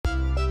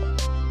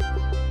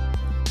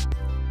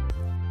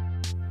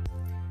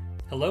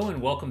Hello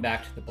and welcome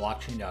back to the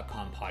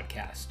Blockchain.com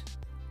podcast.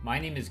 My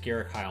name is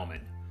Garrick Heilman.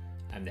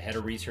 I'm the head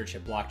of research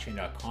at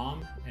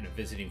Blockchain.com and a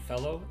visiting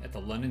fellow at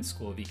the London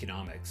School of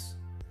Economics.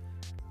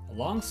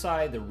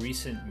 Alongside the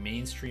recent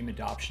mainstream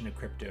adoption of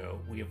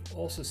crypto, we have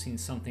also seen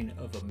something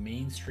of a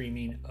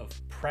mainstreaming of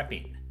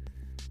prepping.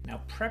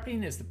 Now,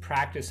 prepping is the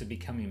practice of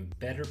becoming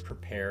better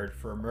prepared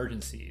for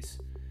emergencies.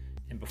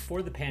 And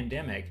before the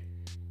pandemic,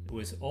 it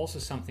was also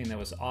something that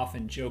was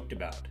often joked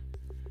about.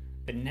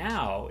 But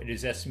now it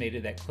is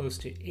estimated that close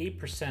to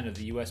 8% of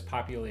the US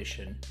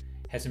population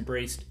has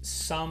embraced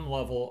some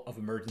level of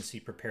emergency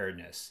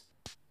preparedness.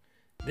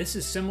 This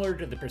is similar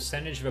to the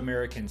percentage of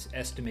Americans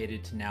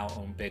estimated to now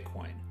own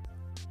Bitcoin.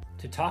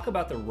 To talk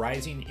about the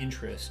rising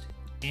interest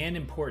and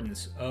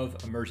importance of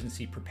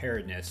emergency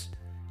preparedness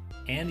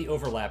and the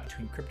overlap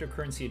between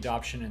cryptocurrency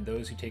adoption and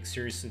those who take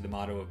seriously the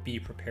motto of be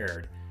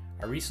prepared,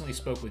 I recently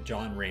spoke with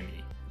John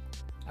Ramey.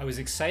 I was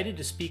excited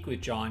to speak with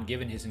John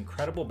given his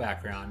incredible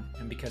background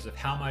and because of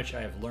how much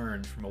I have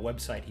learned from a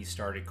website he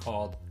started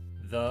called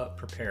The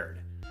Prepared.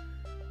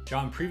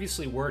 John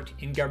previously worked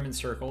in government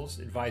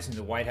circles advising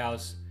the White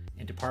House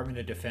and Department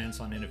of Defense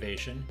on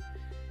innovation.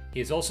 He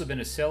has also been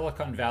a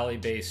Silicon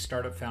Valley-based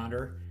startup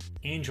founder,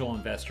 angel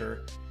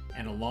investor,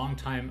 and a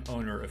longtime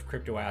owner of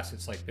crypto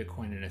assets like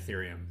Bitcoin and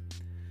Ethereum.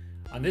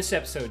 On this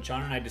episode,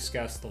 John and I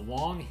discussed the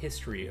long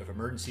history of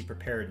emergency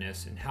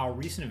preparedness and how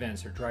recent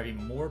events are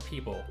driving more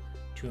people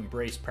to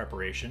embrace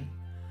preparation,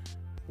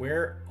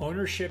 where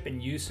ownership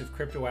and use of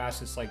crypto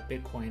assets like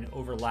Bitcoin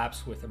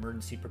overlaps with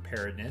emergency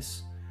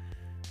preparedness.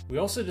 We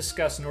also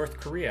discuss North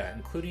Korea,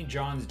 including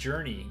John's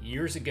journey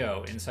years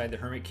ago inside the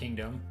Hermit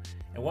Kingdom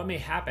and what may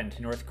happen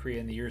to North Korea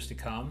in the years to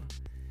come.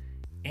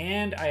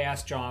 And I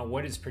asked John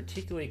what is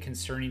particularly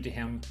concerning to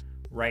him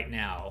right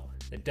now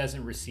that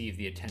doesn't receive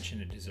the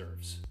attention it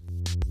deserves.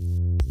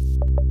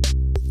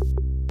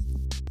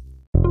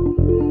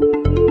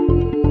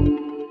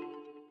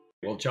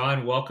 Well,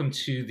 John, welcome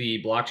to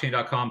the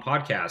Blockchain.com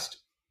podcast.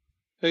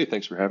 Hey,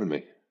 thanks for having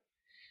me.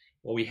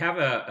 Well, we have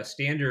a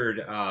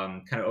standard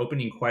kind of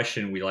opening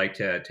question we like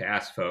to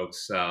ask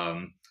folks.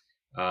 Do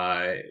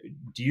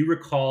you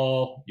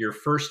recall your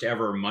first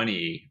ever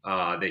money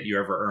that you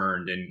ever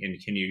earned?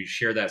 And can you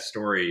share that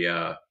story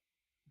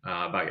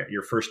about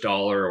your first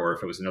dollar, or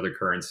if it was another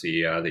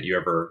currency that you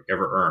ever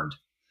earned?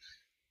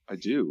 I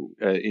do,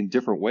 in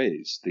different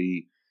ways.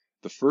 The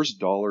first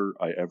dollar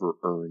I ever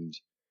earned,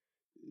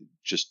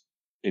 just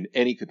in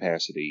any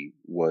capacity,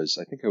 was,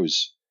 I think I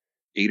was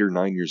 8 or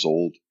 9 years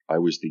old. I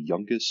was the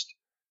youngest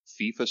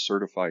FIFA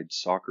certified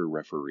soccer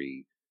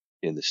referee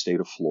in the state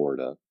of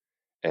Florida,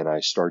 and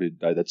I started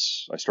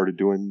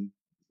doing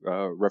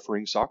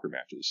refereeing soccer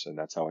matches, and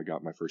that's how I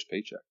got my first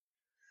paycheck.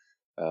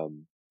 That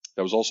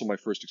was also my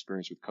first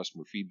experience with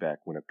customer feedback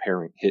when a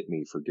parent hit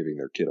me for giving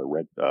their kid a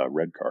red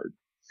card.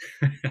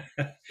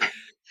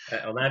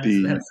 Well,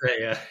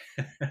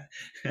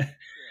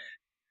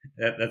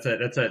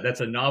 that's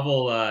a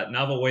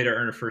novel way to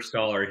earn a first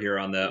dollar here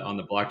on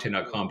the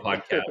Blockchain.com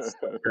podcast.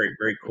 Very,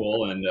 very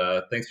cool, and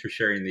thanks for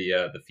sharing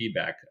the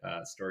feedback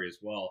story as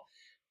well.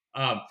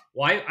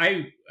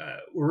 We're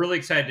really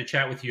excited to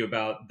chat with you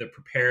about the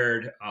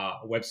Prepared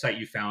website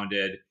you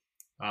founded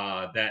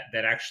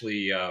that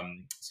actually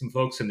some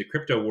folks in the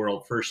crypto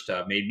world first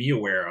made me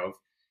aware of.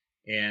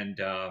 And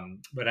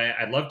but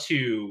I'd love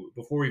to,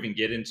 before we even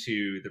get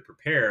into the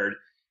Prepared,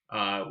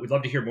 we'd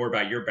love to hear more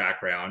about your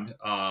background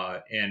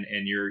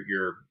and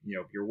your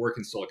work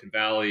in Silicon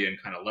Valley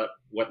and kind of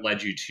what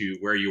led you to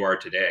where you are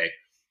today.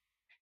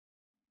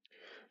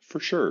 For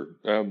sure.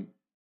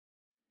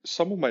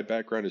 Some of my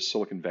background is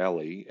Silicon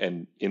Valley,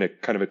 and in a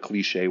kind of a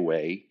cliche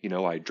way,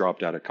 I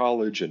dropped out of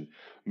college and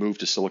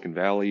moved to Silicon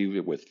Valley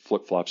with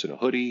flip-flops and a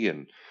hoodie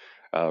and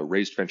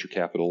raised venture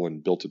capital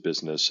and built a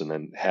business, and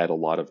then had a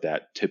lot of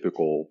that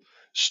typical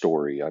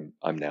story.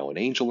 I'm now an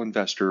angel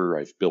investor.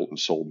 I've built and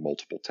sold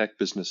multiple tech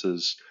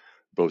businesses,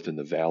 both in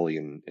the Valley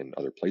and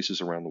other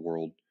places around the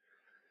world.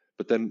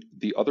 But then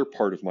the other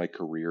part of my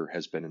career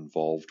has been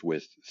involved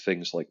with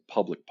things like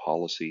public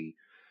policy,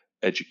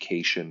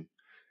 education,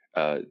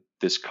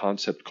 this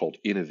concept called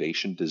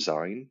innovation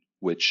design,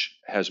 which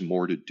has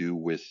more to do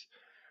with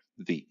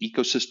the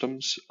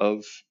ecosystems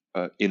of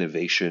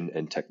innovation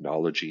and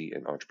technology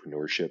and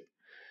entrepreneurship.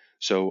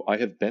 So I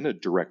have been a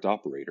direct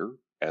operator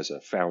as a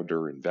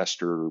founder,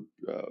 investor,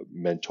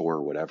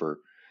 mentor, whatever,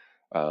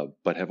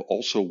 but have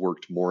also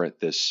worked more at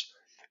this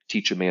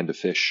teach a man to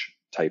fish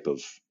type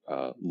of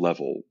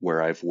level,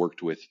 where I've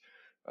worked with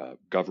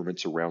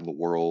governments around the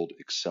world,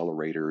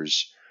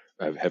 accelerators,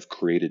 have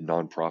created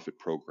nonprofit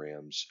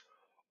programs,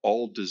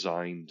 all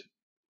designed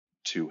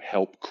to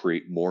help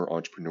create more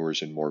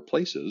entrepreneurs in more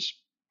places,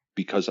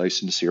 because I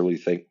sincerely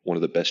think one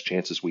of the best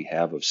chances we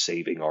have of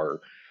saving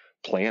our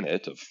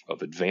planet,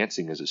 of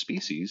advancing as a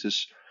species,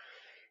 is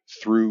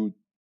through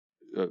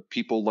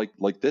people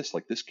like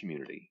this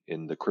community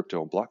in the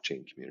crypto and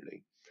blockchain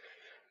community.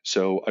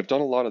 So I've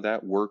done a lot of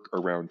that work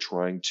around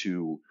trying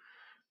to,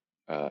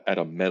 at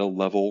a meta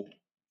level,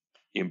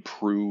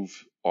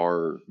 improve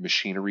our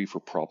machinery for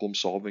problem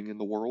solving in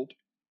the world.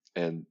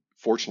 And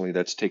fortunately,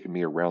 that's taken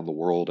me around the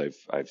world.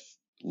 I've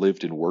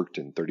lived and worked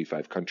in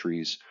 35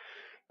 countries,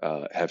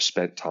 have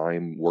spent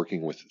time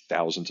working with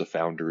thousands of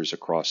founders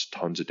across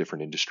tons of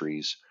different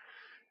industries.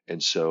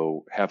 And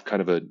so have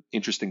kind of an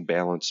interesting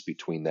balance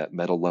between that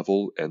meta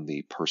level and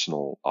the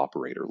personal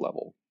operator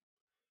level.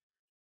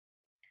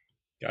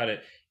 Got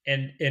it.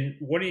 And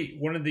what do you,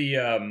 one of the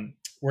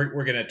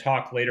we're going to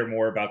talk later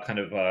more about kind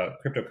of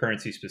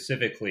cryptocurrency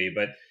specifically,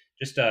 but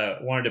just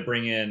wanted to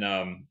bring in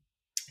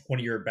one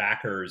of your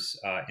backers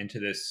into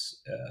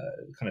this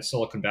kind of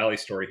Silicon Valley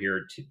story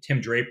here. Tim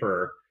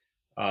Draper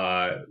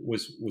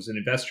was an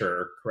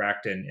investor,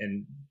 correct?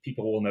 And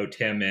people will know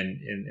Tim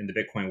in the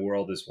Bitcoin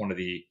world as one of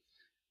the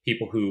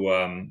people who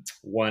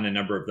won a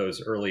number of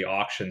those early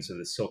auctions of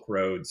the Silk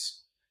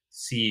Roads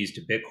seized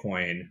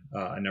Bitcoin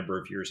a number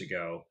of years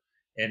ago.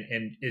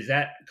 And is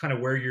that kind of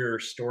where your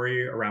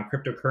story around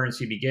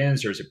cryptocurrency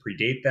begins, or does it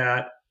predate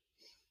that?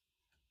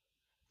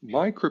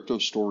 My crypto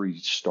story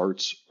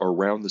starts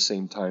around the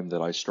same time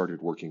that I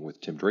started working with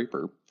Tim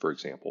Draper, for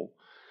example.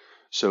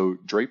 So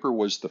Draper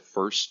was the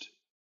first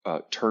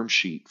term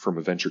sheet from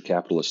a venture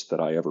capitalist that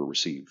I ever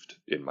received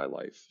in my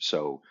life.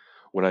 So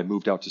when I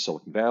moved out to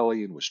Silicon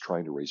Valley and was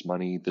trying to raise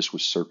money, this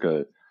was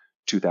circa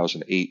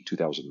 2008,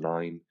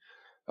 2009.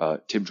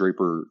 Tim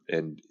Draper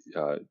and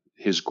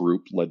his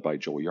group, led by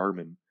Joel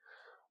Yarman,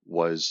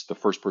 was the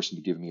first person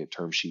to give me a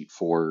term sheet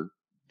for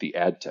the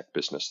ad tech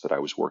business that I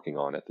was working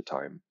on at the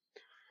time.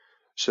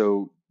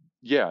 So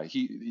yeah,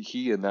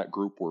 he and that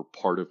group were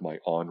part of my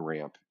on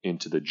ramp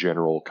into the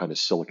general kind of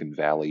Silicon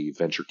Valley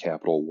venture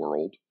capital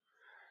world.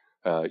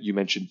 You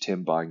mentioned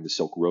Tim buying the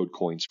Silk Road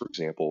coins, for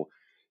example.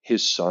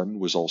 His son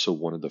was also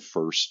one of the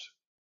first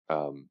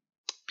um,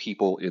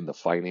 people in the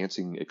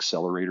financing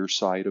accelerator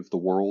side of the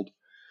world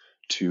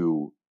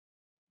to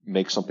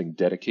make something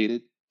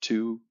dedicated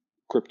to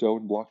crypto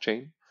and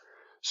blockchain.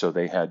 So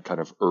they had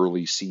kind of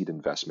early seed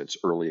investments,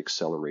 early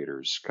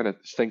accelerators, kind of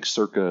think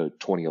circa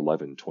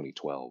 2011,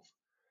 2012.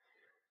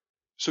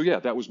 So yeah,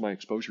 that was my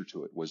exposure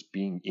to it, was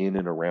being in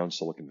and around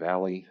Silicon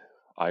Valley.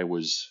 I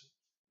was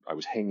I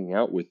was hanging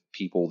out with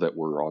people that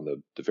were on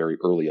the very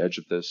early edge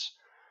of this.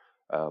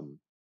 Um,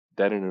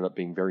 that ended up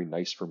being very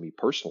nice for me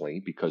personally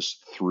because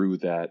through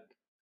that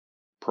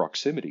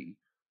proximity,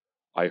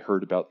 I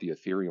heard about the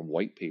Ethereum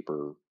white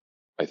paper,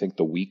 I think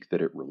the week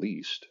that it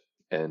released.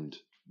 And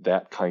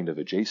that kind of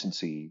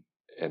adjacency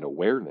and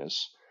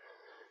awareness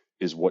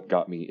is what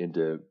got me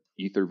into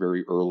Ether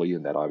very early.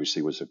 And that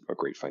obviously was a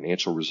great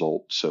financial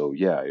result. So,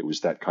 yeah, it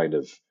was that kind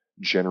of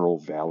general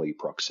valley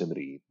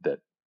proximity that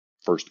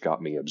first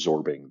got me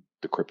absorbing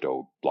the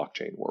crypto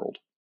blockchain world.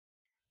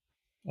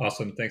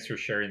 Awesome. Thanks for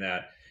sharing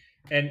that.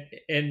 And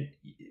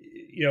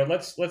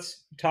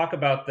let's talk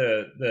about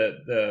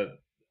the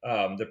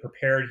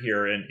prepared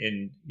here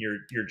in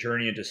your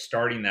journey into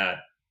starting that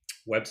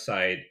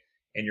website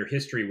and your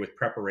history with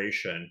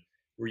preparation.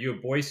 Were you a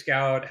Boy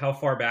Scout? How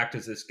far back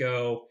does this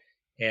go?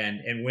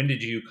 And when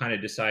did you kind of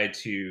decide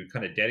to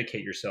kind of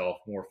dedicate yourself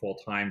more full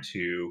time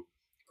to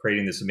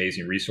creating this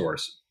amazing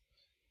resource?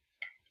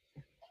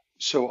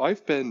 So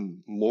I've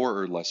been more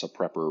or less a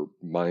prepper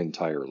my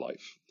entire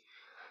life.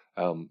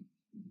 Um,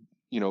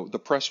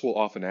 the press will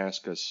often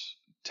ask us,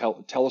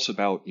 tell us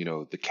about,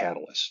 the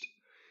catalyst,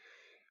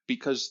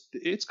 because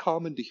it's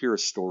common to hear a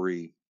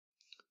story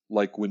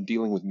like when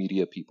dealing with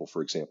media people,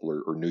 for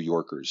example, or New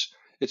Yorkers.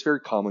 It's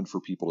very common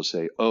for people to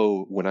say,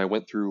 oh, when I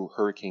went through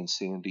Hurricane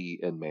Sandy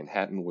and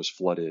Manhattan was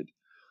flooded,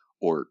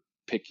 or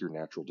pick your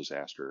natural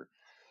disaster,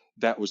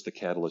 that was the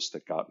catalyst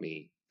that got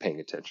me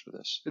paying attention to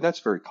this. And that's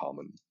very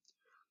common.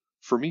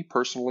 For me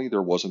personally,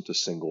 there wasn't a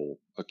single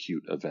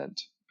acute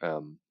event.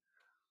 Um,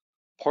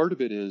 Part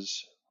of it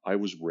is I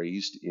was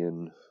raised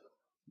in,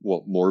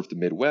 well, more of the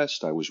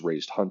Midwest. I was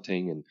raised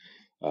hunting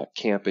and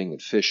camping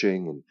and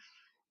fishing and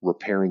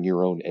repairing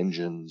your own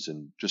engines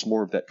and just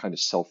more of that kind of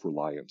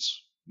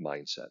self-reliance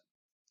mindset.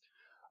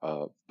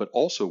 But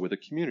also with a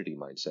community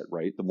mindset,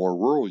 right? The more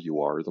rural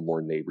you are, the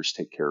more neighbors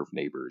take care of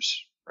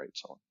neighbors, right?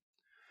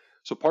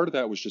 So part of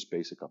that was just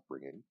basic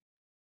upbringing.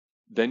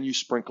 Then you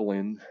sprinkle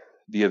in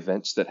the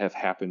events that have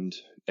happened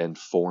and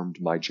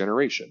formed my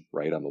generation,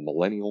 right? I'm a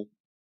millennial.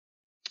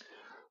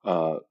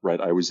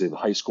 Right, I was in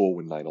high school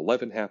when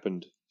 9/11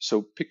 happened.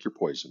 So pick your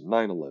poison: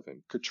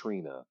 9/11,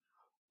 Katrina,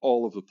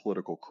 all of the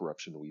political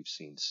corruption we've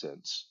seen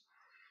since.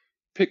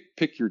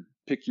 Pick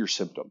your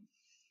symptom.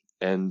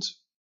 And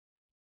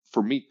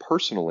for me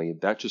personally,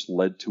 that just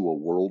led to a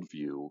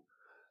worldview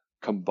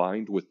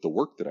combined with the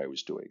work that I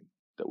was doing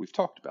that we've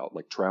talked about,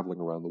 like traveling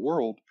around the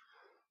world,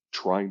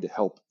 trying to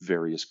help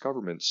various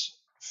governments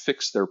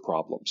fix their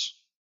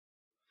problems.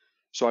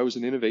 So I was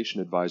an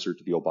innovation advisor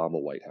to the Obama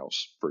White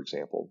House, for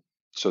example.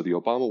 So the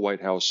Obama White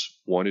House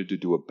wanted to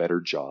do a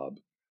better job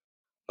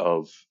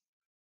of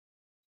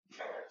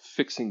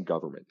fixing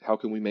government. How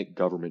can we make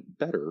government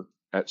better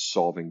at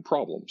solving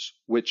problems?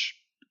 Which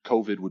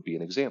COVID would be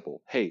an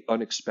example. Hey,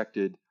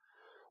 unexpected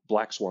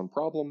black swan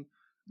problem.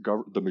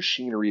 The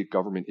machinery of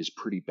government is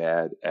pretty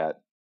bad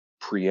at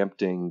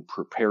preempting,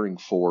 preparing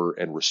for,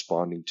 and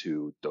responding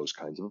to those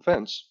kinds of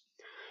events.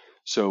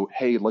 So,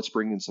 hey, let's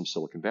bring in some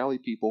Silicon Valley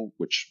people,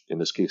 which in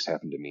this case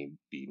happened to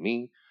be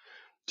me,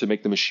 to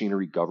make the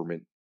machinery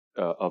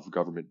of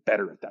government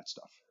better at that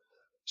stuff.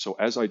 So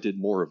as I did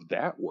more of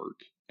that work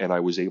and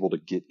I was able to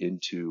get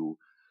into,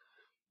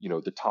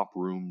 the top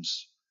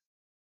rooms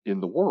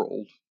in the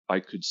world, I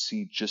could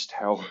see just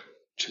how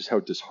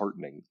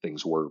disheartening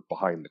things were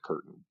behind the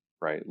curtain,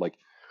 right? Like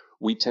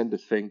we tend to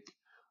think,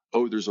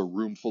 oh, there's a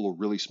room full of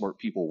really smart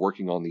people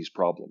working on these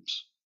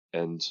problems.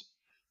 And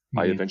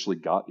I Hmm. eventually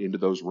got into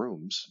those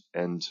rooms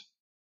and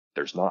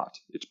there's not.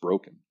 It's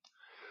broken.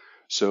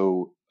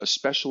 So,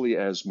 especially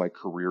as my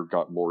career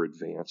got more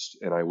advanced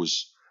and I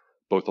was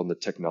both on the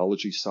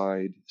technology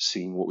side,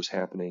 seeing what was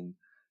happening,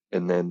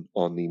 and then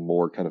on the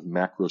more kind of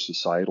macro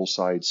societal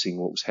side, seeing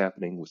what was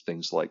happening with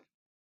things like,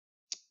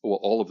 well,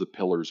 all of the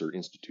pillars or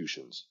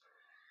institutions,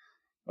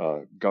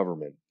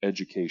 government,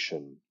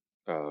 education,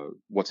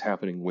 what's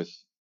happening with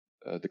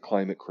the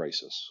climate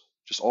crisis.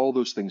 Just all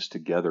those things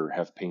together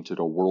have painted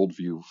a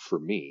worldview for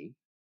me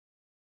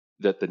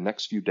that the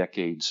next few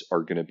decades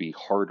are going to be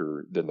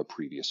harder than the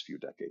previous few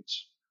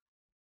decades.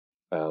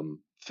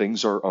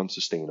 Things are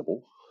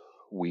unsustainable.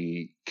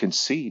 We can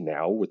see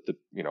now with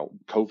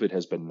COVID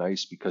has been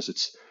nice because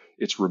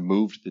it's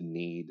removed the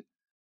need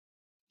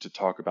to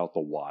talk about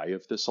the why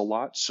of this a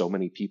lot. So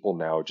many people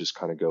now just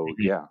kind of go,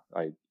 yeah,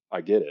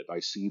 I get it.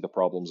 I see the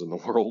problems in the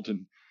world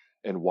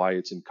and why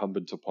it's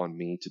incumbent upon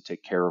me to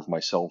take care of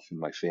myself and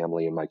my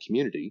family and my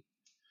community.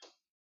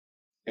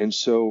 And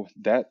so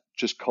that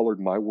just colored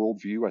my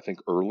worldview, I think,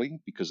 early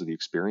because of the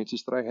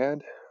experiences that I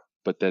had.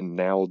 But then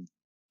now,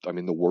 I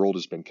mean, the world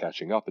has been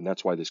catching up, and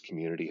that's why this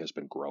community has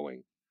been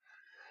growing.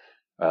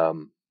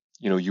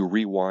 You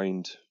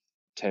rewind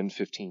 10,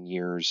 15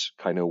 years,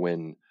 kind of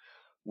when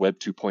Web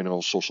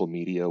 2.0 social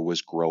media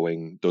was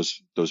growing,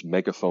 those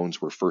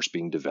megaphones were first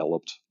being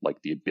developed,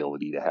 like the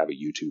ability to have a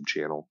YouTube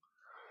channel.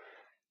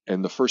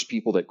 And the first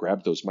people that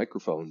grabbed those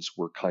microphones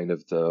were kind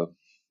of the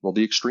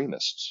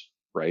extremists,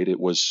 right? It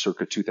was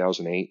circa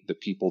 2008, the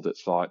people that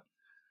thought,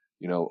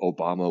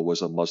 Obama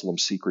was a Muslim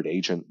secret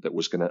agent that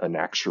was going to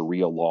enact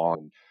Sharia law.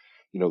 And,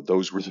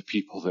 those were the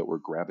people that were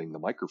grabbing the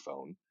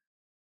microphone,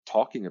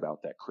 talking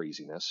about that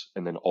craziness,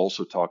 and then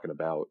also talking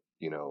about,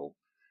 you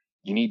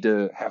need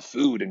to have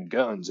food and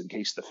guns in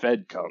case the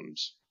Fed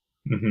comes.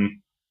 Hmm.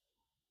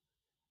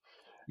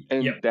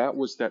 And Yep. that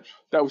was that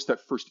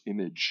first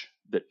image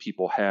that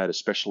people had,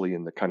 especially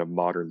in the kind of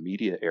modern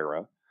media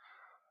era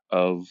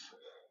of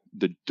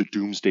the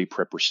doomsday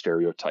prepper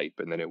stereotype,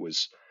 and then it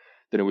was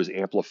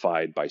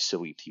amplified by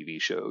silly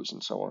TV shows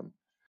and so on.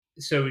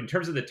 So in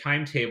terms of the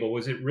timetable,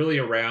 was it really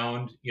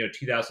around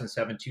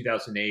 2007,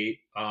 2008,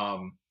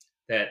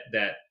 that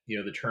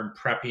the term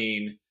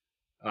prepping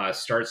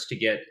starts to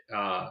get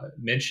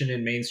mentioned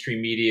in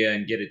mainstream media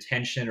and get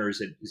attention, or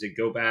is it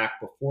go back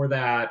before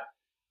that?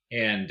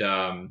 And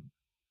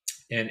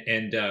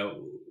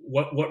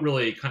what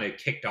really kind of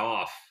kicked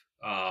off?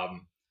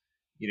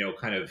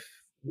 Kind of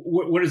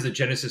what is the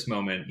genesis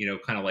moment?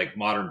 Kind of like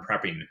modern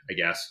prepping, I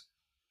guess.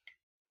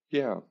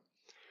 Yeah,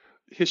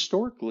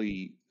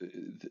 historically,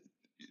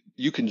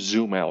 you can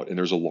zoom out and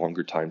there's a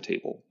longer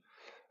timetable.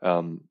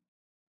 Um,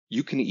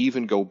 you can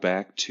even go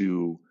back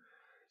to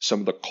some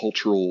of the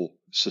cultural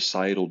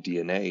societal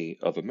DNA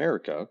of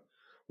America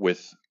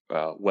with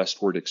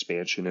westward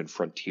expansion and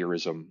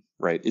frontierism,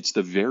 right? It's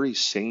the very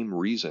same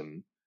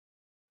reason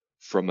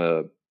from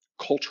a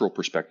cultural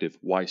perspective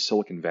why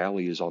Silicon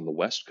Valley is on the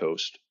West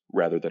Coast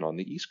rather than on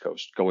the East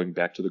Coast, going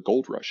back to the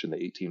gold rush in the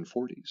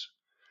 1840s.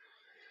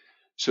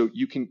 So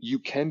you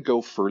can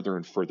go further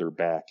and further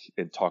back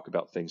and talk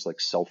about things like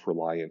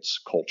self-reliance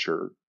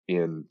culture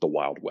in the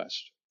Wild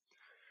West.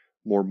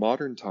 More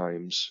modern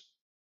times,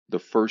 the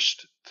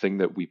first thing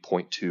that we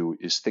point to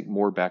is think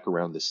more back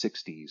around the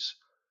 60s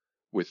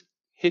with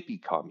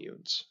hippie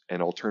communes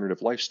and alternative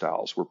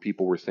lifestyles where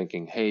people were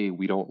thinking, hey,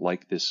 we don't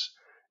like this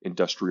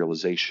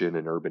industrialization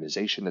and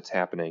urbanization that's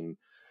happening.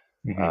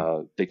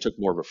 Hmm. They took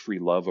more of a free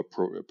love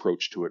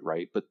approach to it,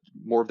 right? But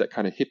more of that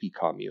kind of hippie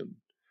commune.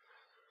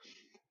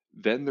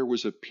 Then there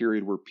was a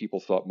period where people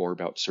thought more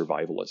about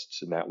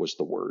survivalists, and that was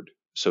the word.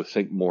 So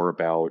think more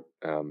about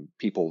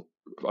people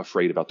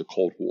afraid about the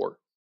Cold War.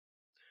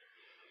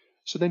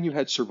 So then you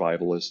had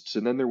survivalists,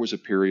 and then there was a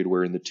period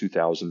where in the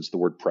 2000s the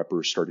word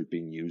prepper started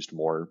being used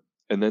more.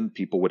 And then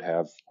people would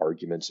have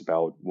arguments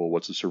about, well,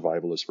 what's a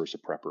survivalist versus a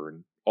prepper,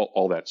 and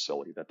all that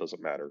silly. That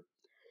doesn't matter.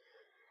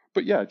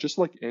 But yeah, just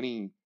like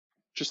any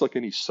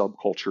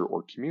subculture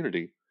or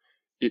community,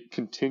 it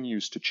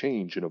continues to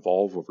change and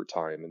evolve over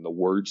time, and the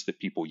words that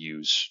people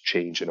use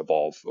change and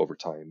evolve over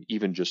time.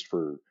 Even just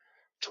for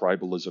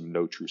tribalism,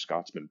 no true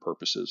Scotsman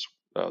purposes,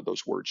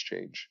 those words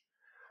change.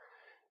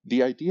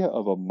 The idea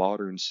of a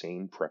modern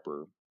sane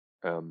prepper,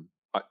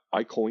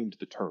 I coined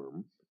the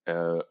term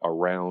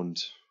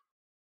around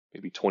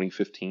maybe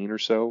 2015 or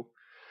so.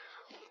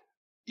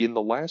 In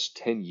the last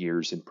 10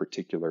 years in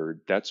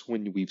particular, that's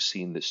when we've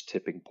seen this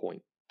tipping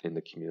point in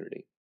the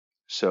community.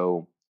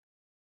 So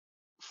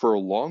for a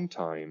long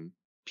time,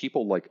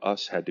 people like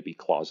us had to be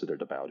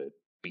closeted about it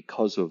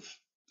because of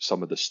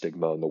some of the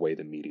stigma and the way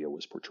the media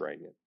was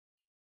portraying it.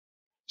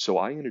 So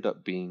I ended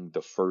up being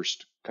the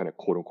first kind of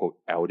quote unquote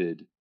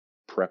outed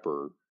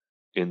prepper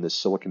in the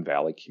Silicon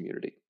Valley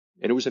community.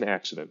 And it was an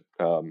accident.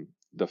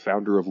 The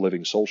founder of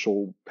Living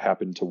Social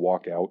happened to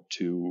walk out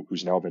to,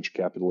 who's now a venture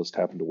capitalist,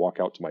 happened to walk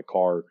out to my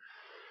car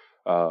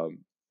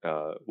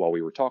while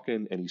we were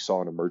talking, and he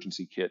saw an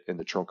emergency kit in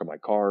the trunk of my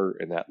car,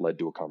 and that led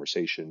to a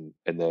conversation.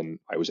 And then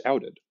I was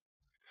outed.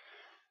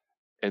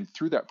 And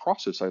through that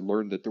process, I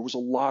learned that there was a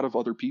lot of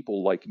other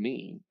people like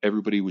me.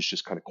 Everybody was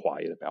just kind of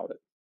quiet about it.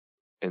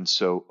 And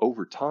so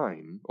over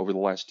time, over the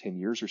last 10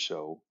 years or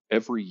so,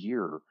 every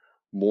year,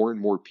 more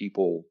and more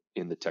people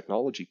in the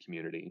technology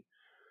community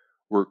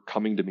were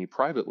coming to me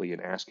privately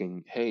and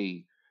asking,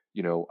 hey,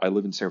 I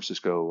live in San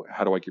Francisco.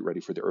 How do I get ready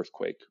for the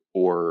earthquake?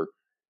 Or,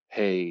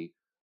 hey,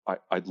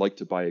 I'd like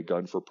to buy a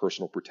gun for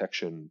personal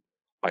protection.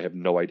 I have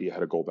no idea how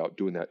to go about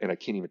doing that. And I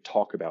can't even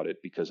talk about it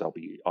because I'll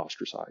be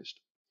ostracized.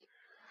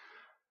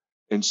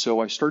 And so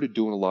I started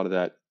doing a lot of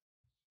that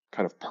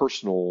kind of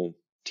personal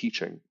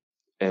teaching.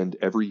 And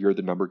every year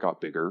the number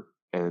got bigger.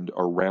 And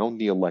around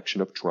the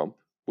election of Trump,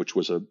 which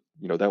was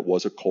that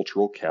was a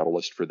cultural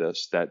catalyst for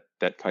this, that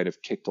kind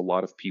of kicked a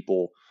lot of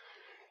people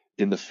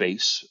in the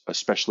face,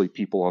 especially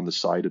people on the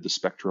side of the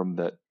spectrum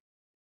that,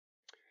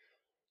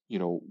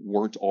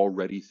 weren't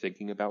already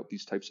thinking about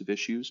these types of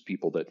issues,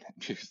 people that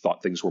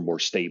thought things were more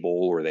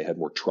stable or they had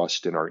more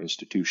trust in our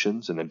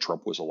institutions. And then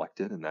Trump was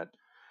elected, and that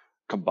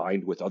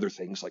combined with other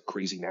things like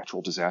crazy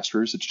natural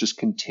disasters, it's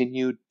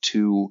continued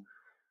to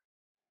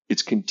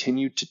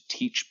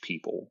teach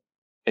people,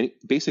 and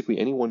basically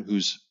anyone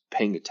who's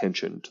paying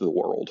attention to the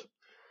world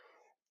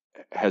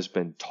has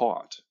been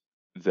taught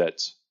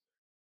that,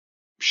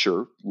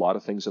 sure, a lot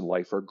of things in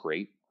life are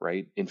great,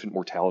 right? Infant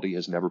mortality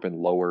has never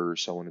been lower,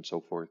 so on and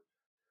so forth.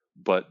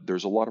 But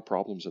there's a lot of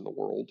problems in the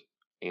world,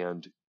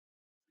 and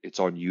it's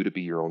on you to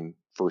be your own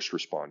first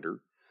responder.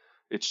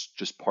 It's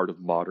just part of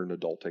modern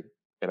adulting.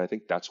 And I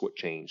think that's what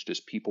changed is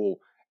people,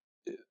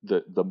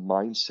 the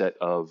mindset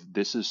of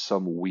this is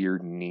some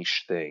weird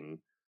niche thing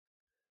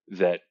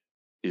that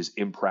is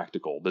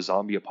impractical. The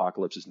zombie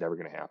apocalypse is never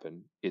going to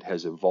happen. It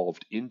has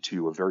evolved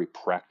into a very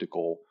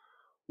practical,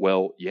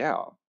 well,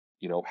 yeah,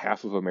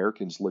 half of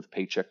Americans live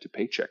paycheck to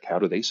paycheck. How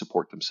do they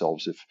support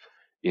themselves if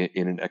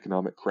in an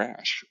economic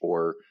crash?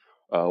 Or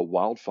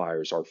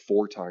wildfires are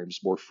 4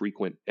 times more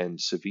frequent and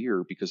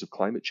severe because of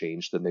climate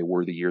change than they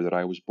were the year that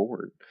I was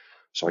born.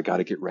 So I got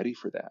to get ready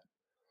for that.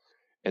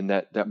 And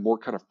that more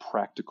kind of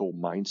practical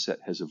mindset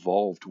has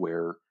evolved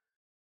where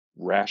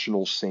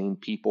rational, sane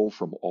people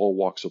from all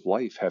walks of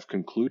life have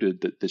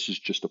concluded that this is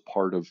just a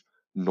part of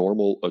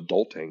normal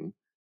adulting,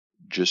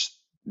 just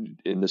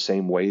in the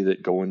same way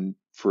that going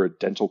for a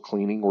dental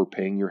cleaning or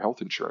paying your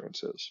health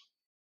insurance is.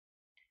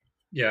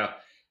 Yeah,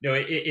 no,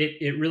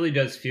 it really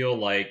does feel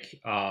like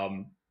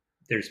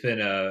there's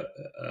been a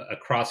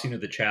crossing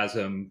of the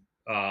chasm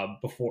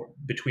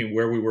between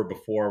where we were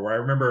before. Where I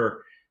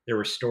remember there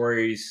were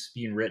stories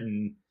being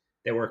written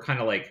that were kind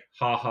of like,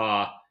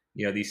 haha,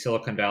 these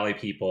Silicon Valley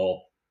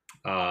people.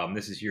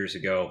 This is years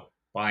ago,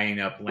 buying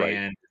up Right.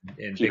 land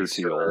in Big Peter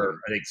Thiel Sur. and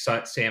I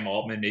think Sam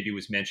Altman maybe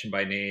was mentioned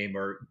by name,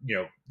 or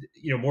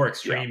more yeah,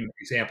 extreme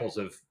examples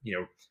of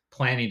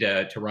planning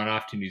to run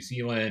off to New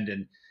Zealand,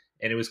 and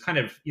it was kind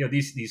of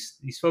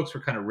these folks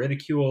were kind of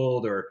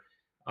ridiculed, or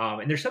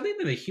and there's something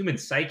in the human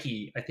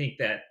psyche, I think,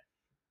 that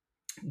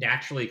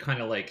naturally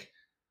kind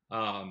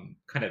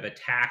of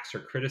attacks or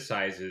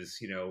criticizes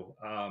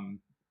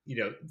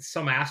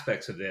some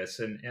aspects of this,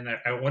 and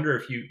I wonder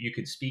if you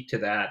could speak to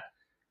that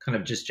kind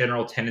of just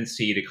general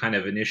tendency to kind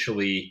of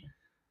initially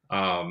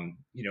kind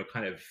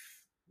of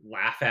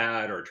laugh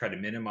at or try to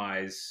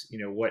minimize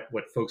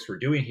what folks were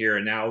doing here.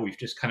 And now we've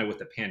just kind of, with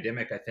the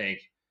pandemic, I think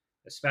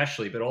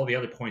especially, but all the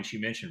other points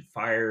you mentioned,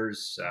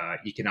 fires,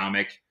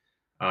 economic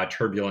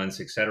turbulence,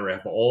 et cetera,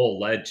 have all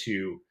led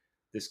to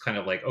this kind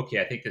of like,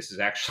 okay, I think this is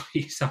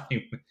actually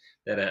something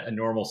that a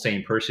normal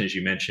sane person, as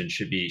you mentioned,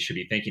 should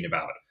be thinking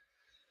about.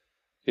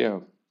 yeah,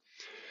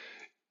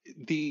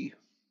 the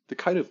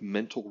kind of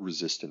mental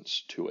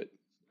resistance to it.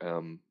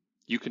 Um,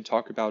 you can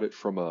talk about it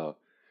from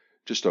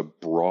just a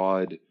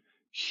broad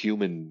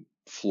human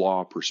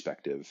flaw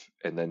perspective,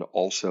 and then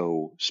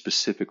also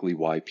specifically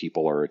why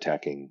people are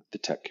attacking the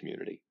tech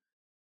community.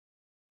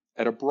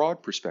 At a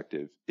broad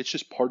perspective, it's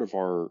just part of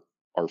our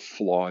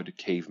flawed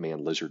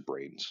caveman lizard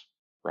brains,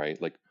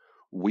 right? Like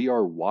we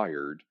are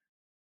wired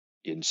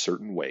in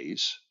certain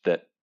ways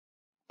that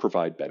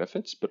provide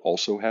benefits, but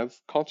also have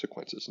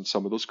consequences. And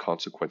some of those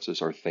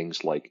consequences are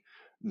things like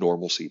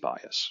normalcy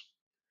bias,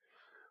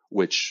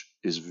 which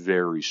is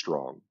very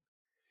strong.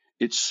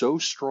 It's so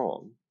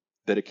strong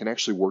that it can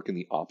actually work in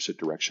the opposite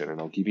direction.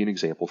 And I'll give you an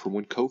example from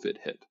when COVID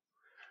hit.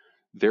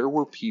 There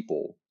were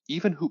people,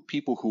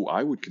 people who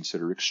I would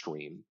consider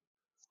extreme,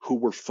 who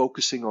were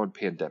focusing on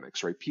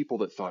pandemics, right? People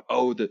that thought,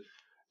 oh, the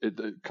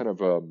kind of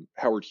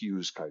Howard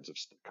Hughes kind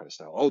of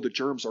style. Oh, the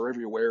germs are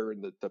everywhere,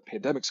 and the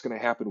pandemic's going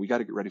to happen. We got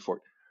to get ready for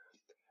it.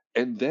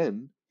 And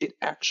then it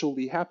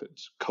actually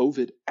happens.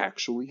 COVID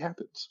actually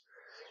happens.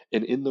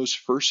 And in those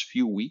first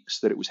few weeks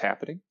that it was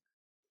happening,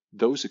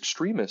 those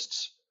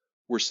extremists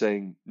were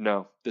saying,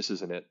 no, this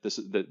isn't it. This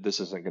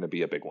isn't going to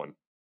be a big one,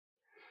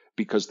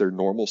 because their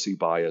normalcy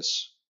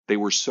bias, they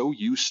were so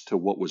used to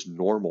what was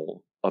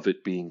normal of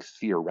it being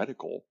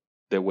theoretical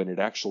that when it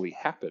actually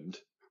happened,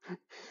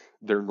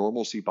 their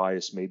normalcy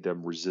bias made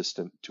them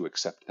resistant to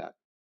accept that.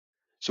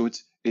 So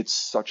it's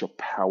such a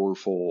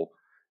powerful,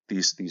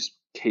 these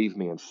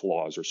caveman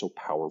flaws are so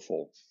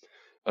powerful.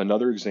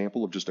 Another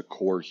example of just a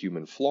core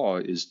human flaw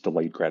is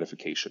delayed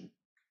gratification.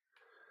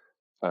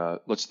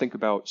 Let's think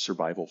about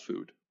survival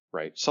food,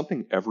 right?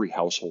 Something every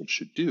household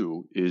should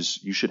do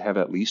is you should have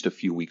at least a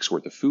few weeks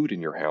worth of food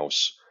in your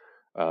house,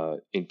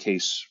 in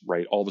case,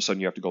 right, all of a sudden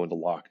you have to go into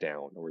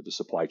lockdown or the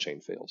supply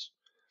chain fails.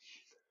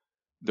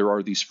 There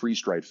are these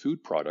freeze-dried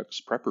food products,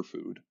 prepper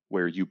food,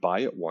 where you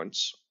buy it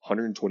once,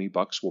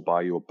 $120 will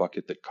buy you a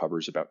bucket that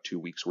covers about 2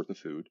 weeks worth of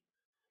food.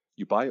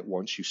 You buy it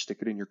once, you stick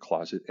it in your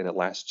closet, and it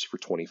lasts for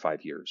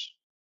 25 years.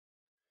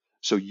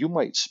 So you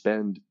might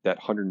spend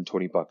that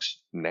 $120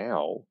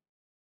 now,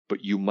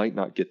 but you might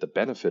not get the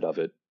benefit of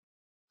it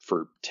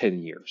for 10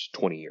 years,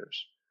 20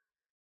 years.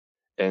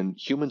 And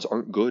humans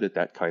aren't good at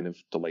that kind of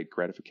delayed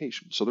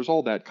gratification. So there's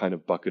all that kind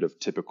of bucket of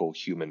typical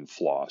human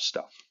flaw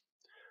stuff.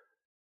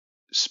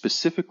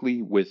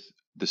 Specifically with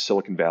the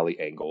Silicon Valley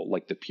angle,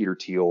 like the Peter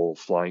Thiel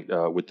flying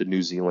with the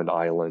New Zealand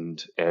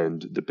island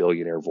and the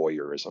billionaire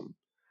voyeurism.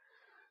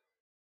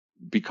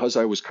 Because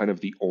I was kind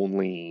of the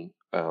only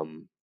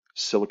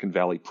Silicon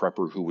Valley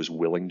prepper who was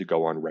willing to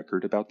go on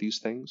record about these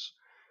things,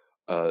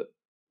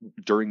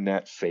 during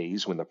that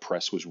phase when the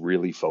press was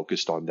really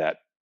focused on that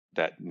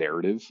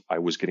narrative, I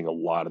was getting a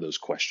lot of those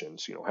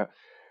questions.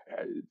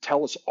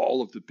 Tell us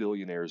all of the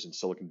billionaires in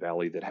Silicon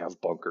Valley that have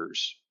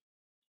bunkers.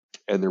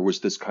 And there was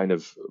this kind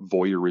of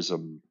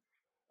voyeurism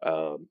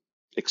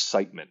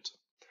excitement.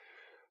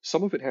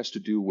 Some of it has to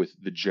do with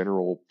the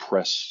general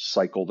press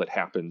cycle that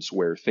happens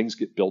where things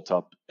get built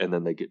up and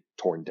then they get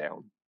torn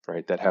down,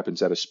 right? That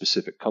happens at a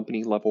specific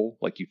company level.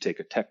 Like you take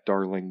a tech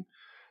darling,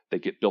 they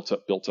get built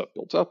up, built up,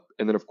 built up.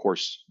 And then, of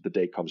course, the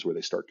day comes where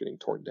they start getting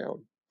torn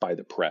down by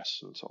the press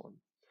and so on.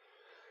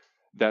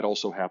 That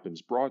also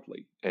happens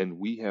broadly. And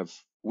we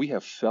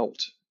have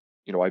felt,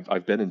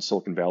 I've been in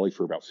Silicon Valley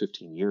for about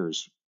 15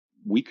 years.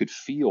 We could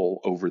feel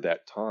over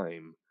that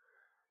time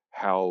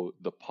how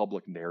the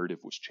public narrative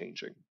was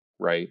changing,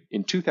 right?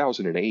 In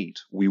 2008,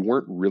 we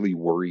weren't really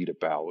worried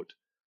about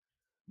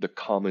the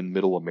common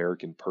middle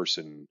American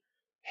person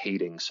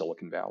hating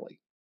Silicon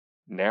Valley.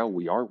 Now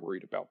we are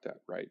worried about that,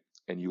 right?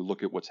 And you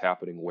look at what's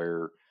happening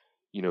where,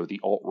 the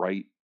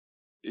alt-right,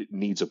 it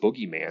needs a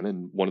boogeyman,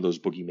 and one of those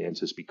boogeymans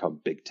has become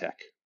big tech,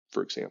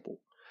 for example.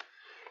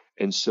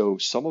 And so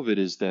some of it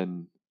is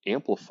then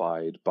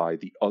amplified by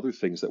the other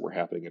things that were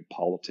happening in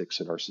politics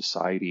in our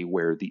society,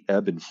 where the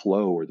ebb and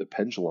flow or the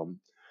pendulum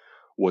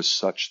was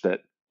such that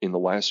in the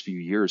last few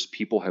years,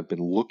 people have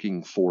been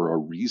looking for a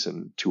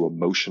reason to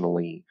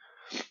emotionally,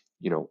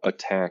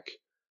 attack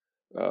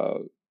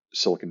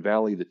Silicon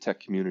Valley, the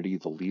tech community,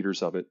 the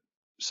leaders of it,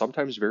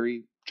 sometimes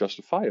very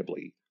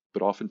justifiably,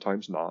 but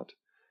oftentimes not.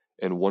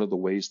 And one of the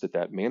ways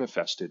that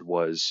manifested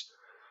was,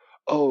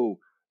 oh,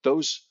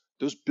 those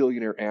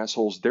billionaire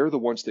assholes, they're the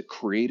ones that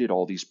created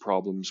all these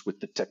problems with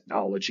the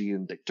technology,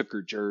 and they took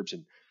our jobs,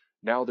 and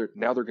now they're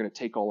going to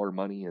take all our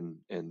money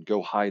and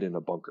go hide in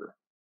a bunker.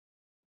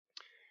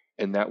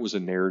 And that was a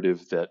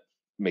narrative that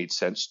made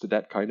sense to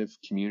that kind of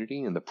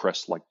community, and the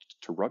press liked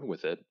to run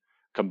with it,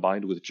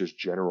 combined with just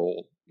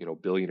general,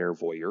 billionaire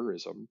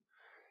voyeurism.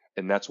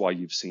 And that's why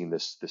you've seen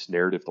this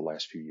narrative the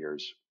last few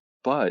years.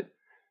 But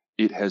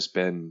it has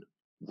been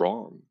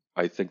wrong.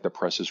 I think the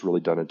press has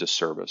really done a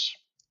disservice,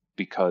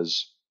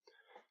 because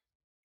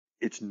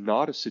it's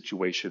not a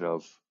situation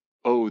of,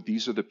 oh,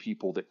 these are the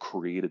people that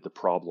created the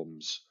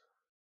problems.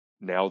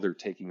 Now they're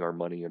taking our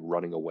money and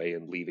running away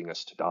and leaving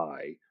us to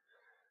die.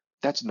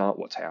 That's not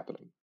what's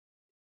happening.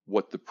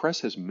 What the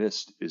press has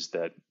missed is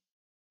that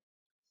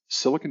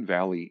Silicon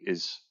Valley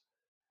is,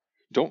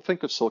 don't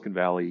think of Silicon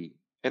Valley,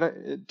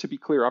 and to be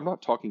clear, I'm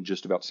not talking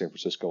just about San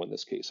Francisco in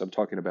this case. I'm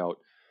talking about,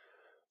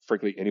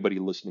 frankly, anybody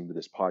listening to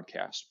this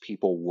podcast,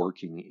 people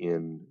working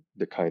in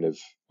the kind of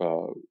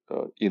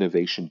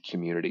innovation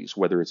communities,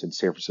 whether it's in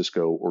San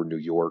Francisco or New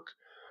York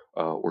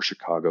or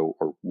Chicago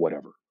or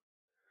whatever.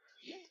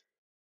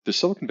 The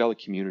Silicon Valley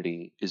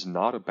community is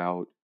not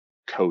about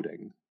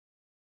coding.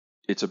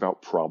 It's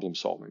about problem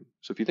solving.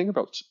 So if you think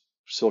about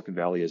Silicon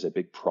Valley as a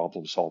big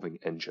problem solving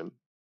engine,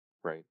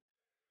 right?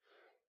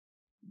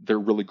 They're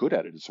really good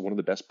at it. It's one of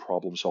the best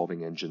problem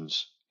solving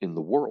engines in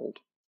the world.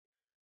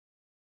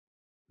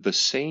 The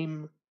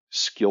same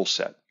skill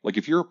set, like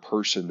if you're a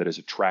person that is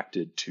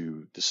attracted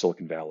to the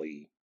Silicon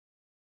Valley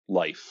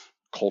life,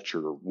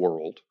 culture,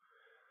 world,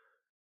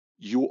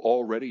 you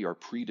already are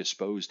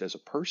predisposed as a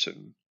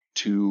person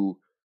to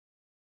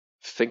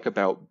think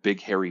about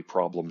big, hairy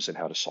problems and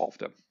how to solve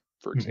them,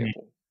 for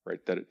example, right?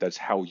 That's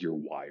how you're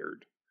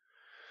wired.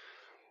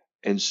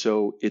 And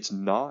so it's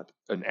not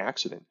an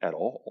accident at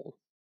all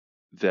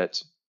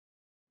that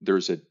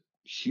there's a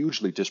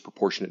hugely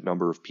disproportionate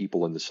number of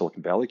people in the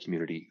Silicon Valley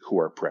community who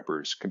are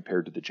preppers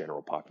compared to the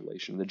general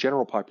population. The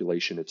general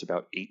population, it's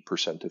about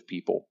 8% of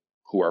people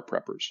who are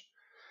preppers.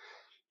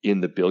 In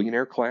the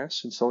billionaire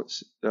class in San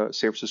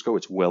Francisco,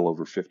 it's well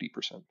over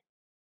 50%.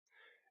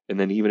 And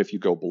then even if you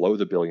go below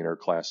the billionaire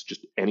class,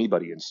 just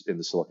anybody in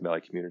the Silicon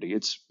Valley community,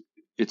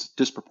 it's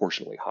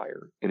disproportionately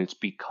higher. And it's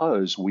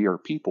because we are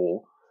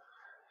people,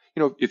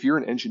 if you're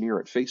an engineer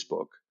at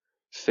Facebook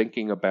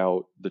thinking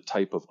about the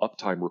type of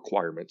uptime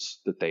requirements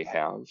that they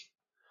have,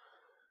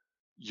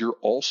 you're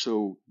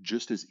also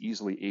just as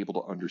easily able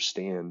to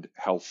understand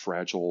how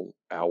fragile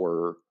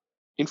our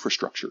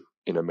infrastructure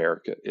in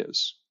America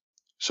is.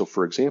 So,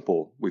 for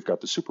example, we've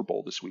got the Super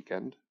Bowl this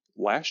weekend.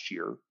 Last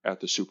year at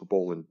the Super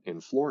Bowl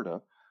in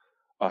Florida,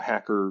 a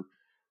hacker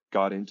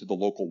got into the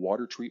local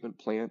water treatment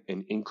plant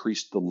and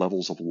increased the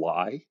levels of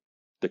lye,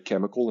 the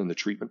chemical in the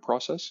treatment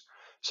process,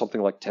 something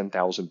like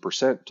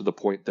 10,000%, to the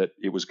point that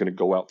it was going to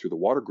go out through the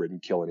water grid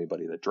and kill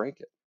anybody that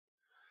drank it.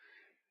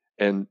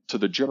 And to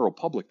the general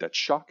public, that's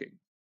shocking.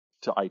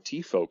 To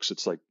IT folks,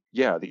 it's like,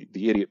 yeah, the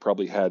idiot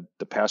probably had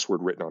the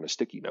password written on a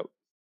sticky note.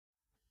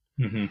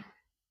 Mm-hmm.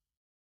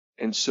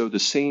 And so the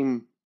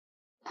same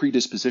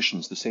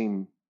predispositions, the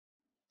same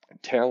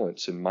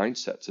talents and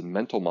mindsets and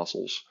mental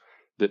muscles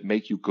that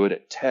make you good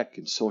at tech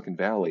in Silicon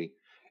Valley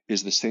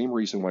is the same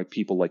reason why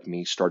people like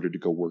me started to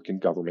go work in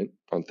government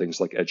on things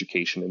like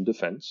education and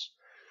defense.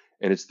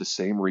 And it's the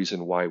same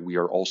reason why we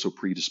are also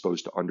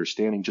predisposed to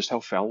understanding just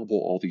how fallible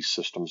all these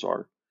systems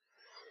are.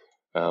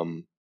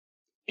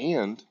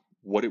 And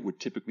what it would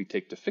typically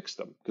take to fix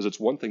them. Because it's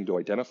one thing to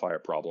identify a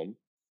problem.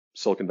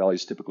 Silicon Valley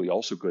is typically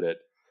also good at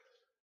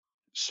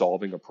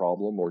solving a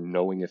problem or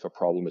knowing if a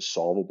problem is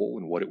solvable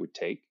and what it would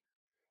take.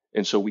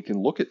 And so we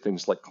can look at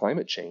things like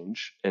climate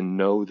change and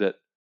know that,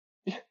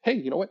 hey,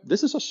 you know what?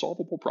 This is a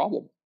solvable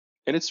problem.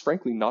 And it's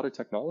frankly not a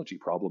technology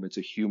problem. It's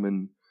a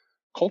human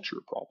culture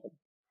problem.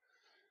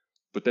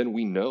 But then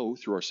we know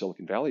through our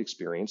Silicon Valley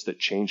experience that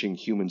changing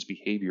humans'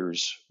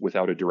 behaviors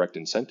without a direct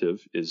incentive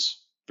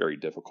is very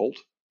difficult.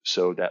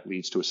 So that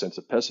leads to a sense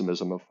of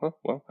pessimism of,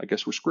 well, I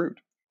guess we're screwed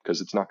because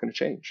it's not going to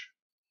change.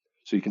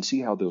 So you can see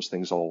how those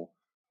things all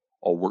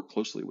work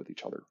closely with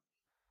each other.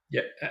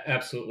 Yeah,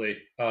 absolutely.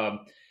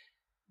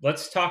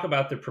 Let's talk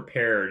about the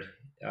Prepared,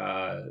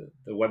 the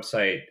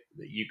website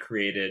that you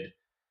created.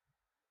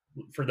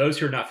 For those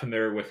who are not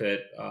familiar with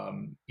it,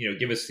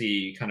 give us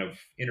the kind of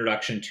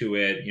introduction to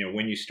it.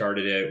 When you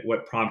started it,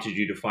 what prompted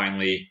you to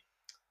finally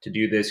to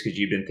do this? Because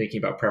you've been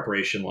thinking about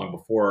preparation long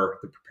before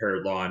the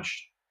Prepared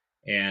launched,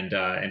 and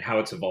how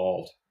it's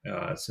evolved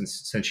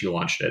since you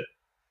launched it.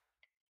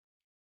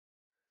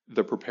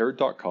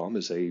 Theprepared.com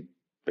is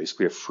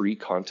basically a free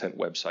content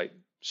website.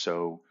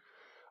 So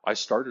I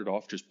started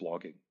off just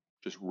blogging,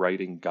 just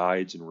writing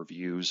guides and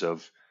reviews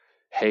of,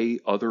 hey,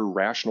 other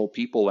rational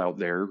people out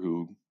there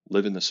who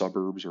live in the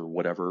suburbs or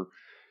whatever,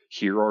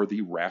 here are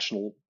the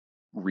rational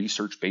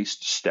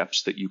research-based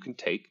steps that you can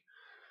take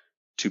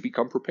to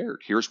become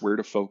prepared. Here's where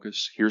to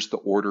focus. Here's the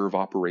order of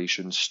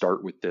operations.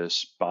 Start with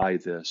this, buy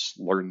this,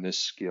 learn this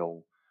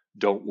skill.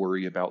 Don't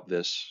worry about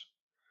this.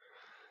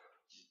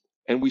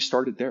 And we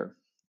started there.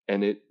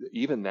 And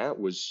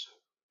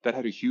that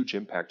had a huge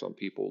impact on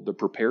people. The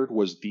Prepared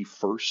was the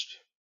first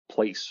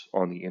place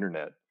on the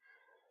internet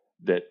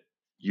that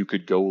you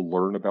could go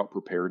learn about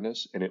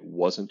preparedness, and it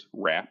wasn't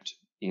wrapped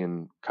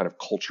in kind of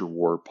culture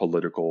war,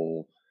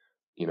 political,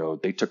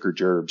 they took her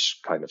gerbs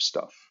kind of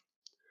stuff.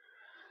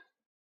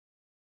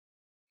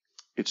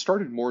 It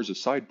started more as a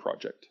side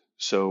project.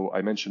 So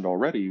I mentioned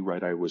already,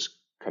 right, I was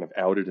kind of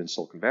outed in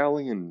Silicon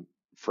Valley, and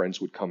friends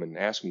would come and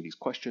ask me these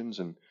questions,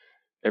 and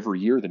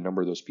every year the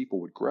number of those people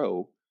would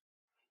grow.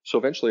 So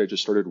eventually I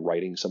just started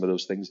writing some of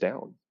those things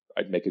down.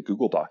 I'd make a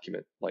Google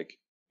document like,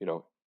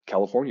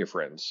 California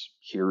friends,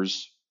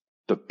 here's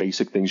the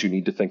basic things you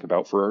need to think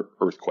about for an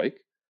earthquake.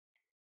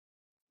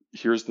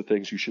 Here's the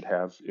things you should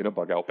have in a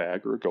bug out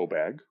bag or a go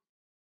bag.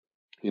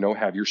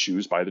 Have your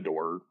shoes by the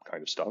door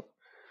kind of stuff.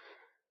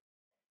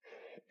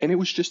 And it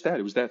was just that.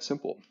 It was that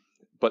simple.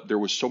 But there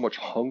was so much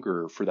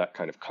hunger for that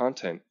kind of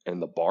content,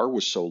 and the bar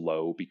was so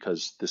low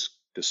because this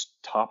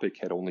topic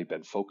had only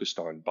been focused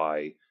on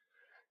by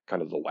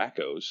kind of the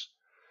wackos,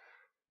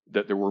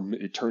 that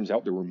it turns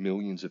out there were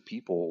millions of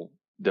people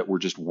that were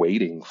just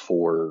waiting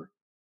for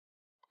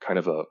kind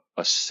of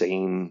a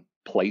sane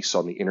place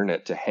on the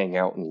internet to hang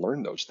out and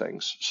learn those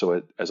things.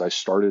 So as I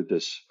started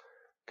this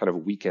kind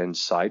of weekend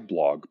side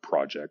blog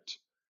project,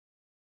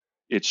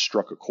 it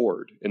struck a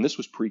chord. And this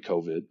was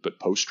pre-COVID, but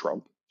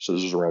post-Trump. So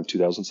this was around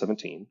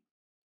 2017.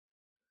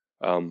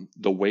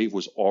 The wave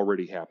was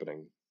already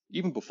happening.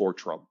 Even before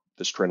Trump,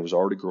 this trend was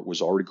already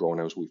growing,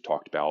 as we've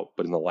talked about.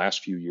 But in the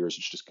last few years,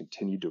 it's just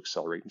continued to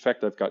accelerate. In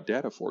fact, I've got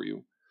data for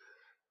you.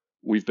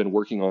 We've been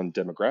working on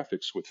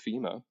demographics with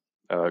FEMA,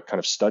 kind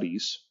of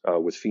studies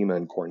with FEMA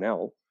and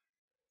Cornell.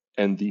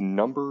 And the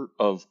number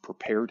of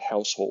prepared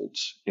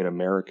households in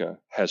America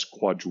has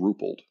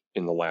quadrupled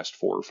in the last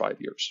 4 or 5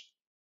 years.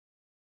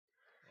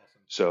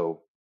 Awesome.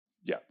 So,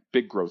 yeah,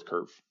 big growth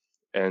curve.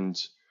 And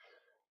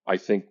I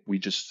think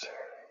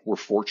we're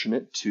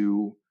fortunate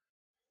to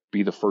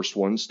be the first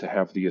ones to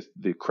have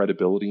the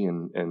credibility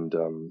and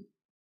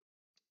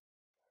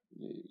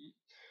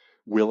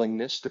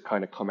willingness to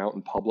kind of come out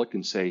in public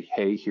and say,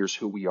 hey, here's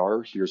who we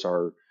are, here's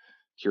our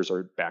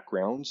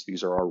backgrounds,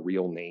 these are our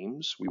real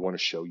names. We want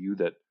to show you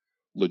that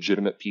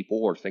legitimate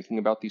people are thinking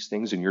about these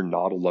things, and you're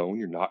not alone.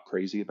 You're not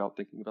crazy about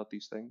thinking about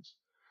these things.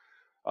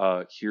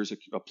 Here's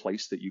a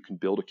place that you can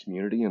build a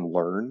community and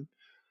learn.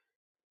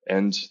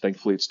 And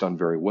thankfully, it's done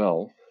very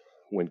well.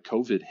 When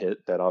COVID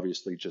hit, that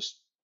obviously just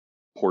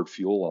poured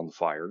fuel on the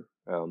fire.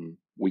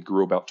 We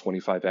grew about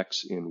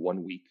 25x in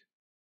 1 week.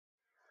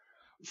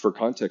 For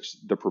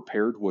context, the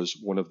Prepared was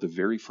one of the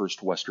very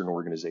first Western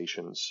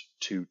organizations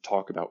to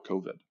talk about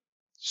COVID.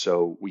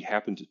 So we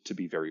happened to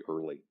be very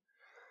early.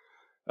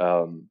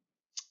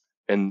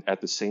 And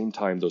at the same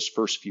time, those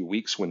first few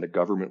weeks when the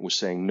government was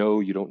saying, no,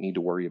 you don't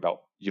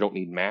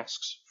need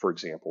masks, for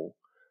example,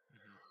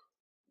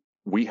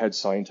 we had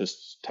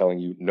scientists telling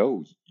you,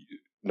 no,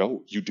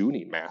 you do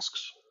need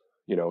masks.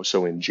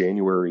 So in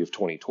January of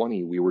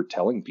 2020, we were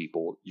telling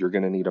people, you're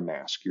going to need a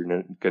mask. You're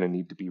going to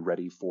need to be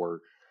ready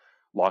for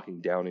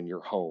locking down in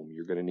your home.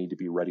 You're going to need to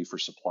be ready for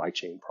supply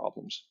chain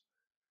problems.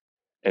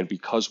 And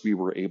because we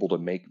were able to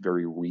make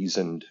very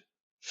reasoned,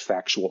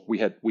 factual, we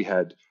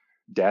had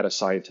data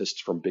scientists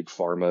from big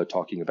pharma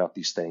talking about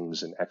these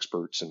things and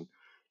experts, and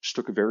just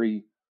took a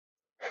very,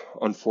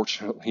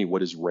 unfortunately,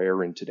 what is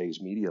rare in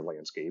today's media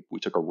landscape. We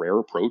took a rare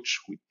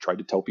approach. We tried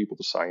to tell people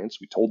the science.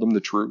 We told them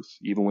the truth,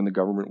 even when the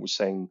government was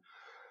saying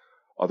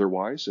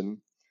otherwise. And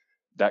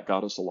that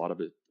got us a lot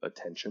of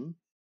attention.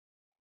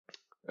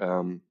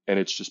 And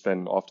it's just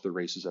been off to the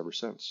races ever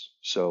since.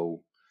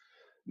 So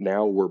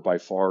now we're by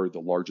far the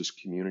largest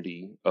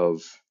community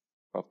of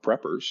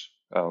preppers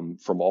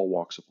from all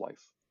walks of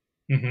life.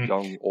 Mm-hmm.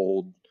 Young,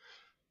 old,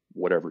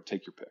 whatever,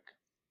 take your pick.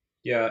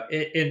 Yeah.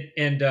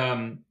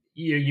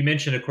 You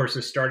mentioned, of course,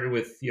 it started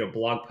with,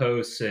 blog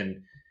posts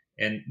and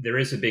there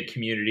is a big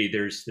community.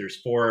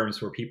 There's forums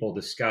where people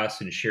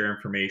discuss and share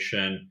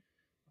information.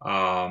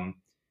 Can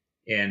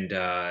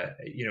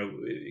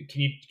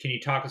you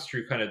talk us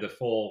through kind of the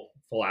full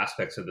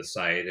aspects of the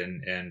site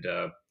and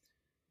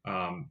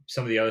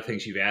some of the other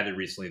things you've added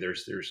recently?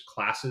 There's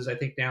classes, I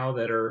think, now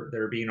that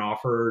are being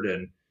offered,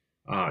 and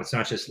it's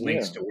not just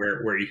links to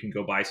where you can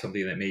go buy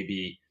something that may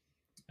be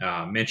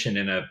mentioned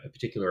in a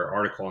particular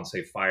article on,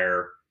 say,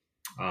 fire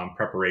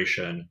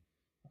preparation.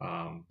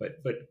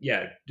 But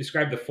yeah,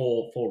 describe the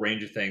full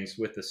range of things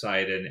with the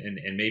site,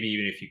 and maybe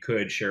even if you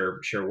could share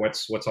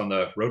what's on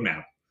the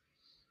roadmap.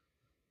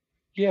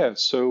 Yeah,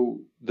 so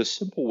the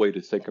simple way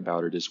to think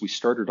about it is we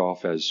started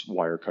off as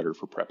Wirecutter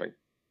for prepping,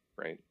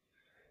 right?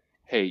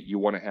 Hey, you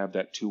want to have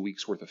that 2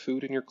 weeks worth of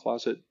food in your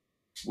closet?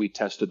 We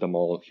tested them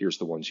all. Here's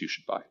the ones you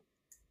should buy.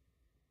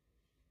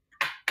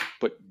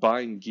 But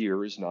buying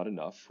gear is not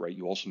enough, right?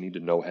 You also need to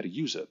know how to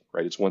use it,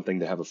 right? It's one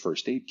thing to have a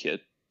first aid kit.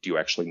 Do you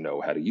actually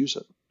know how to use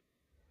it?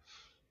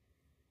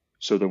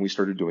 So then we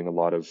started doing a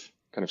lot of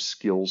kind of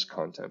skills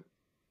content.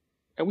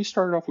 And we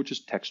started off with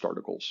just text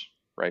articles,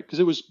 right? Because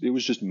it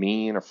was just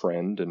me and a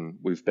friend, and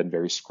we've been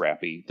very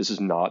scrappy. This is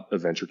not a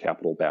venture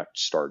capital backed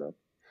startup.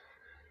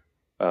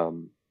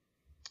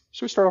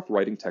 So we start off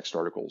writing text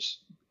articles.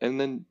 And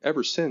then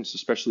ever since,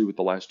 especially with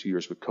the last 2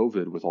 years with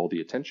COVID, with all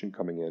the attention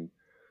coming in,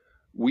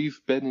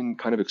 we've been in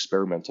kind of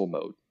experimental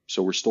mode.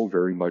 So we're still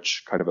very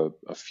much kind of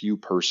a few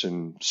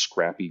person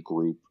scrappy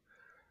group,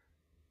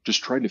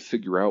 just trying to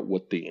figure out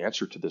what the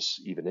answer to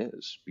this even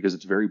is, because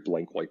it's very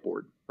blank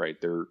whiteboard, right?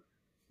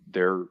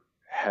 There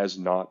has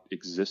not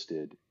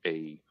existed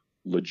a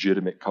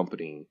legitimate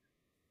company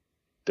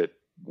that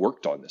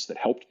worked on this, that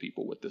helped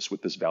people with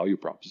this value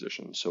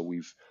proposition. So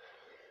we've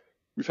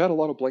had a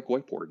lot of blank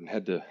whiteboard and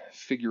had to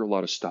figure a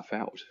lot of stuff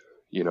out.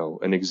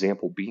 An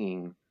example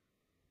being,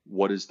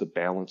 what is the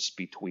balance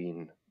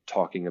between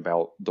talking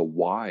about the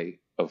why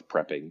of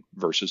prepping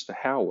versus the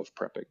how of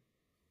prepping?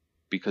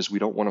 Because we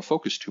don't want to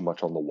focus too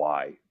much on the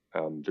why.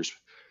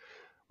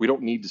 We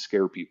don't need to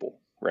scare people,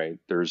 right?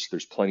 There's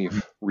plenty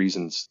of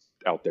reasons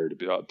out there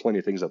plenty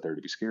of things out there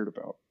to be scared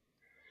about.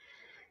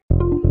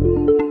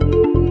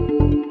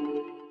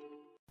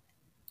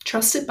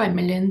 Trusted by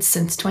millions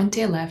since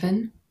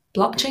 2011,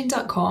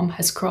 blockchain.com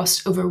has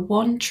crossed over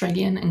 1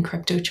 trillion in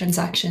crypto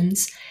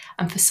transactions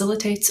and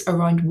facilitates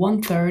around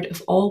 1/3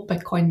 of all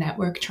Bitcoin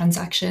network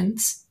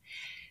transactions.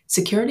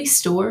 Securely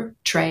store,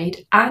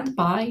 trade, and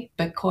buy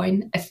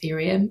Bitcoin,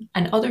 Ethereum,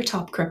 and other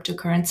top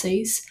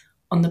cryptocurrencies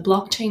on the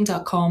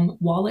blockchain.com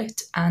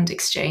wallet and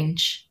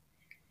exchange.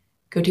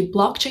 Go to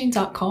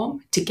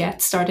blockchain.com to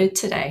get started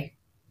today.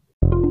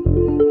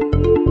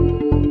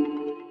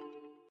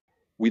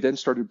 We then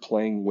started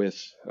playing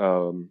with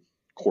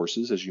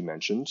courses, as you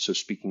mentioned. So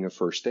speaking of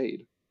first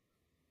aid,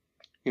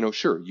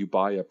 sure, you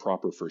buy a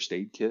proper first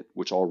aid kit,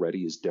 which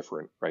already is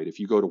different, right? If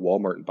you go to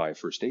Walmart and buy a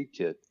first aid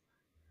kit,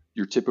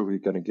 you're typically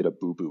going to get a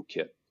boo-boo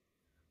kit,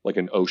 like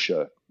an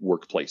OSHA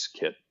workplace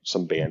kit,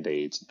 some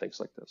Band-Aids and things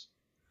like this.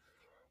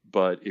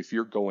 But if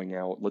you're going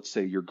out, let's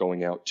say you're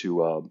going out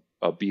to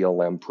a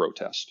BLM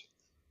protest,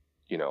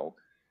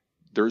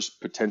 there's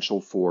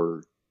potential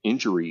for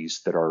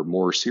injuries that are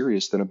more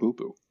serious than a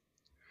boo-boo.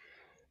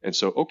 And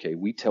so, okay,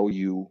 we tell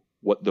you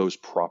what those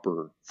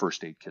proper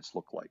first aid kits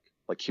look like.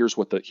 Like here's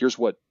what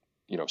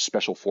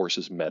special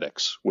forces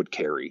medics would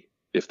carry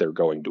if they're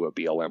going to a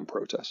BLM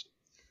protest.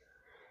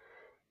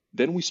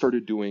 Then we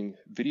started doing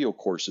video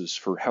courses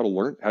for how to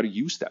learn how to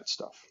use that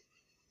stuff.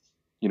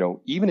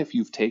 Even if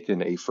you've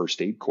taken a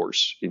first aid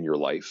course in your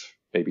life,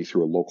 maybe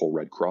through a local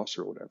Red Cross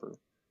or whatever,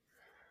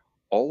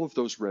 all of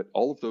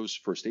those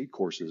first aid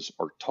courses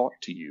are taught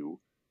to you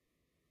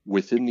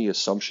within the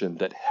assumption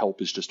that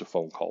help is just a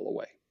phone call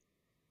away.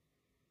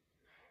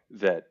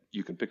 That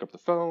you can pick up the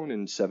phone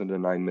and 7 to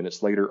 9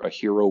 minutes later, a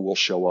hero will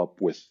show up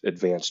with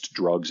advanced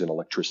drugs and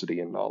electricity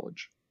and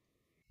knowledge.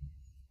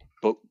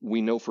 But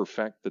we know for a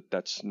fact that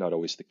that's not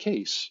always the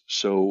case.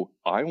 So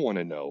I want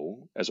to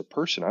know, as a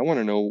person,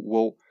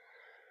 well,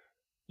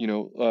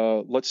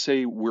 let's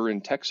say we're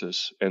in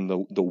Texas and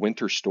the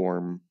winter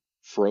storm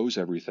froze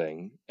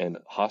everything and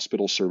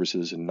hospital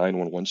services and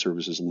 911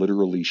 services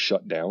literally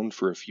shut down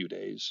for a few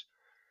days.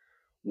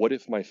 What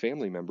if my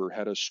family member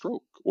had a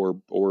stroke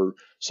or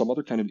some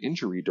other kind of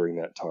injury during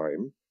that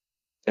time,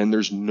 and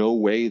there's no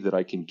way that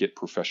I can get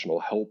professional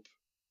help?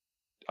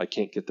 I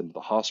can't get them to the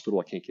hospital.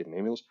 I can't get an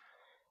ambulance.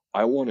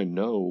 I want to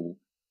know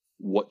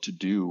what to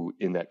do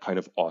in that kind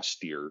of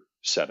austere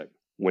setting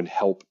when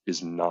help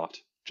is not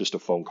just a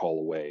phone call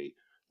away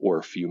or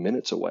a few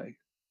minutes away.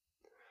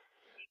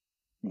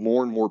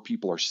 More and more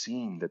people are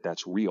seeing that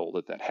that's real,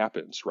 that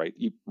happens, right?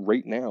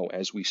 Right now,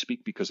 as we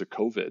speak, because of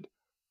COVID,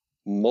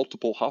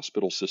 multiple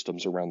hospital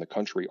systems around the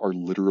country are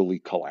literally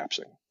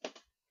collapsing.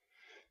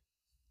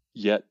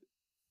 Yet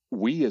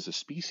we as a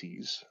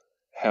species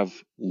have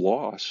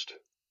lost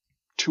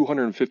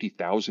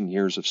 250,000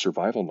 years of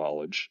survival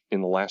knowledge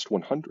in the last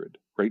 100,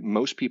 right?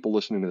 Most people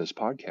listening to this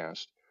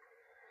podcast,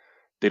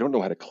 they don't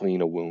know how to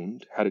clean a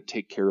wound, how to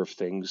take care of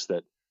things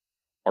that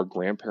our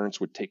grandparents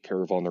would take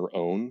care of on their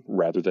own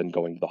rather than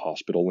going to the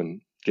hospital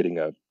and getting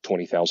a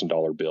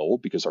 $20,000 bill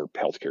because our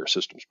healthcare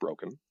system's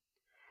broken.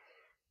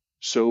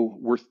 So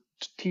we're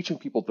teaching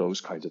people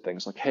those kinds of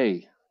things like,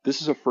 hey,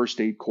 this is a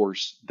first aid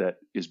course that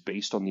is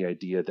based on the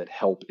idea that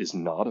help is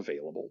not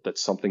available, that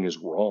something is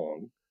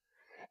wrong,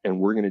 and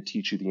we're going to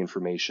teach you the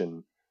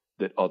information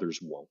that others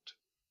won't.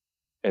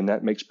 And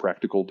that makes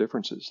practical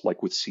differences,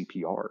 like with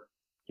CPR.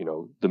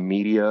 The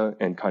media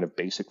and kind of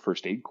basic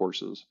first aid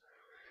courses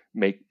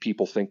make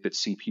people think that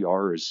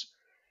CPR is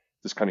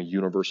this kind of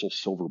universal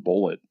silver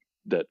bullet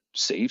that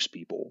saves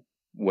people,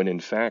 when in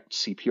fact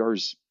CPR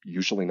is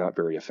usually not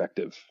very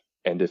effective.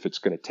 And if it's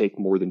going to take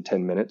more than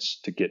 10 minutes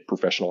to get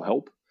professional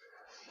help,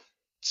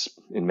 it's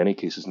in many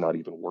cases not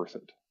even worth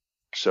it.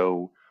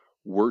 So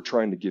we're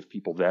trying to give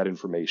people that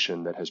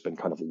information that has been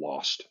kind of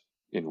lost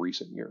in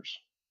recent years.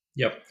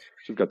 Yep. So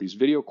we've got these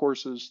video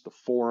courses, the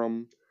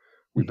forum.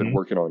 We've been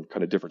working on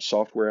kind of different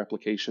software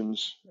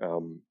applications.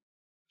 And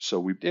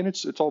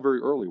it's all very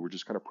early. We're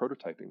just kind of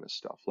prototyping this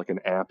stuff, like an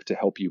app to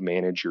help you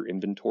manage your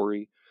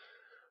inventory,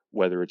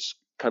 whether it's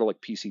kind of like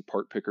PC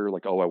part picker,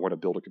 like, oh, I want to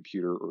build a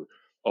computer, or,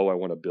 oh, I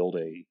want to build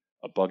a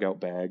bug out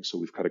bag. So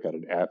we've kind of got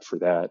an app for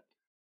that.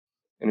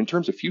 And in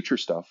terms of future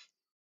stuff,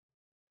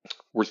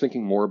 we're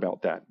thinking more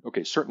about that.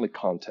 Okay, certainly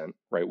content,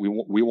 right? We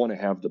want to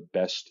have the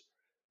best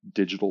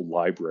digital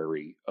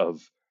library of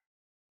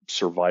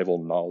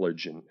survival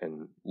knowledge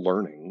and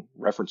learning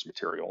reference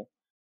material.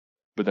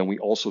 But then we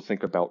also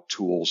think about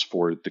tools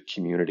for the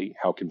community.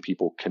 How can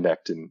people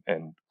connect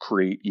and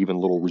create even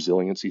little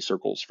resiliency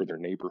circles for their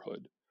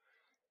neighborhood?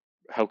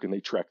 How can they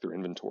track their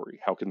inventory?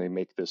 How can they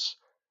make this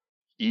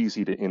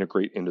easy to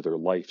integrate into their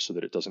life so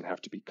that it doesn't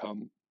have to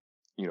become,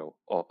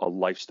 a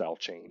lifestyle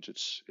change?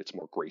 It's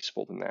more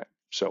graceful than that.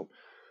 So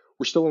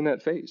we're still in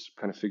that phase,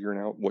 kind of figuring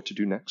out what to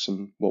do next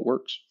and what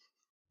works.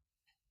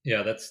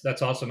 Yeah,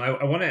 that's awesome.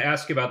 I want to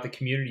ask about the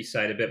community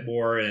side a bit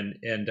more, and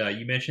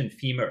you mentioned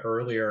FEMA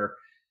earlier.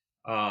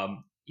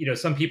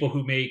 Some people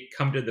who may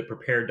come to the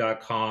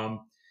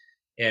prepared.com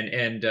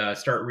and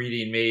start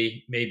reading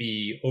may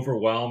be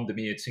overwhelmed. I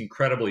mean, it's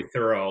incredibly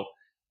thorough.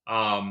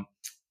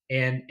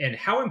 And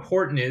how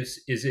important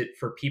is it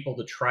for people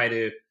to try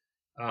to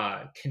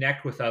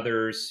connect with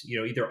others,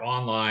 either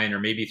online or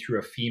maybe through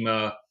a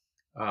FEMA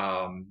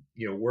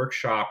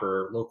workshop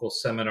or local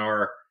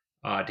seminar,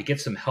 to get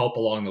some help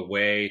along the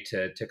way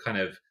to kind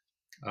of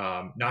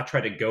not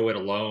try to go it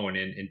alone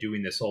and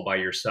doing this all by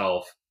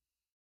yourself?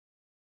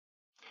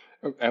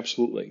 Oh,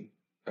 absolutely.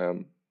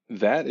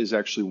 That is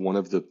actually one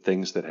of the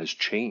things that has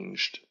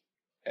changed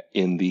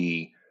in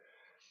the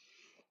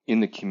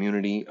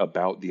community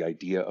about the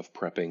idea of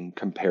prepping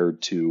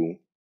compared to,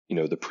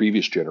 the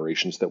previous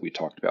generations that we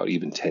talked about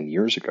even 10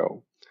 years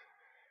ago.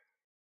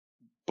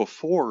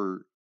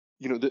 Before,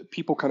 the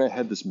people kind of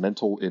had this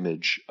mental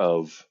image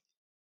of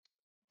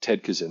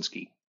Ted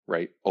Kaczynski,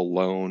 right?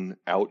 Alone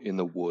out in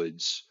the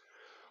woods,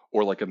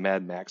 or like a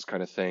Mad Max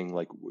kind of thing,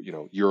 like,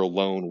 you're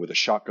alone with a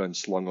shotgun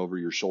slung over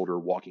your shoulder,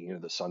 walking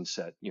into the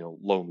sunset,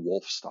 lone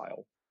wolf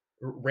style.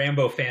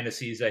 Rambo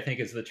fantasies, I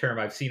think, is the term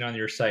I've seen on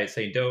your site,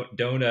 saying don't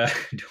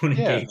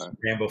engage in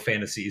Rambo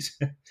fantasies.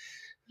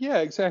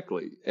 Yeah,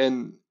 exactly.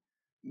 And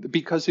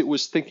because it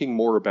was thinking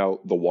more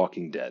about The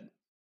Walking Dead,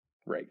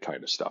 right,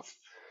 kind of stuff.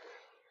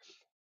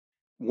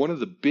 One of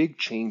the big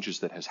changes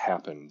that has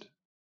happened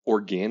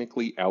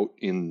organically out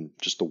in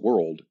just the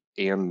world,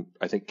 and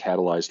I think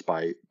catalyzed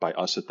by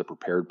us at the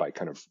Prepared by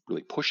kind of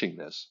really pushing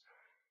this,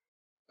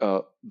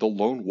 the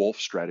lone wolf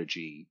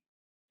strategy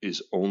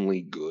is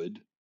only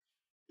good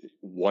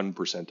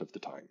 1% of the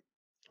time,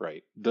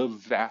 right? The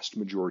vast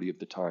majority of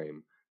the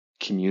time,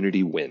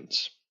 community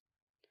wins.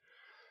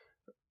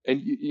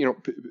 And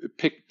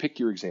pick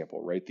your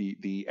example, right?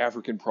 The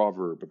African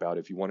proverb about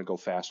if you want to go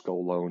fast, go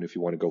alone. If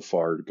you want to go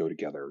far, go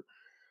together.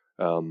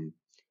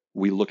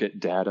 We look at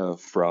data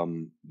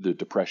from the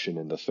Depression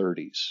in the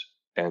 30s,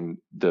 and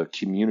the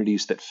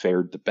communities that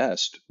fared the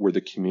best were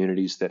the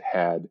communities that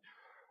had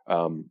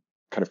kind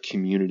of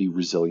community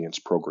resilience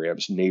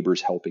programs,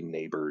 neighbors helping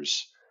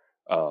neighbors,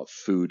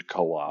 food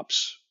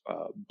co-ops,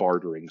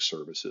 bartering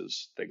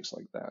services, things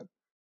like that.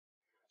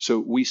 So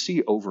we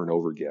see over and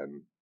over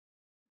again,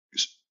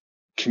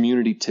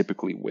 community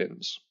typically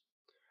wins.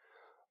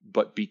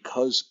 But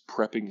because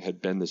prepping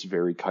had been this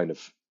very kind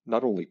of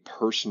not only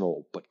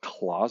personal but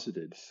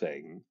closeted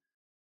thing,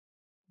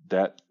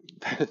 that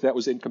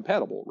was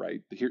incompatible,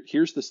 right?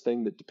 Here's this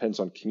thing that depends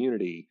on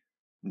community.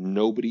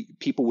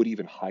 People would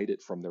even hide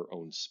it from their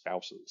own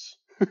spouses,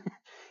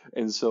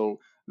 and so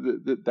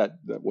that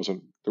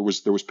wasn't there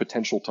was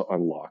potential to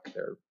unlock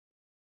there.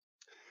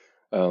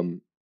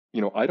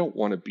 I don't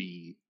want to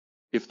be,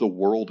 if the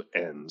world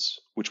ends,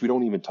 which we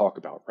don't even talk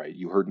about, right?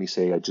 You heard me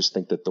say, I just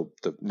think that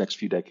the next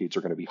few decades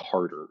are going to be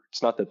harder.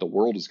 It's not that the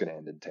world is going to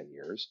end in 10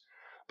 years,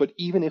 but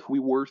even if we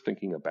were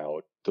thinking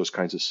about those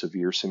kinds of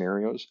severe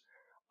scenarios,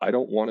 I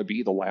don't want to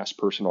be the last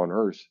person on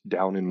earth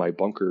down in my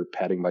bunker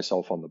patting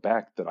myself on the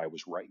back that I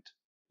was right.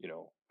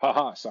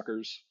 Haha,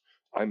 suckers,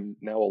 I'm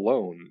now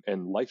alone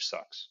and life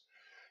sucks.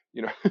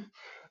 You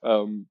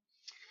know,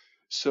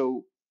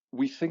 so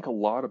we think a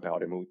lot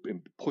about it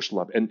and push a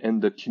lot,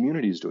 and the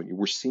community is doing it.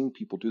 We're seeing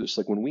people do this.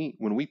 Like when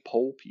we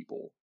poll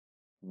people,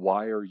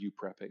 why are you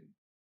prepping?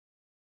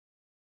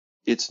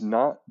 It's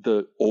not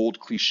the old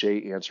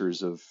cliche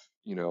answers of,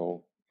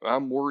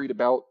 I'm worried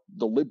about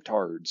the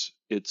libtards.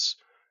 It's,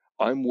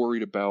 I'm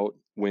worried about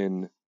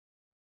when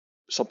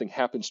something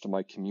happens to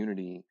my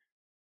community,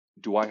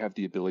 do I have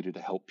the ability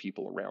to help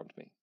people around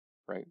me,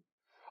 right?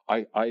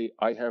 I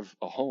have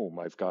a home.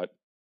 I've got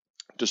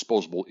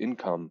disposable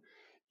income.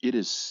 It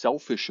is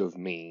selfish of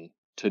me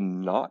to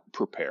not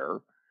prepare,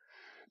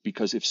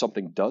 because if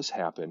something does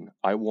happen,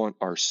 I want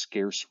our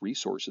scarce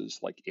resources,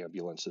 like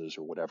ambulances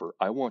or whatever,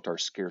 I want our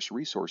scarce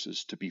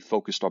resources to be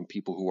focused on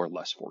people who are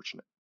less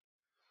fortunate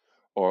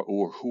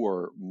or who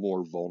are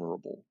more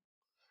vulnerable.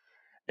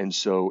 And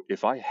so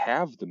if I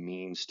have the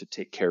means to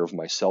take care of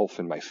myself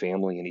and my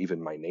family and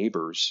even my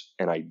neighbors,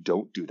 and I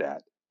don't do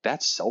that,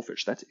 that's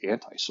selfish. That's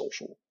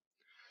antisocial.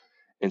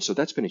 And so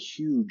that's been a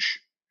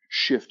huge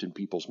shift in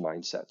people's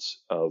mindsets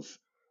of,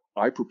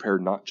 I prepare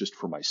not just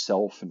for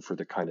myself and for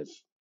the kind of,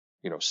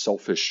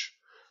 selfish,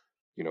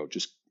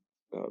 just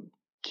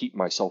keep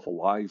myself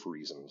alive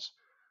reasons,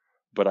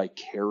 but I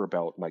care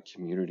about my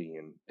community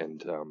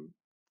and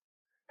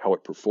how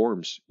it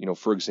performs.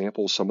 For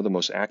example, some of the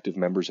most active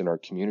members in our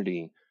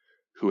community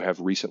who have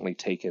recently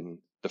taken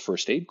the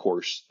first aid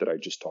course that I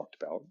just talked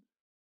about,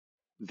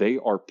 they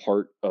are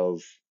part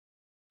of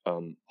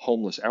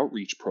homeless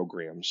outreach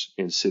programs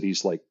in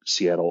cities like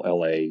Seattle,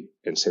 LA,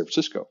 and San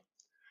Francisco.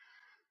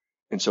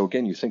 And so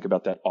again, you think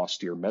about that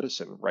austere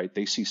medicine, right?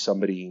 They see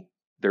somebody,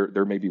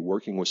 they're maybe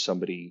working with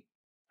somebody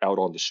out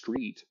on the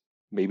street.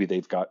 Maybe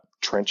they've got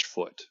trench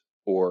foot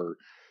or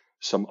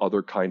some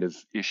other kind of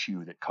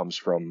issue that comes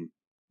from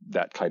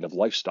that kind of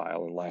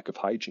lifestyle and lack of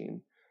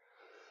hygiene.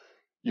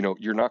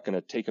 You're not going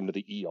to take them to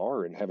the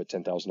ER and have a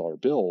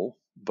 $10,000 bill,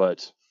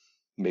 but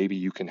maybe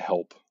you can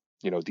help.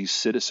 These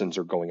citizens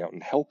are going out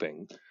and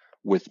helping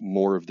with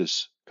more of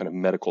this kind of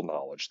medical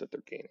knowledge that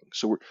they're gaining.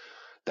 So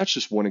that's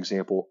just one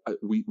example.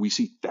 We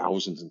see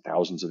thousands and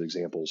thousands of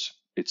examples.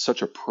 It's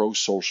such a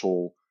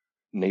pro-social,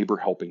 neighbor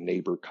helping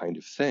neighbor kind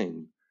of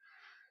thing.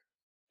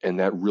 And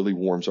that really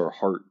warms our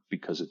heart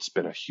because it's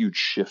been a huge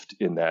shift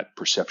in that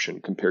perception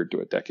compared to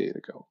a decade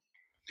ago.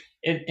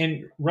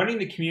 And running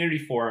the community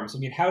forums, I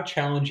mean, how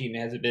challenging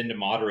has it been to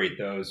moderate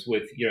those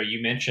with,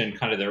 you mentioned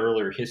kind of the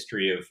earlier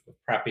history of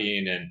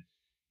prepping and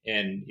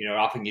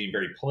often getting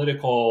very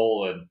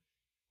political and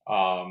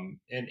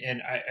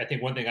I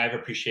think one thing I've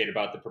appreciated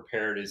about the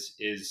Prepared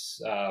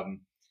is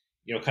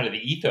kind of the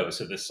ethos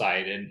of the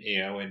site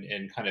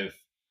and kind of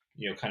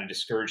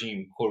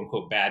discouraging quote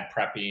unquote bad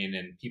prepping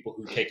and people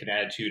who take an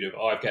attitude of,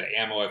 oh, I've got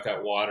ammo, I've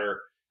got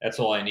water, that's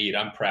all I need,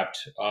 I'm prepped.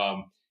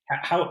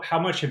 How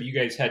much have you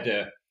guys had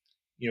to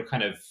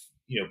kind of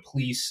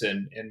police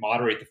and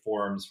moderate the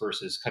forums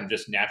versus kind of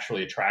just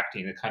naturally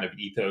attracting the kind of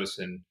ethos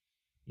and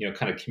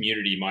kind of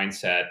community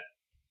mindset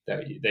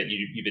that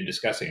you've been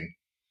discussing?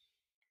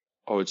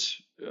 Oh,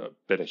 it's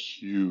been a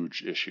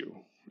huge issue.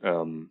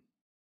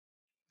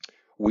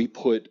 We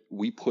put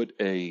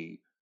a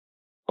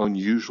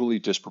unusually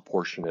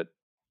disproportionate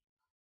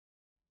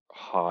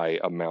high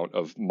amount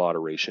of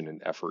moderation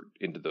and effort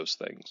into those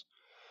things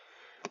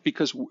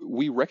because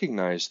we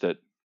recognize that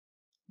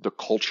the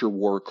culture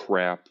war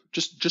crap,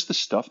 just the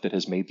stuff that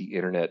has made the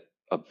internet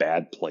a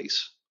bad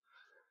place,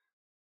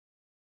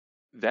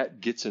 that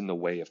gets in the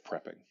way of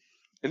prepping.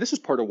 And this is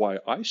part of why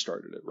I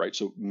started it, right?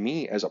 So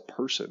me as a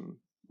person,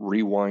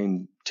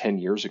 rewind 10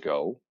 years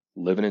ago,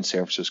 living in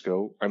San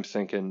Francisco, I'm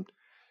thinking,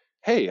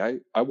 hey,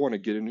 I want to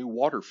get a new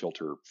water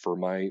filter for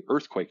my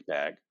earthquake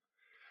bag.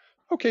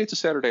 Okay, it's a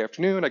Saturday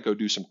afternoon. I go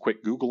do some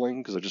quick Googling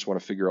because I just want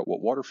to figure out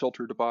what water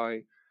filter to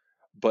buy.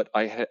 But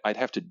I'd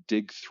have to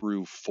dig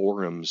through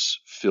forums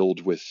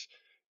filled with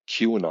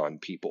QAnon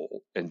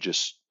people and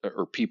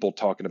or people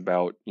talking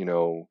about,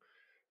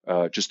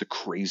 just the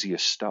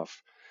craziest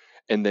stuff.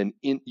 And then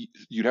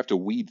you'd have to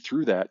weed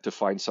through that to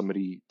find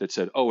somebody that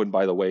said, oh, and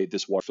by the way,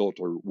 this water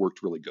filter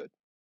worked really good.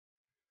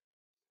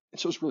 And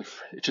so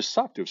it just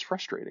sucked. It was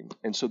frustrating.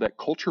 And so that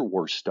culture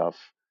war stuff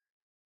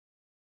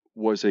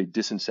was a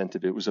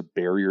disincentive. It was a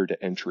barrier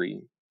to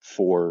entry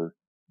for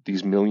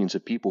these millions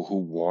of people who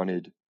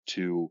wanted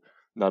to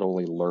not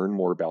only learn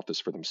more about this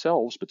for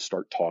themselves, but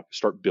start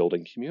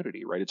building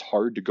community, right? It's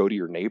hard to go to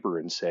your neighbor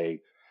and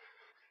say,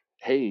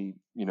 hey,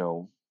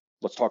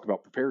 let's talk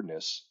about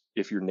preparedness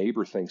if your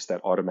neighbor thinks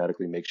that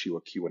automatically makes you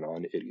a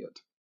QAnon idiot.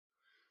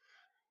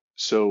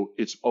 So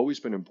it's always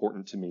been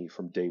important to me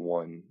from day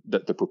one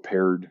that the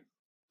prepared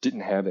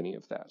didn't have any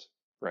of that,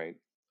 right?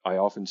 I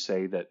often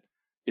say that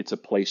it's a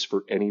place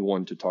for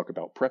anyone to talk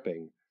about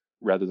prepping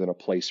rather than a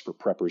place for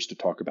preppers to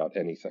talk about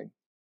anything,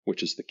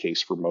 which is the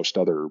case for most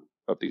other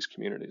of these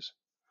communities.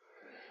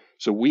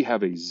 So we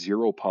have a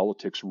zero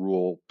politics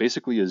rule,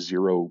 basically a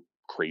zero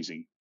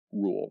crazy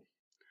rule.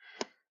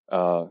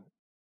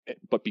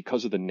 But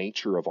because of the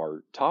nature of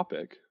our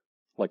topic,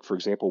 like for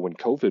example, when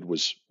COVID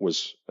was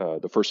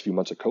the first few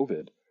months of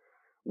COVID,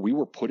 we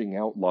were putting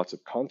out lots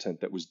of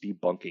content that was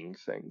debunking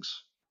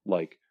things.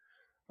 Like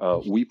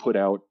we put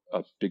out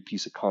a big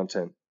piece of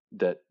content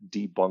that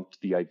debunked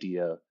the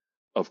idea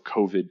of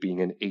COVID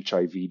being an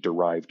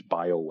HIV-derived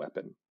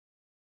bioweapon.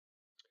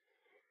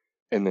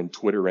 And then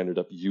Twitter ended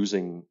up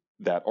using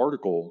that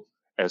article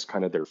as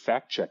kind of their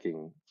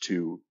fact-checking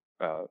to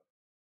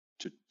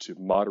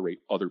moderate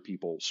other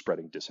people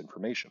spreading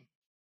disinformation.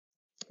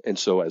 And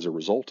so as a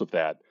result of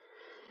that,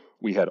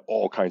 we had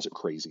all kinds of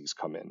crazies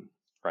come in,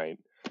 right?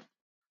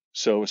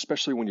 So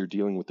especially when you're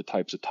dealing with the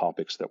types of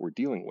topics that we're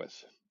dealing with,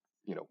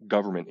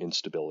 government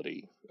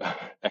instability,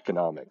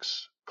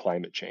 economics,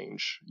 climate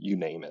change, you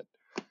name it.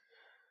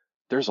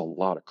 There's a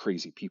lot of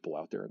crazy people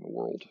out there in the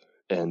world.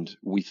 And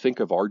we think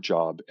of our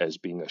job as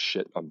being a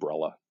shit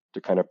umbrella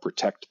to kind of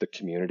protect the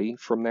community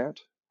from that.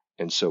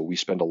 And so we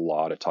spend a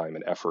lot of time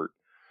and effort.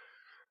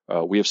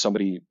 We have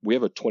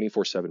a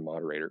 24/7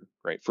 moderator,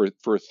 right? For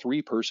a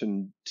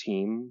 3-person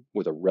team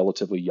with a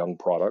relatively young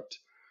product,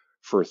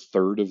 for a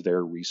third of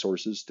their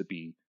resources to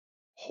be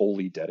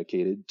wholly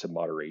dedicated to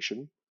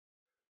moderation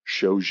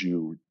shows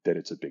you that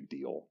it's a big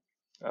deal.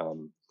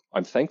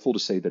 I'm thankful to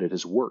say that it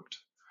has worked.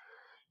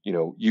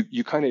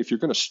 You kind of, if you're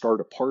going to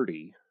start a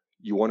party,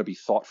 you want to be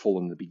thoughtful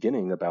in the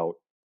beginning about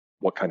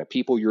what kind of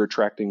people you're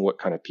attracting, what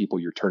kind of people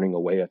you're turning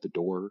away at the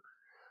door.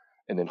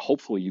 And then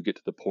hopefully you get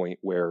to the point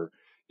where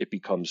it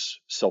becomes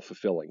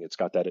self-fulfilling.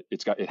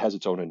 It has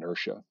its own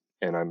inertia.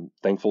 And I'm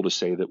thankful to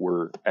say that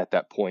we're at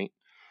that point.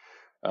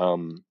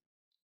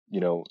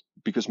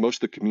 Because most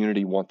of the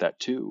community want that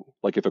too.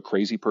 Like if a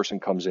crazy person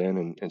comes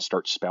in and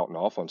starts spouting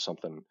off on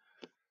something,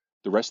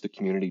 the rest of the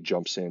community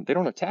jumps in. They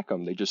don't attack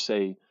them. They just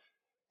say,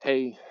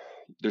 hey,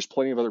 there's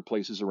plenty of other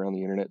places around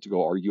the internet to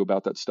go argue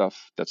about that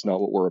stuff. That's not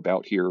what we're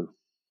about here.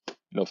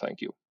 No,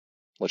 thank you.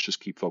 Let's just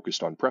keep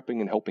focused on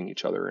prepping and helping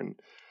each other. And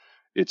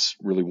it's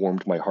really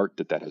warmed my heart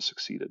that has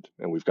succeeded.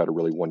 And we've got a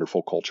really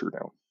wonderful culture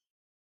now.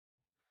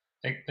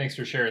 Thanks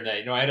for sharing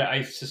that.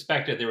 I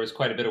suspected there was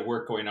quite a bit of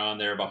work going on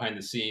there behind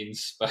the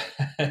scenes, but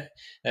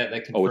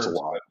that confirms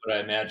what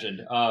I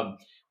imagined. Well,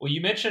 you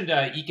mentioned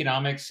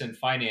economics and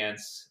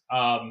finance,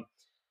 and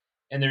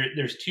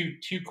there's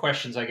two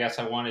questions I guess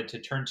I wanted to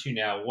turn to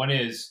now. One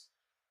is,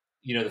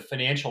 the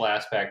financial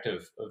aspect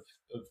of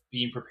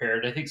being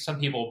prepared. I think some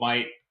people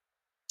might,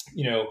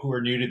 who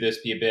are new to this,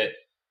 be a bit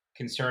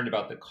concerned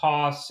about the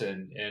costs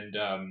and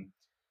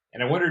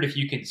I wondered if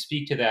you could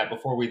speak to that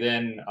before we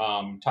then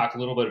talk a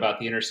little bit about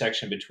the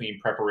intersection between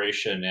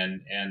preparation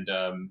and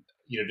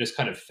just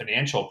kind of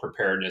financial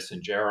preparedness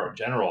in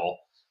general,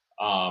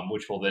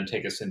 which will then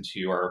take us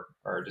into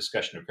our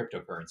discussion of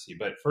cryptocurrency.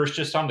 But first,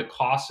 just on the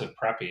costs of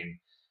prepping,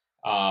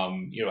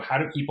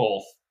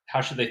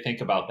 how should they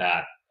think about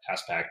that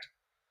aspect?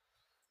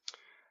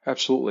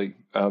 Absolutely.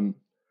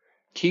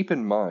 Keep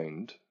in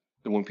mind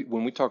that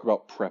when we talk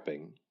about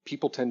prepping,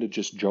 people tend to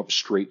just jump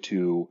straight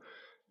to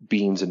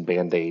beans and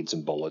band-aids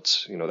and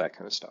bullets, that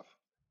kind of stuff.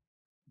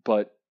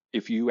 But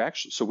if you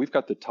so we've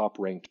got the top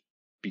ranked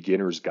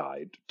beginner's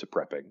guide to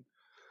prepping.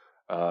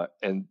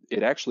 And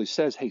it actually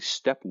says, hey,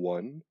 step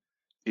 1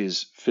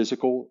 is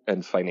physical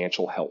and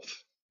financial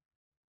health.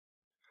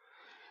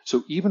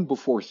 So even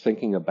before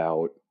thinking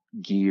about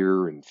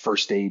gear and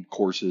first aid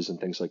courses and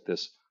things like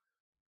this,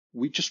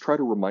 we just try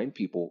to remind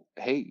people,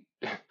 hey,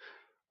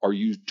 are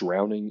you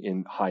drowning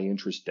in high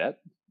interest debt?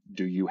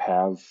 Do you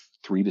have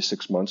 3 to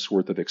 6 months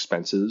worth of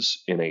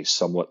expenses in a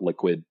somewhat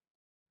liquid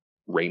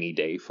rainy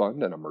day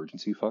fund, an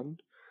emergency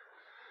fund?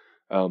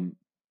 Um,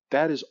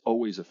 that is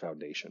always a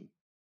foundation,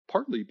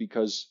 partly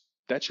because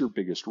that's your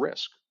biggest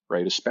risk,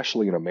 right?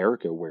 Especially in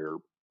America where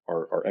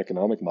our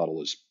economic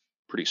model is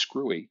pretty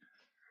screwy,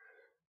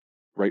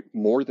 right?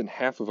 More than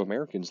half of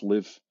Americans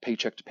live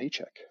paycheck to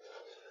paycheck,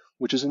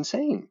 which is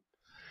insane.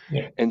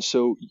 Yeah. And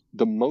so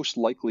the most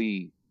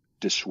likely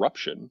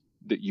disruption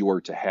that you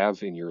are to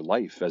have in your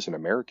life as an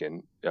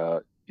American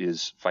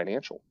is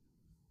financial.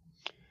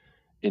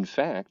 In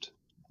fact,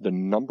 the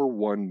number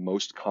one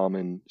most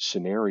common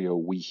scenario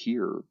we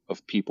hear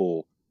of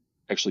people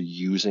actually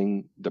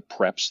using the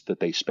preps that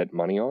they spent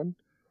money on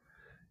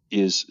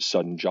is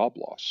sudden job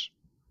loss.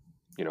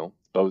 You know,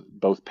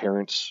 both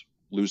parents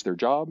lose their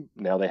job.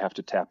 Now they have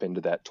to tap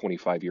into that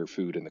 25-year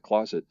food in the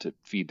closet to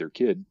feed their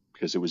kid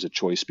because it was a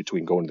choice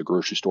between going to the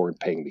grocery store and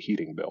paying the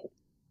heating bill.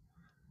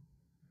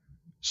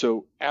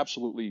 So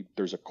absolutely,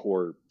 there's a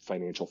core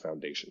financial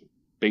foundation,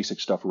 basic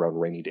stuff around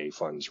rainy day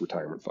funds,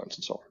 retirement funds,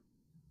 and so on.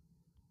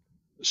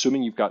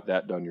 Assuming you've got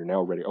that done, you're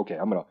now ready. Okay,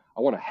 I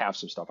want to have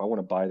some stuff. I want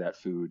to buy that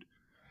food.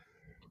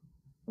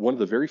 One of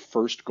the very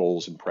first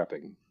goals in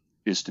prepping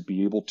is to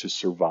be able to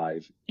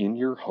survive in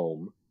your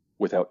home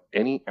without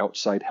any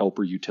outside help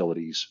or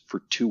utilities for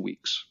 2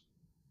 weeks.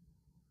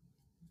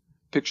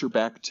 Picture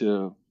back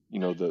to,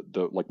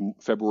 the like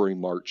February,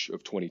 March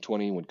of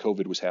 2020 when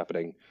COVID was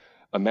happening.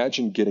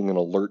 Imagine getting an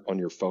alert on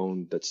your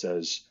phone that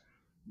says,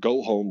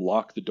 go home,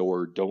 lock the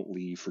door, don't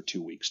leave for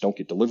 2 weeks. Don't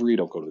get delivery,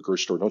 don't go to the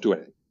grocery store, don't do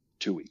anything.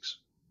 2 weeks.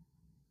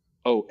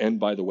 Oh, and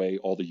by the way,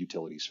 all the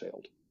utilities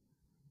failed.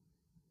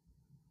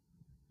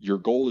 Your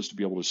goal is to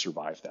be able to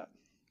survive that.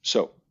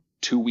 So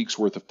 2 weeks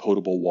worth of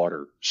potable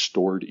water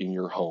stored in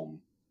your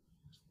home,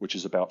 which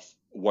is about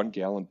 1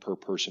 gallon per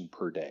person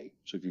per day.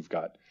 So if you've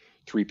got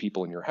 3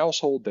 people in your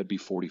household, that'd be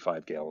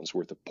 45 gallons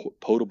worth of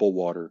potable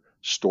water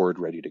stored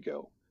ready to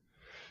go.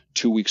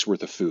 2 weeks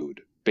worth of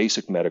food,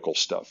 basic medical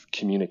stuff,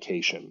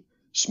 communication,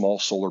 small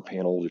solar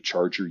panel to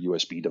charge your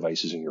USB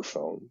devices in your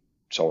phone,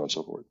 so on and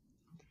so forth.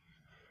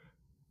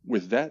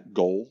 With that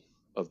goal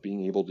of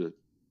being able to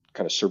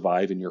kind of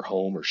survive in your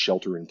home or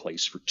shelter in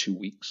place for 2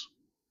 weeks,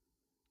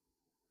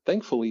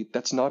 thankfully,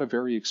 that's not a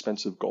very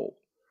expensive goal.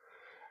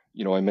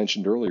 I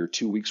mentioned earlier,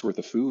 2 weeks worth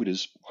of food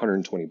is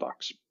 $120.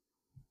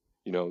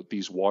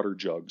 These water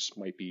jugs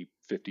might be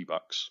 $50.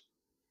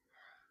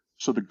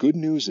 So the good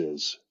news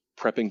is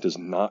prepping does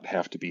not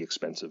have to be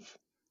expensive.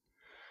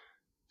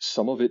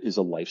 Some of it is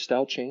a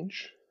lifestyle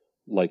change,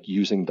 like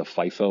using the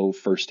FIFO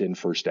first in,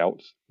 first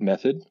out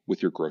method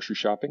with your grocery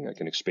shopping. I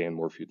can expand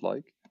more if you'd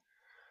like.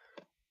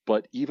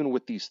 But even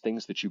with these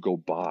things that you go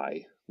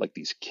buy, like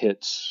these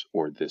kits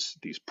or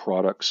these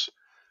products,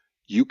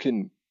 you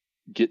can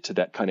get to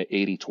that kind of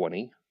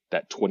 80-20,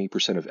 that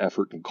 20% of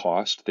effort and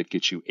cost that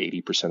gets you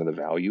 80% of the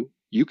value.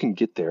 You can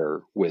get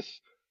there with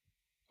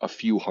a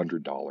few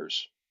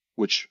 $100s,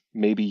 which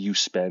maybe you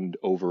spend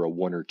over a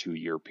 1 or 2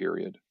 year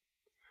period.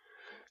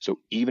 So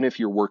even if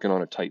you're working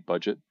on a tight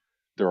budget,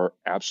 there are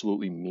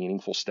absolutely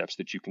meaningful steps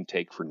that you can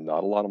take for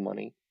not a lot of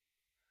money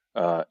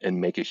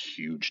and make a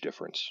huge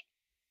difference.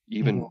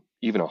 Even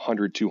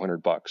 $100,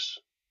 $200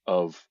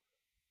 of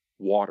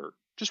water,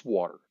 just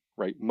water,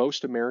 right?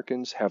 Most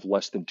Americans have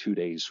less than 2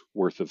 days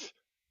worth of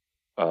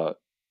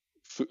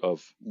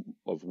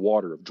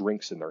water, of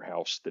drinks in their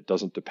house that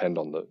doesn't depend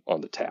on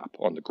the tap,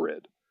 on the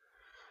grid.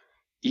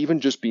 Even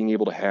just being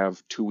able to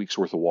have 2 weeks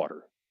worth of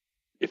water,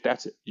 if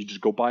that's it, you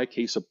just go buy a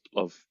case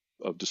of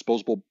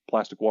disposable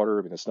plastic water.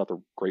 I mean, that's not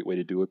the great way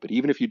to do it, but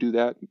even if you do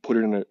that and put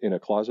it in a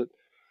closet,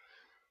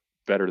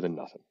 better than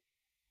nothing.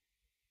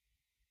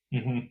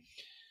 Mm-hmm.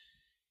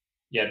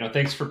 Yeah, no,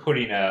 thanks for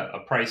putting a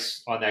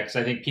price on that, because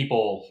I think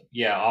people,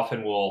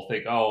 often will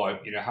think, oh,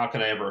 how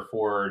can I ever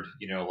afford,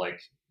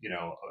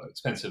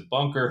 expensive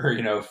bunker,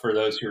 for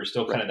those who are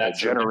still kind of that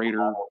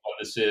generator. What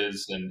this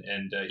is, and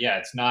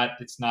it's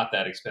not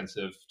that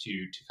expensive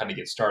to kind of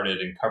get started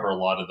and cover a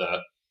lot of the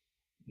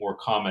more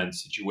common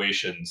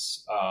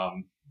situations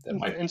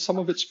and some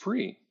of it's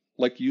free,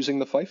 like using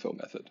the FIFO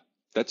method.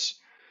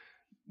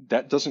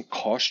 That doesn't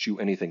cost you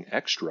anything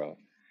extra.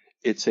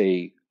 It's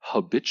a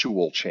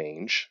habitual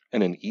change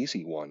and an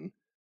easy one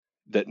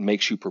that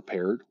makes you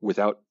prepared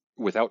without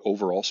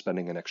overall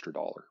spending an extra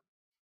dollar.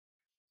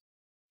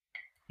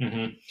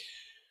 Mm-hmm.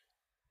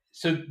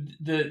 So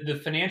the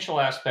financial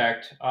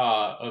aspect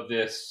of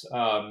this,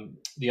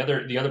 the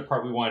other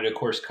part we wanted to, of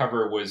course,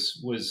 cover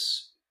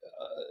was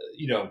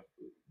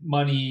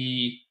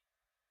money,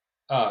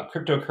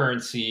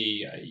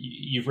 cryptocurrency.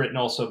 You've written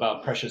also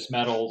about precious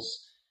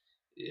metals.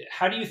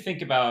 How do you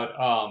think about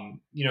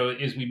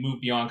as we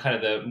move beyond kind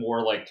of the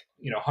more like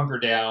hunker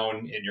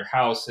down in your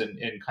house and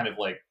kind of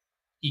like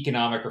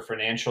economic or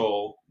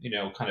financial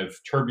kind of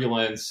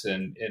turbulence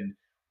and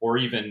or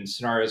even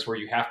scenarios where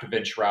you have to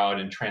venture out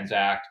and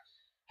transact?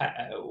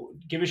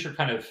 Give us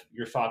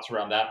your thoughts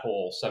around that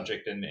whole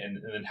subject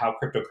and how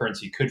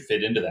cryptocurrency could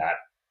fit into that.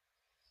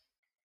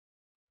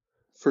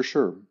 for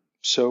sure.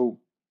 So,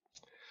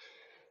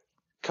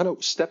 kind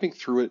of stepping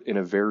through it in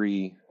a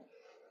very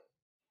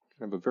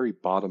kind of a very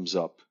bottoms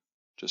up,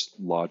 just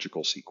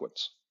logical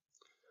sequence.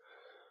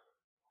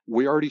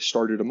 We already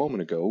started a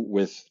moment ago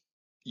with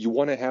you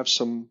want to have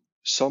some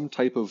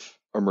type of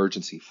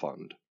emergency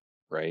fund,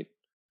 right?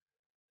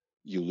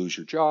 You lose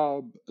your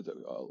job,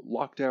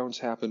 lockdowns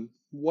happen,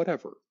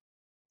 whatever.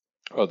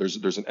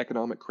 There's an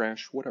economic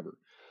crash, whatever.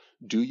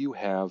 Do you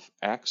have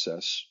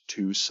access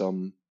to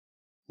some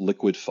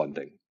liquid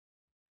funding?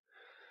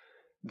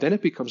 Then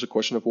it becomes a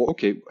question of, well,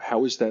 okay,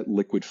 how is that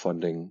liquid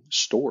funding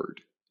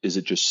stored? Is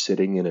it just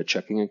sitting in a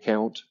checking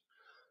account?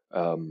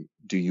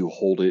 Do you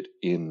hold it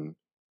in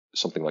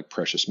something like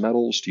precious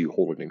metals? Do you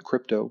hold it in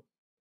crypto?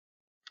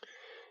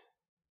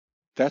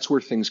 That's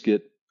where things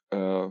get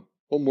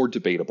more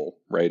debatable,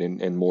 right,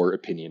 and more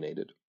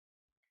opinionated.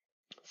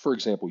 For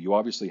example, you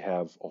obviously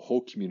have a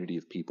whole community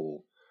of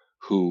people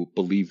who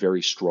believe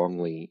very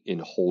strongly in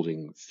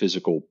holding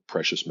physical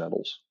precious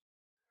metals.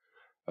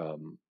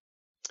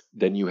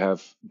 Then you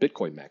have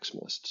Bitcoin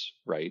maximalists,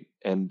 right?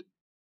 And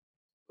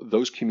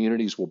those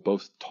communities will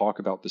both talk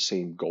about the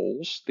same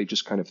goals. They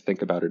just kind of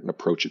think about it and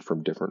approach it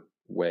from different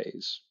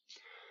ways.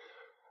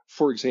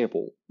 For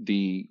example,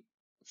 the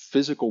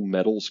physical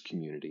metals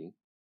community,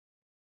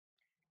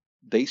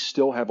 they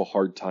still have a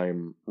hard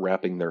time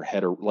wrapping their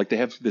head, or like they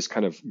have this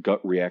kind of gut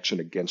reaction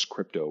against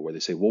crypto where they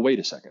say, well, wait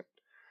a second.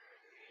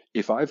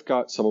 If I've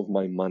got some of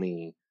my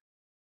money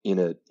in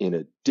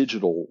a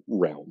digital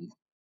realm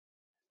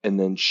and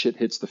then shit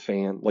hits the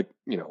fan, like,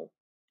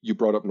 you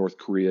brought up North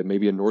Korea,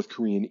 maybe a North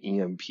Korean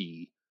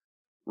EMP,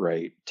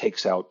 right,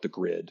 takes out the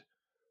grid.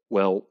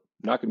 Well,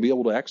 not going to be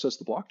able to access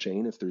the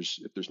blockchain if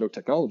there's no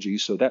technology.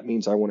 So that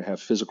means I want to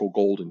have physical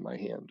gold in my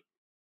hand.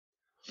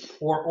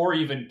 Or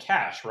even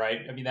cash,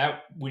 right? I mean,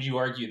 that would you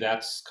argue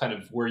that's kind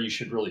of where you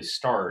should really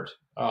start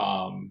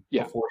before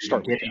you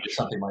start get with into cash.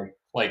 something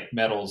like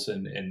metals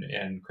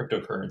and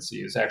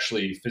cryptocurrency is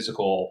actually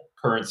physical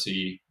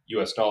currency,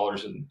 US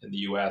dollars in the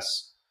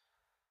US.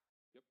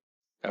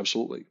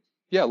 Absolutely.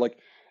 Yeah, like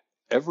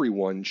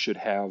everyone should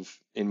have,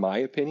 in my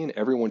opinion,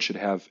 everyone should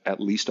have at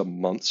least a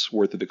month's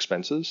worth of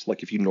expenses.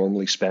 Like if you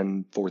normally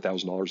spend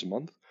 $4,000 a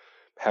month,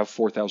 have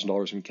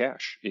 $4,000 in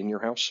cash in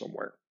your house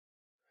somewhere.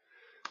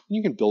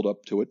 You can build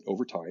up to it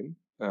over time.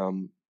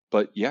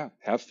 But yeah,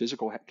 have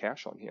physical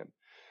cash on hand.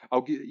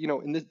 I'll get,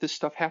 and this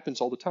stuff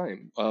happens all the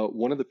time.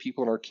 One of the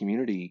people in our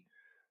community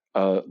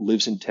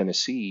lives in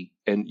Tennessee.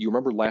 And you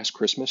remember last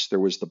Christmas, there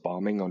was the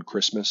bombing on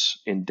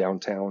Christmas in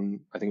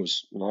downtown, I think it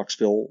was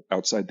Knoxville,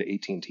 outside the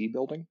AT&T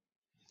building.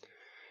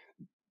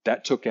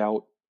 That took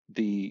out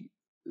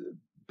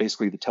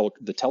basically the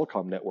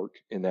telecom network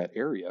in that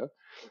area,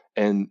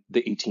 and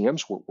the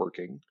ATMs weren't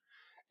working.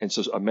 And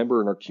so a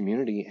member in our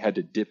community had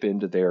to dip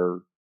into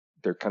their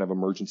kind of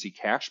emergency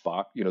cash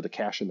box, the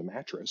cash in the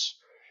mattress,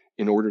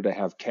 in order to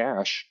have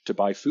cash to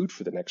buy food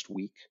for the next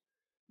week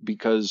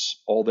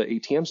because all the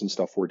ATMs and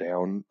stuff were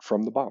down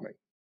from the bombing.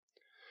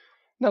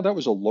 Now, that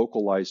was a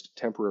localized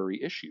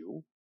temporary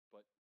issue,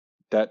 but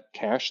that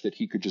cash that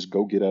he could just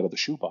go get out of the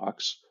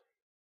shoebox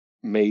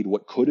made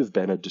what could have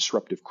been a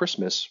disruptive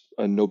Christmas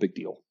a no big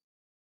deal.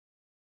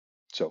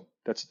 So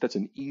that's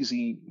an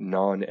easy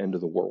non-end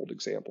of the world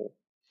example.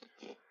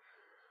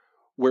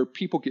 Where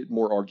people get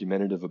more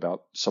argumentative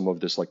about some of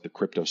this, like the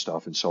crypto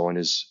stuff and so on,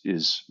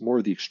 is more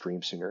of the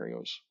extreme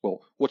scenarios.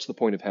 Well, what's the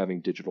point of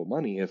having digital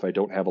money if I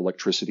don't have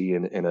electricity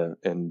and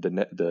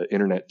the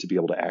internet to be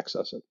able to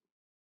access it?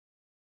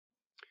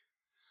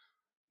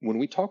 When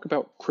we talk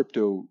about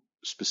crypto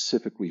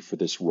specifically for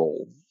this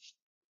role,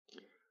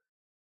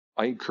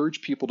 I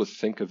encourage people to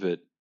think of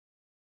it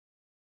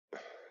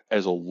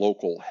as a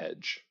local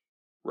hedge,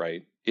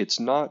 right? It's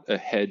not a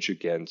hedge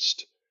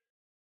against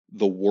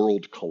the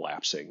world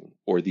collapsing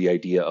or the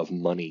idea of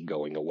money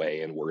going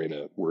away and we're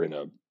in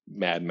a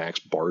Mad Max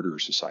barter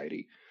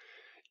society.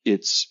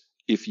 It's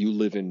if you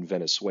live in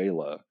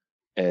Venezuela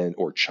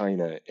or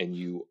China and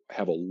you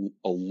have a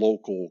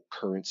local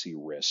currency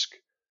risk,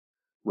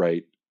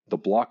 right? The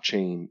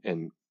blockchain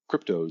and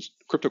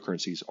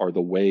cryptocurrencies are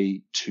the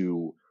way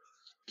to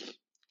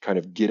kind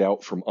of get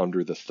out from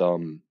under the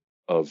thumb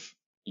of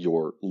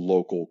your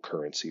local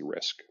currency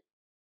risk.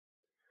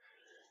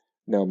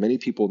 Now, many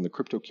people in the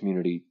crypto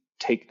community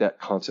take that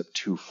concept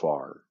too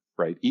far,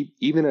 right?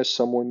 Even as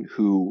someone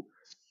who,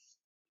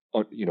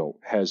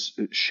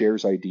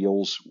 shares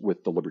ideals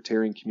with the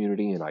libertarian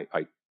community, and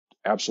I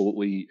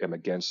absolutely am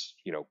against,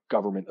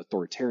 government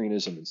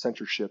authoritarianism and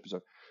censorship.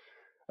 So,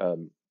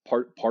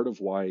 part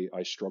of why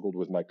I struggled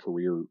with my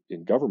career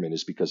in government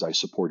is because I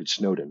supported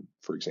Snowden,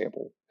 for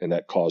example, and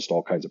that caused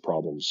all kinds of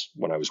problems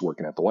when I was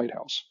working at the White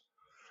House.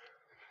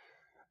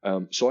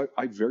 So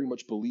I very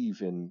much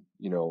believe in,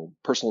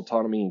 personal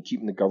autonomy and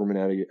keeping the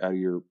government out of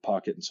your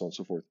pocket and so on and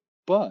so forth.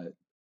 But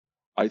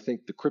I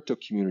think the crypto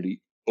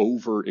community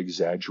over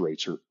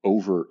exaggerates or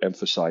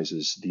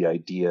overemphasizes the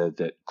idea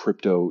that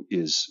crypto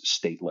is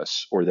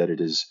stateless or that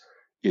it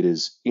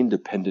is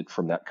independent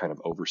from that kind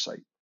of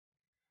oversight.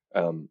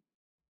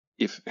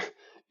 If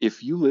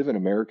If you live in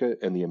America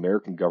and the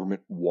American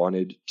government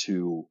wanted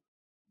to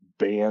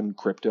ban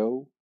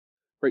crypto,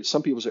 right?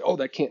 Some people say, oh,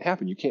 that can't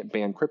happen. You can't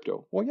ban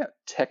crypto. Well, yeah,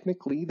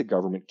 technically the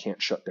government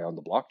can't shut down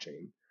the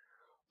blockchain,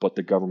 but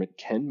the government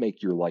can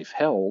make your life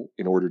hell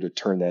in order to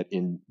turn that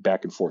in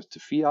back and forth to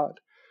fiat,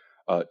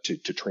 to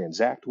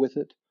transact with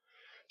it.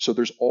 So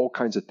there's all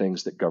kinds of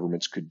things that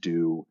governments could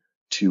do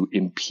to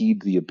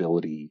impede the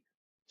ability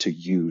to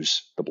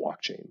use the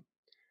blockchain.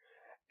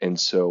 And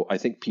so I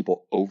think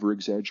people over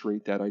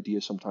exaggerate that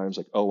idea sometimes,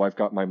 like, oh, I've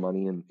got my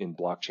money in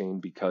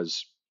blockchain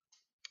because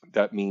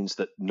that means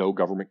that no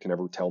government can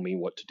ever tell me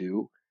what to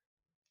do.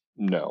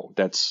 No,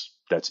 that's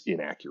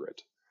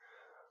inaccurate.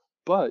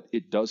 But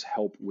it does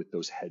help with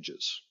those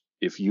hedges.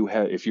 If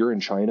you're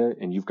in China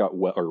and you've got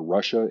or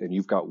Russia and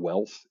you've got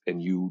wealth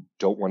and you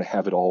don't want to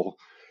have it all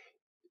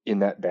in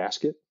that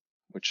basket,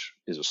 which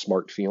is a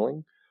smart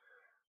feeling,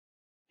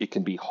 it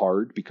can be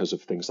hard because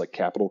of things like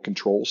capital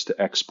controls to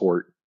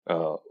export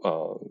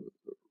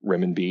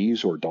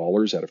renminbis or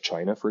dollars out of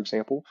China, for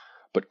example.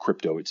 But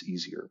crypto, it's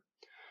easier.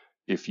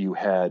 If you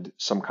had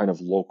some kind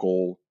of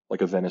local,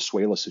 like a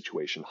Venezuela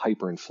situation,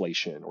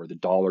 hyperinflation, or the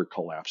dollar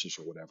collapses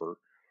or whatever,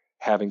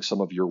 having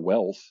some of your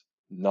wealth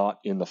not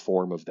in the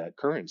form of that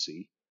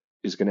currency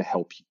is going to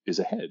help, is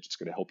a hedge. It's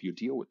going to help you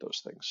deal with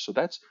those things. So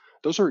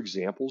those are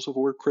examples of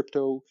where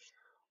crypto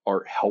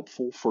are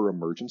helpful for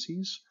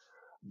emergencies,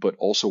 but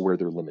also where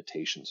their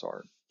limitations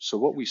are. So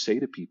what we say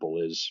to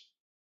people is,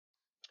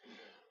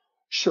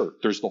 sure,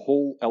 there's the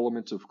whole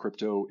element of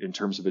crypto in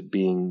terms of it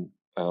being,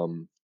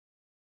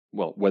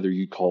 well, whether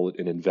you call it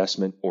an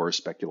investment or a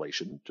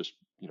speculation, just,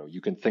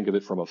 you can think of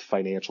it from a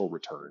financial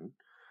return.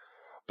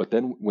 But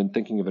then when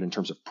thinking of it in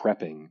terms of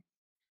prepping,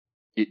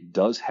 it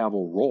does have a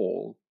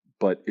role,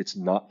 but it's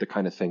not the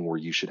kind of thing where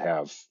you should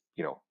have,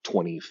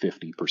 20,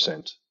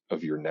 50%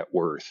 of your net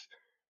worth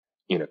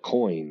in a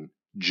coin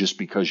just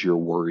because you're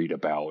worried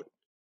about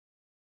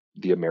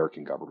the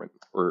American government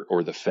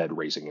or the Fed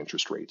raising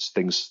interest rates.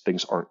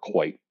 Things aren't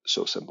quite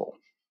so simple.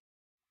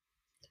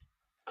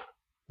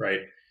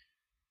 Right.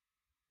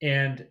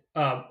 And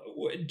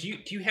do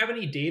you have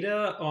any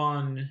data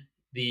on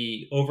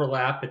the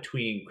overlap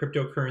between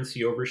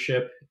cryptocurrency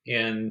ownership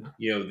and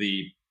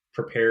the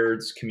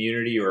prepareds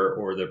community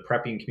or the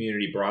prepping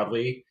community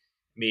broadly?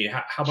 I mean,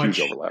 how Huge much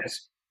overlap.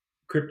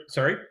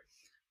 Sorry?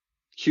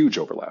 Huge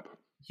overlap.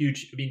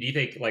 Huge. I mean, do you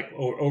think like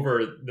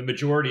over the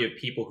majority of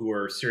people who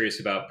are serious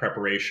about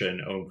preparation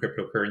own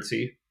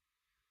cryptocurrency?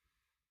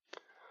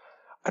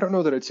 I don't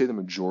know that I'd say the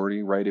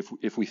majority, right?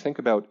 If we think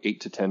about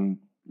 8 to 10,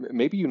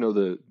 maybe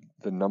the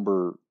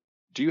number.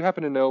 Do you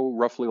happen to know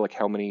roughly like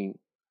how many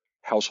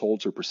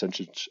households or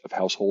percentage of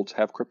households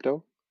have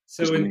crypto?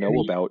 Because we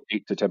know about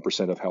 8 to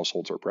 10% of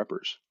households are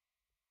preppers.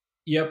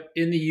 Yep,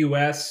 in the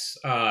U.S.,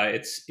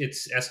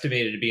 it's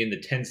estimated to be in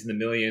the tens of the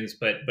millions,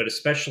 but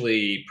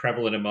especially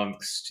prevalent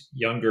amongst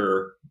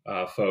younger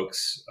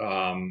folks,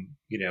 40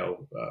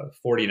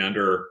 and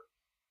under.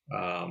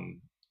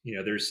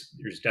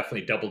 There's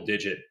definitely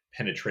double-digit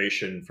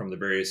penetration from the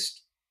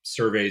various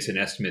surveys and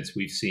estimates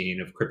we've seen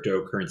of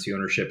cryptocurrency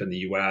ownership in the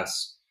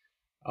U.S.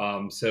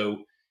 So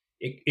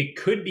it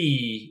could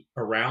be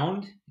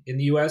around in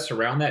the U.S.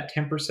 around that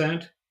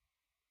 10%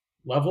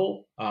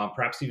 level,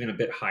 perhaps even a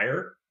bit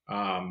higher.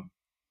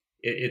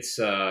 It's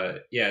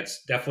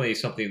definitely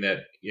something that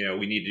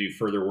we need to do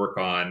further work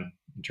on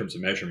in terms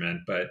of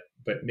measurement, but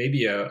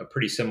maybe a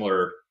pretty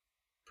similar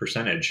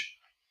percentage.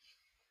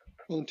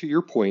 Well, and to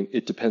your point,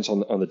 it depends on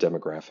the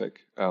demographic.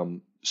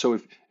 So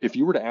if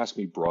you were to ask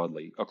me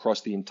broadly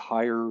across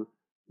the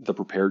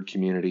prepared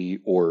community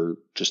or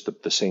just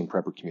the same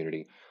prepper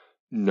community,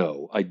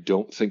 no, I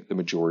don't think the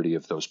majority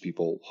of those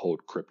people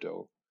hold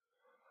crypto.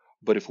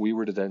 But if we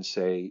were to then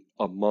say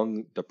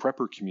among the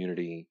prepper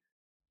community,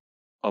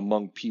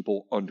 among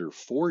people under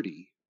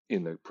 40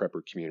 in the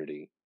prepper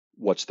community,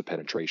 what's the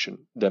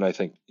penetration? Then I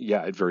think,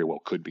 yeah, it very well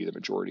could be the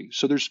majority.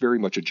 So there's very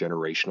much a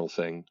generational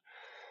thing.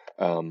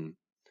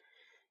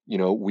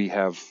 We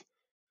have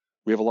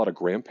a lot of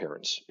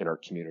grandparents in our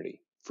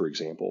community, for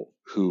example,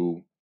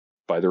 who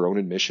by their own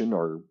admission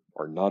are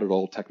not at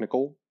all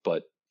technical,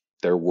 but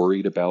they're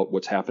worried about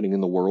what's happening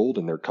in the world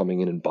and they're coming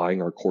in and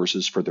buying our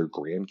courses for their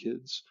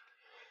grandkids.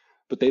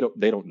 But they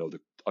don't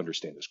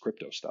understand this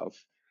crypto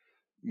stuff.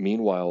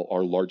 Meanwhile,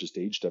 our largest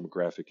age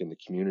demographic in the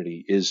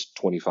community is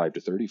 25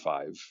 to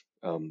 35,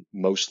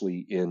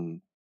 mostly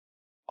in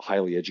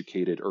highly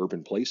educated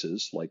urban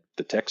places like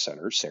the tech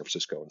centers, San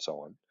Francisco and so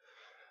on.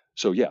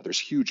 So yeah, there's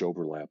huge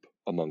overlap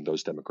among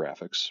those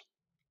demographics.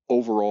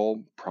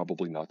 Overall,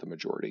 probably not the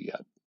majority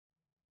yet.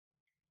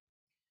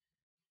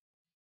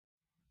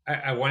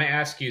 I want to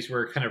ask you, as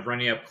we're kind of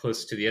running up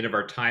close to the end of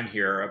our time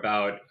here,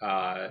 about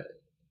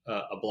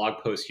a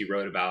blog post you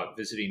wrote about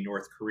visiting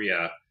North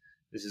Korea.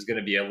 This is going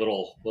to be a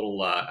little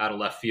out of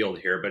left field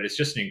here, but it's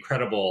just an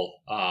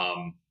incredible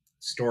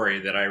story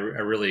that I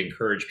really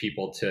encourage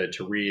people to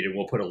read, and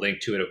we'll put a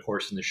link to it, of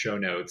course, in the show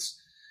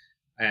notes.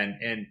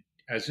 And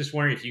I was just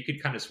wondering if you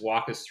could kind of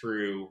walk us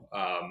through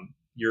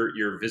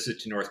your visit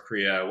to North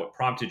Korea, what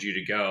prompted you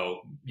to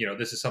go.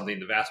 This is something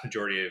the vast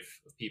majority of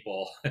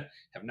people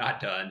have not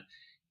done,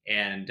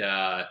 and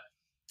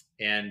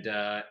and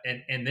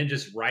then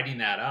just writing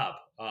that up.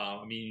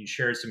 You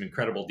shared some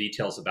incredible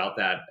details about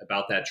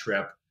that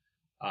trip.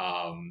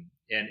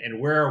 And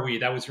where are we?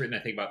 That was written, I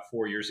think, about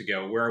 4 years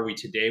ago. Where are we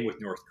today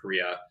with North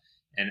Korea,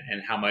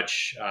 and how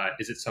much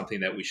is it something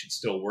that we should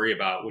still worry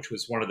about? Which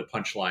was one of the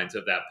punchlines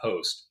of that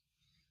post.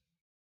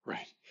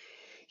 Right.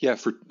 Yeah.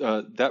 For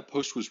that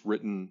post was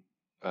written.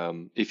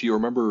 If you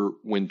remember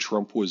when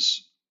Trump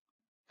was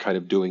kind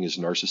of doing his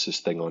narcissist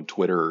thing on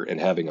Twitter and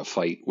having a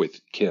fight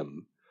with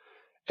Kim,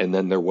 and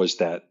then there was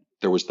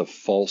the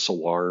false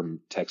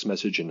alarm text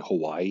message in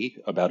Hawaii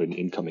about an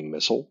incoming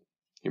missile.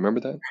 You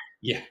remember that?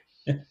 Yeah.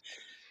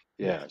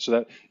 Yeah. So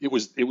that it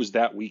was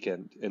that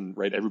weekend, and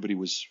right, everybody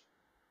was.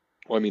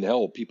 Well,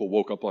 hell, people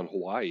woke up on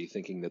Hawaii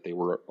thinking that they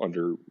were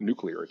under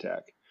nuclear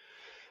attack.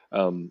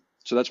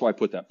 So that's why I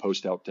put that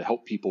post out, to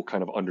help people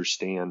kind of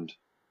understand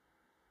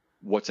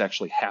what's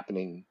actually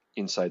happening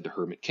inside the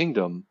Hermit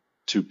Kingdom,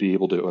 to be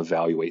able to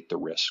evaluate the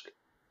risk.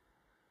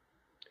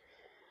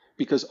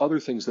 Because other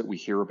things that we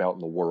hear about in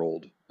the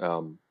world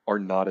are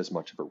not as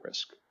much of a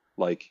risk.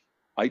 Like,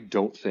 I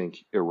don't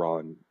think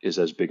Iran is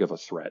as big of a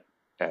threat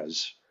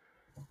as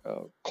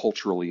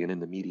culturally and in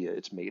the media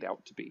it's made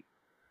out to be.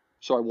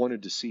 So I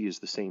wanted to see, is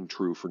the same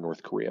true for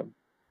North Korea?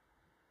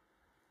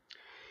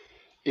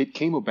 It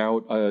came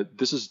about,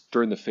 this is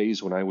during the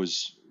phase when I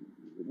was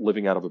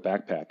living out of a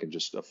backpack and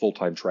just a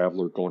full-time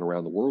traveler going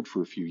around the world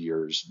for a few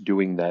years,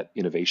 doing that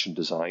innovation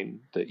design,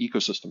 the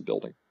ecosystem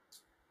building.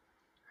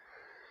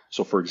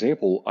 So, for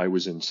example, I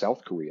was in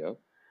South Korea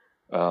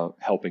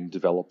helping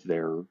develop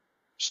their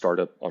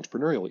startup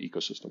entrepreneurial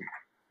ecosystem.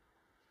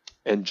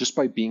 And just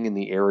by being in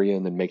the area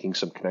and then making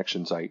some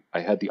connections, I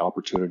had the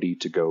opportunity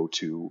to go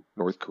to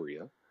North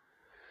Korea.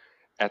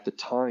 At the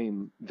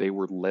time, they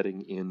were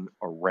letting in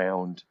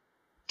around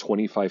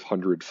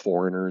 2,500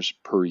 foreigners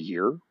per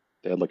year.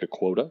 They had like a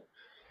quota.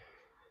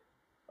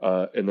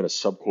 And then a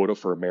sub-quota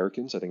for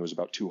Americans. I think it was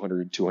about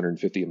 200,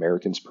 250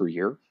 Americans per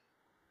year.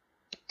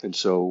 And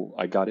so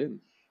I got in.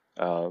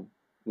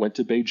 Went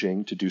to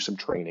Beijing to do some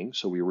training.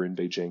 So we were in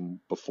Beijing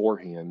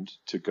beforehand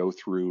to go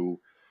through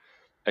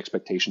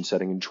expectation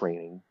setting and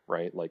training,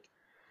 right? Like,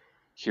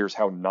 here's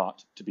how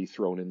not to be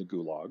thrown in the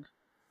gulag.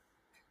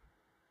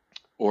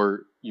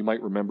 Or you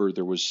might remember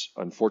there was,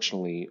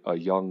 unfortunately, a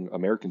young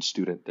American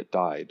student that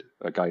died,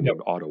 a guy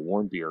named Otto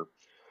Warmbier.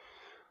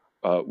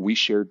 We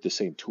shared the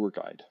same tour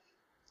guide.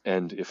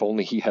 And if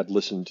only he had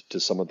listened to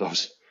some of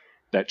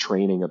that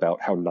training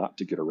about how not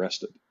to get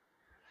arrested.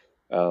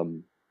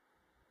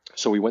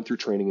 So we went through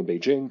training in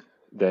Beijing,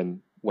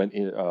 then went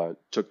in,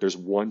 there's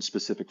one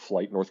specific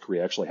flight. North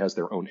Korea actually has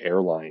their own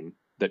airline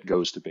that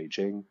goes to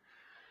Beijing.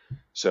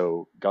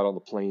 So got on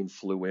the plane,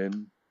 flew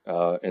in,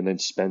 and then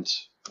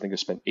I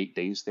spent 8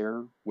 days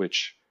there,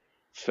 which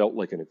felt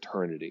like an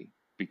eternity,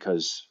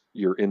 because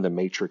you're in the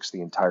matrix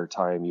the entire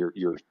time.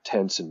 You're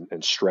tense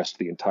and stressed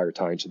the entire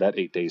time. So that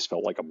 8 days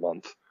felt like a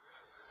month.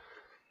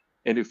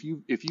 And if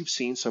you've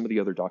seen some of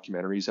the other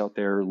documentaries out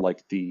there,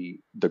 like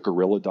the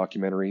gorilla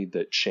documentary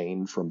that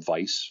Shane from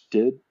Vice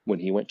did when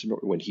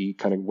he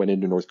kind of went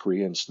into North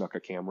Korea and snuck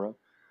a camera,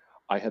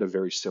 I had a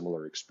very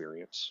similar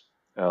experience.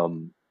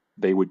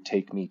 They would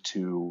take me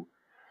to,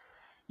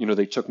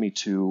 they took me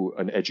to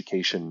an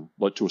education,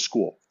 to a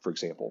school, for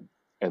example,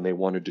 and they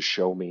wanted to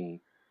show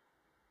me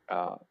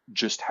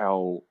just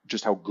how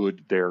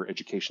good their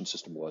education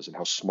system was, and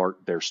how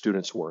smart their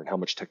students were, and how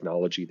much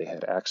technology they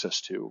had access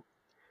to.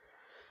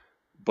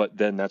 But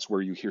then that's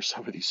where you hear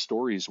some of these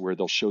stories where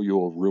they'll show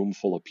you a room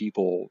full of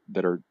people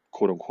that are,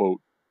 quote unquote,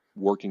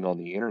 working on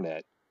the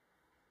internet,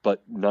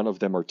 but none of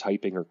them are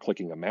typing or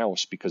clicking a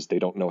mouse because they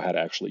don't know how to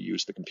actually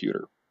use the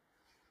computer.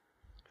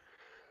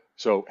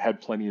 So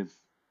had plenty of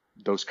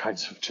those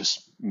kinds of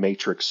just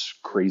matrix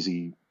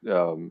crazy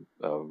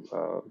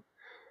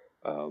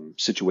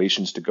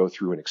situations to go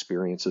through and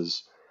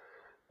experiences.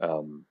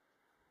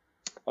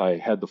 I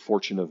had the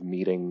fortune of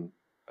meeting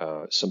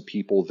some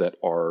people that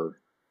are,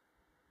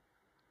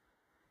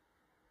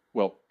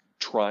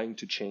 trying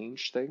to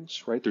change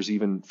things, right? There's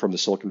even from the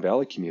Silicon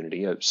Valley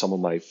community, some of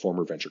my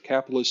former venture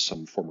capitalists,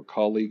 some former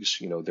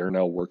colleagues, they're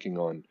now working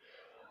on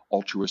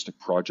altruistic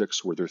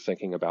projects where they're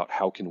thinking about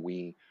how can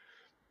we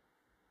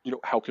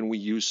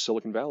use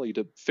Silicon Valley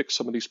to fix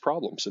some of these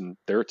problems? And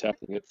they're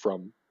attacking it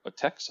from a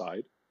tech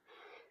side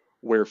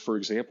where, for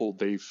example,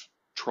 they've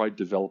tried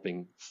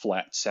developing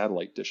flat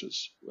satellite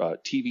dishes,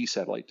 TV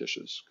satellite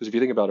dishes. Because if you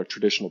think about a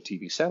traditional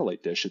TV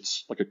satellite dish,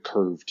 it's like a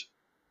curved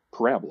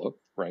parabola,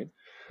 right?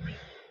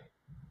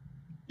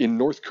 In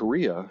North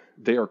Korea,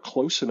 they are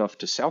close enough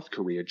to South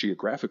Korea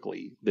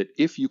geographically that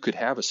if you could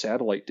have a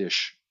satellite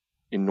dish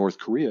in North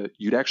Korea,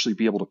 you'd actually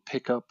be able to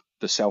pick up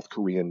the South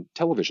Korean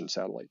television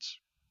satellites.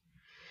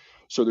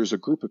 So there's a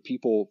group of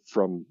people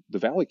from the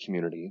Valley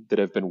community that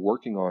have been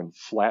working on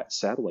flat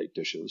satellite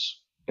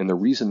dishes. And the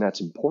reason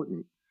that's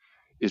important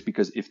is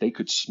because if they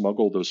could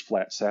smuggle those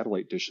flat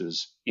satellite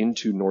dishes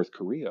into North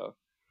Korea,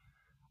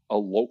 a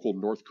local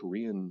North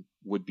Korean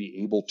would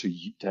be able to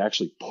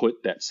actually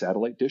put that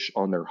satellite dish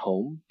on their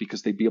home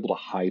because they'd be able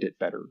to hide it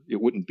better.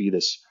 It wouldn't be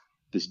this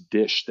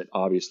dish that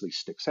obviously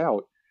sticks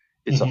out.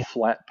 It's a Mhm.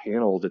 flat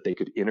panel that they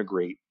could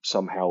integrate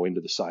somehow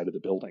into the side of the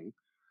building,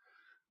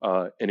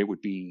 and it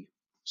would be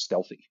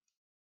stealthy.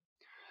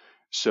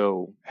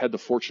 So had the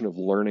fortune of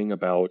learning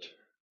about,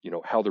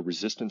 how the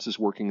resistance is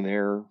working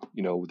there.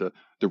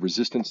 The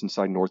resistance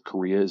inside North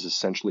Korea is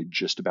essentially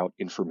just about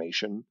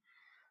information,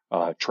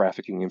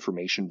 trafficking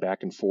information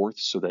back and forth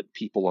so that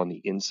people on the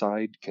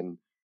inside can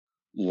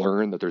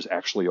learn that there's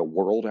actually a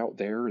world out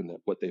there and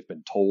that what they've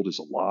been told is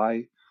a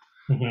lie.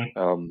 Mhm.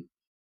 Um,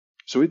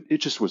 so it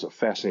just was a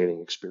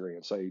fascinating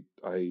experience.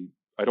 I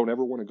don't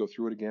ever want to go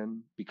through it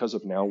again because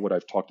of now what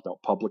I've talked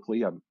about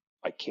publicly.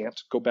 I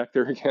can't go back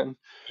there again.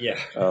 Yeah, I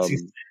was gonna Um,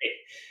 say,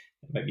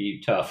 it might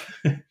be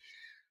tough.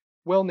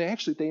 well, and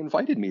they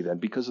invited me then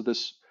because of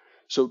this.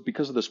 So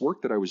because of this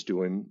work that I was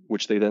doing,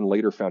 which they then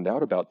later found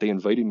out about, they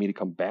invited me to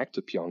come back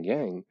to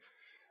Pyongyang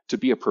to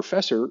be a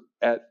professor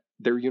at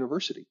their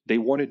university. They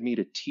wanted me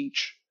to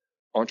teach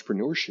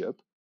entrepreneurship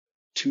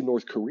to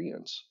North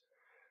Koreans.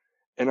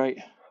 And I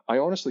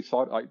honestly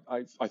thought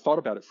I thought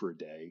about it for a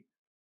day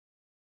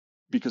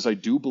because I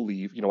do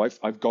believe,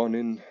 I've gone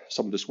in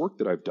some of this work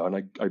that I've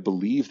done. I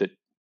believe that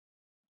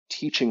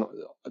teaching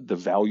the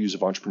values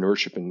of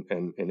entrepreneurship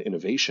and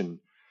innovation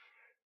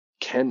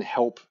can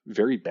help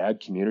very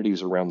bad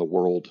communities around the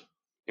world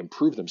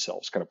improve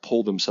themselves, kind of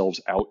pull themselves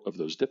out of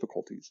those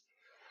difficulties.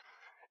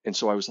 And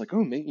so I was like,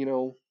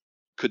 oh,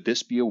 could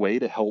this be a way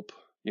to help,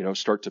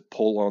 start to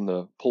pull on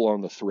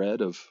the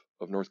thread of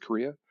North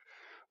Korea?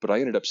 But I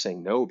ended up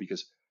saying no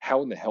because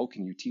how in the hell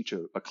can you teach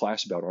a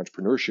class about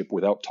entrepreneurship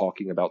without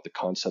talking about the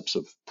concepts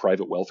of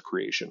private wealth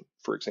creation,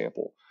 for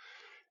example?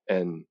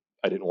 And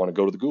I didn't want to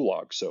go to the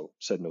gulag, so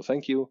said no,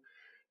 thank you.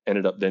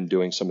 Ended up then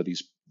doing some of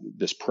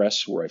this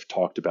press where I've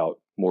talked about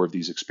more of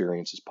these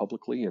experiences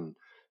publicly, and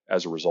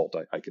as a result,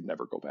 I could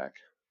never go back.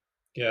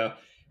 Yeah.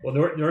 Well,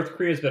 North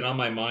Korea has been on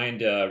my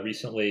mind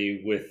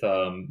recently. With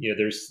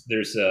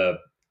there's a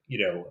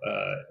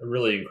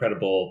really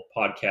incredible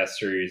podcast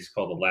series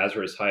called The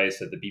Lazarus Heist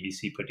that the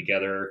BBC put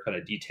together, kind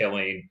of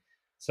detailing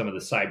some of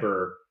the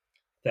cyber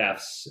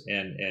thefts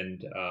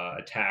and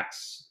attack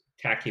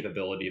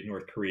capability of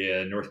North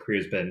Korea. North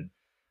Korea has been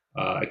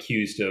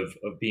accused of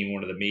being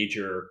one of the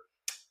major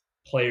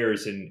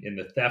players in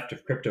the theft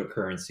of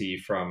cryptocurrency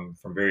from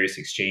various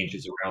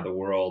exchanges around the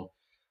world.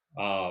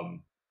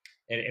 Um,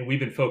 and we've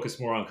been focused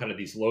more on kind of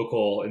these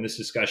local in this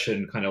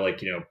discussion, kind of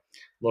like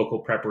local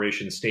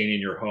preparation, staying in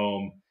your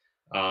home,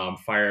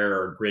 fire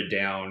or grid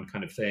down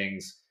kind of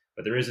things.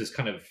 But there is this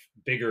kind of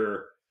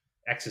bigger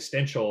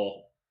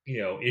existential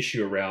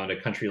issue around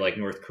a country like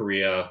North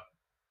Korea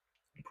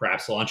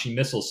perhaps launching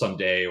missiles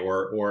someday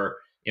or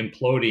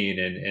imploding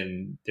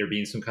and there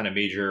being some kind of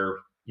major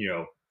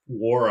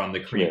war on the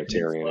Korean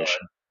Humanitarian Peninsula.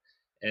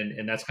 issue.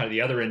 And that's kind of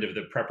the other end of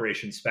the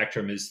preparation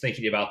spectrum, is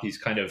thinking about these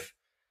kind of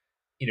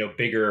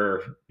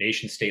bigger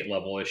nation state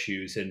level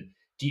issues. And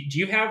do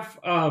you have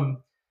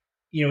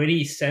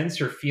any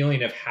sense or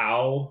feeling of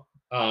how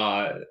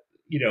the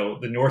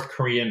North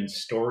Korean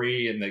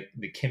story and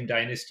the Kim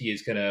dynasty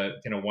is gonna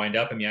wind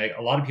up? I mean,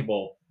 a lot of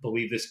people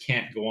believe this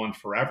can't go on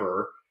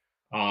forever.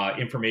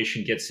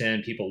 Information gets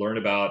in, people learn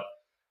about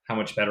how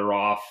much better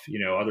off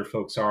other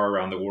folks are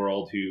around the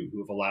world who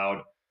have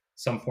allowed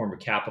some form of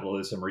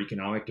capitalism or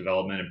economic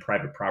development and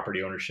private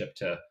property ownership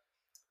to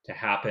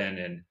happen.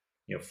 And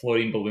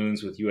floating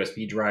balloons with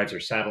USB drives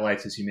or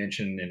satellites, as you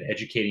mentioned, and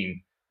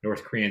educating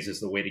North Koreans is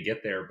the way to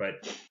get there.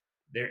 But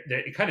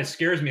it kind of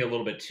scares me a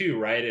little bit too,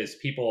 right? As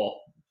people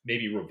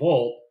maybe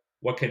revolt,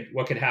 what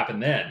could happen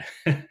then?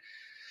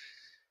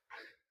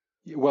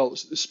 Well,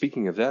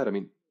 speaking of that, I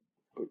mean,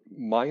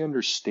 my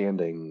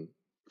understanding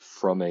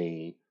from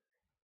a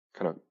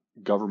kind of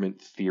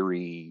government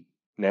theory,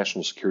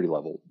 national security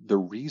level, the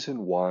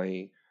reason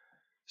why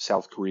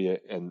South Korea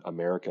and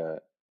America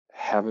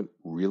haven't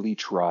really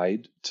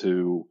tried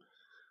to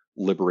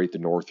liberate the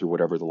North or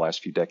whatever the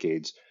last few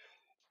decades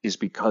is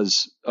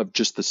because of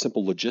just the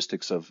simple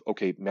logistics of,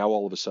 okay, now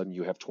all of a sudden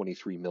you have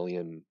 23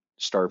 million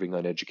starving,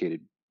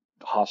 uneducated,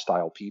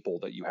 hostile people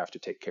that you have to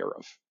take care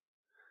of.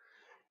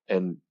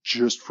 And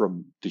just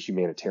from the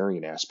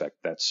humanitarian aspect,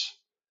 that's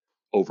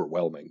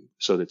overwhelming.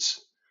 So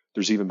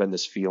there's even been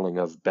this feeling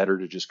of better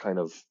to just kind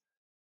of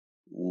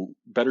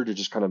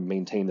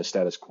maintain the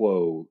status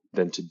quo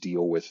than to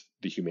deal with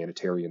the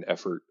humanitarian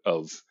effort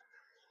of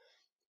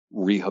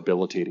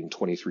rehabilitating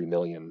 23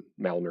 million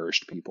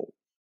malnourished people.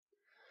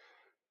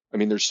 I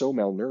mean, they're so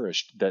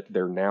malnourished that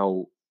they're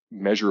now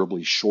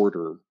measurably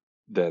shorter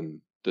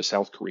than the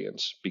South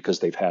Koreans because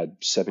they've had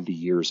 70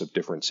 years of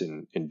difference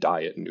in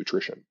diet and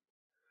nutrition.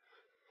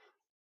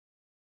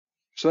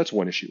 So that's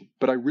one issue.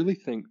 But I really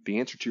think the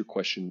answer to your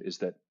question is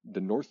that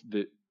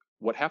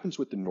what happens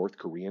with the North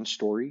Korean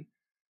story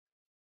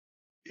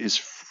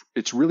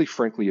it's really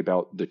frankly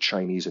about the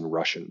Chinese and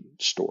Russian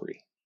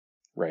story,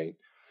 right?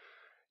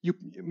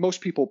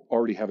 Most people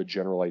already have a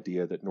general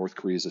idea that North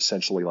Korea is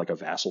essentially like a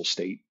vassal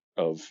state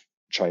of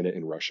China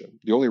and Russia.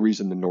 The only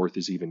reason the North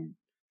is even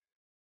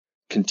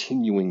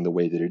continuing the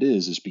way that it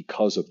is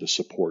because of the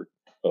support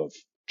of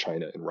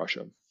China and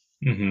Russia.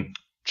 Mm-hmm.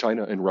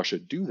 China and Russia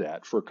do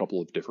that for a couple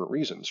of different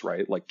reasons,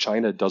 right? Like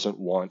China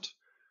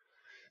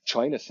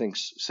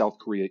thinks South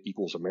Korea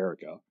equals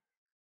America,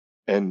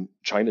 and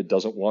China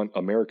doesn't want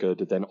America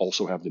to then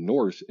also have the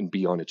North and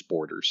be on its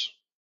borders.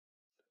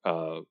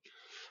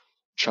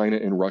 China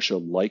and Russia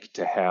like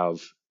to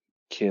have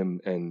Kim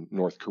and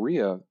North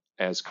Korea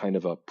as kind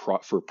of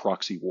for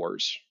proxy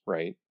wars,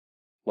 right?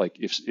 Like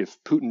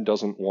if Putin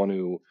doesn't want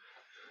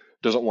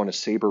to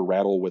saber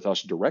rattle with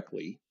us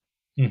directly,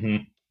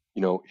 Mm-hmm.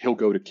 He'll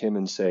go to Kim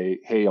and say,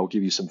 "Hey, I'll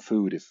give you some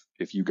food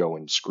if you go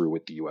and screw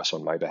with the U.S.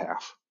 on my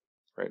behalf,"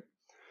 right?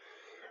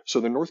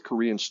 So the North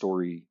Korean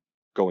story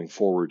going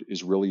forward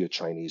is really a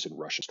Chinese and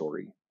Russian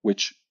story,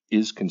 which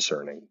is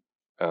concerning.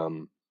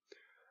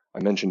 I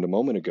mentioned a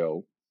moment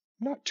ago,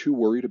 I'm not too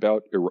worried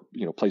about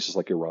places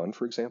like Iran,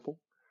 for example,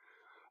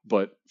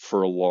 but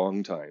for a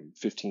long time,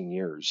 15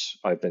 years,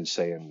 I've been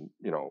saying,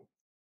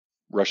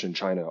 Russia and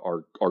China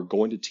are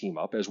going to team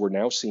up, as we're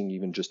now seeing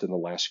even just in the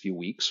last few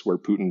weeks, where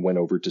Putin went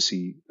over to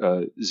see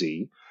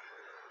Xi.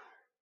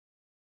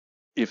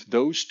 If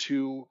those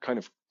two kind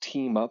of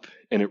team up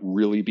and it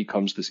really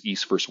becomes this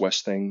East versus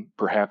West thing,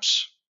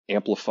 perhaps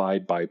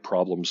amplified by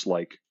problems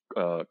like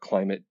the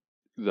climate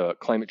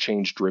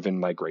change driven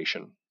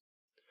migration,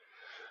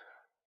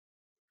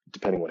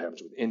 depending what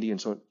happens with India and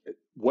so on,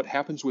 what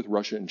happens with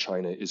Russia and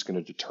China is going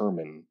to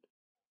determine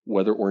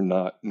whether or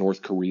not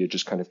North Korea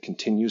just kind of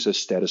continues as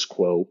status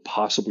quo,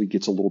 possibly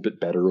gets a little bit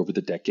better over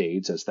the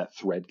decades as that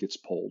thread gets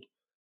pulled,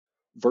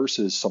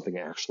 versus something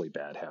actually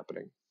bad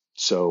happening.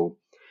 So,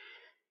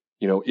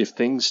 if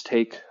things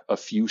take a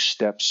few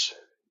steps,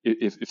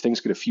 if things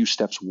get a few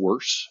steps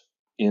worse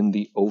in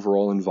the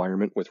overall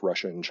environment with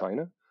Russia and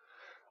China,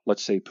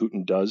 let's say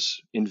Putin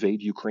does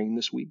invade Ukraine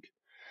this week,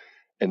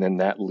 and then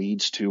that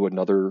leads to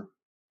another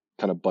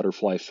kind of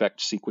butterfly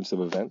effect sequence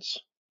of events,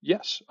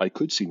 yes, I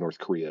could see North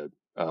Korea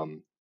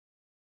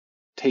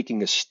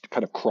taking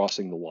kind of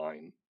crossing the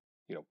line,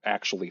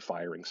 actually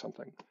firing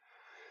something.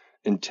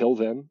 Until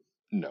then,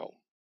 no.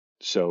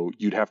 So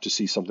you'd have to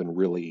see something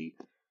really,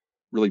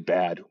 really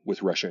bad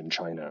with Russia and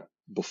China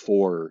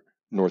before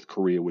North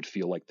Korea would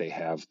feel like they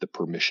have the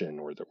permission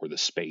or the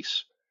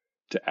space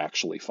to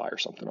actually fire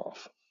something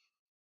off.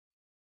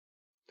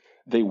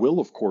 They will,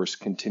 of course,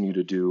 continue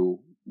to do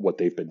what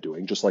they've been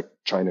doing, just like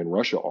China and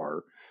Russia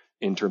are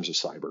in terms of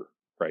cyber,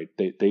 right?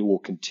 They will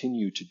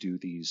continue to do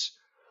these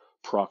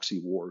proxy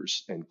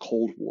wars and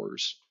cold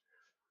wars,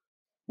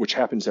 which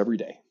happens every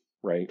day,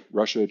 right?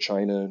 Russia,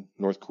 China,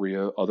 North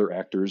Korea, other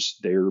actors,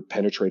 they're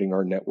penetrating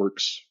our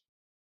networks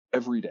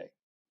every day.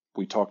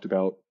 We talked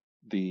about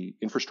the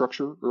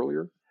infrastructure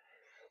earlier.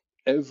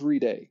 Every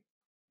day,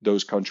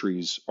 those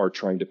countries are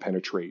trying to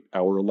penetrate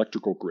our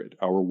electrical grid,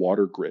 our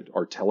water grid,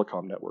 our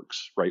telecom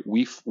networks, right?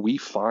 We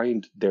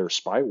find their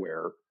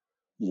spyware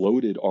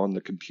loaded on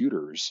the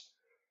computers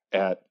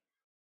at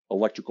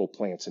electrical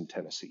plants in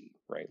Tennessee,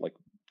 right? Like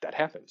that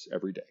happens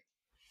every day.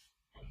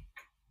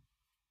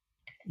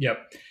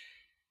 Yep.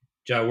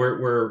 John,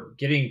 we're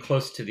getting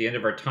close to the end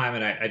of our time,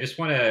 and I just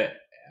want to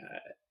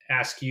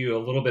ask you a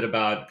little bit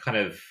about kind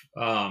of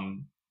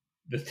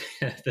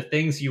the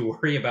things you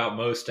worry about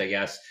most, I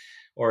guess,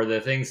 or the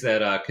things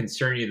that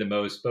concern you the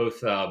most,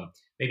 both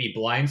maybe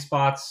blind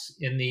spots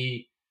in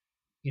the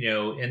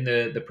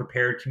the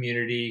prepared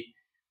community,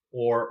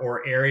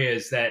 or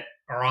areas that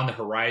are on the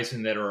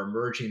horizon that are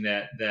emerging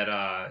that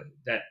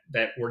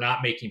we're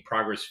not making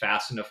progress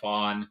fast enough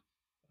on.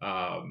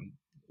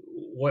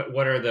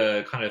 What are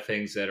the kind of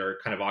things that are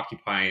kind of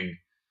occupying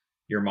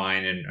your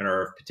mind and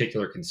are of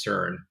particular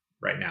concern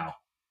right now?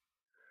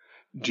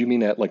 Do you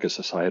mean at like a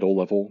societal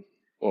level,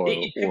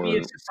 It could be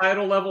at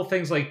societal level,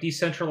 things like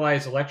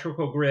decentralized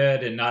electrical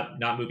grid and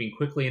not moving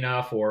quickly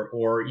enough,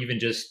 or even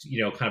just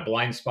kind of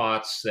blind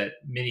spots that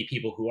many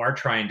people who are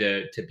trying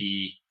to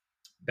be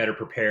better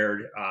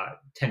prepared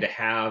tend to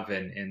have,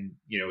 and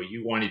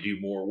you want to do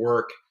more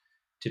work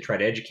to try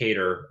to educate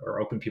or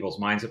open people's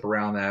minds up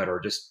around that, or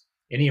just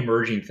any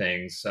emerging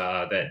things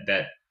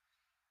that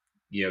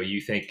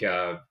you think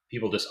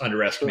people just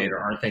underestimate Sure.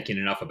 or aren't thinking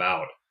enough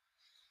about.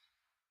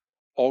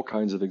 All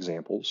kinds of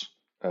examples.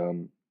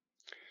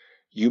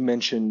 You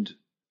mentioned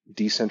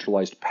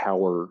decentralized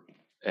power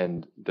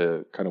and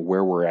the kind of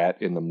where we're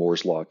at in the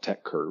Moore's Law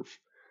tech curve.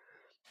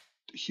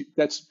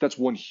 That's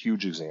one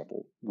huge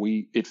example.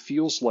 It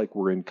feels like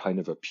we're in kind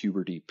of a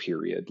puberty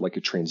period, like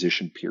a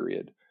transition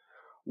period,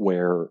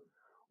 where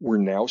we're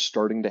now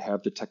starting to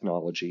have the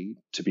technology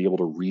to be able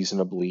to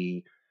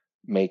reasonably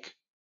make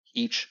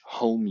each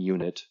home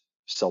unit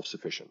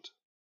self-sufficient,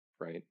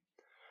 right?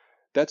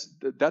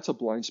 That's a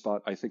blind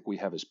spot I think we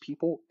have as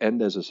people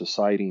and as a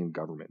society and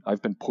government.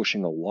 I've been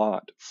pushing a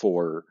lot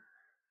for,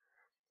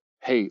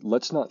 hey,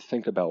 let's not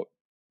think about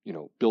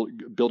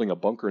building a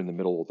bunker in the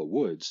middle of the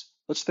woods.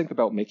 Let's think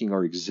about making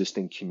our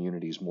existing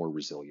communities more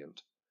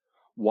resilient.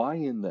 Why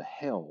in the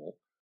hell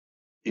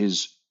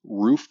is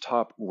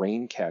rooftop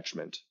rain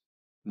catchment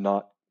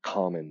not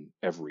common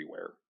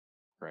everywhere,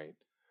 right?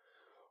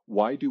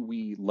 Why do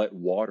we let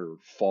water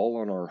fall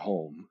on our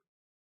home,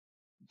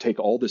 take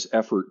all this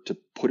effort to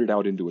put it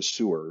out into a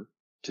sewer,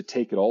 to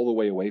take it all the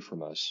way away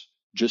from us,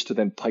 just to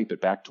then pipe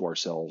it back to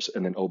ourselves,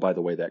 and then, oh, by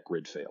the way, that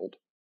grid failed?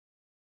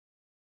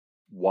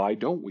 Why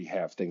don't we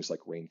have things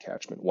like rain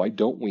catchment? Why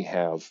don't we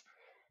have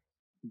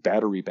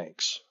battery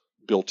banks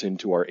built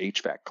into our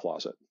HVAC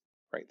closet,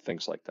 right?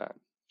 Things like that.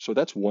 So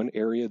that's one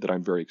area that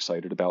I'm very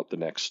excited about the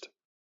next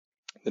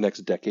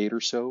decade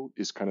or so,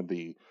 is kind of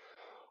the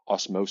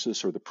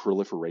osmosis or the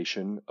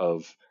proliferation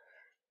of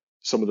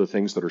some of the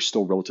things that are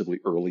still relatively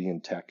early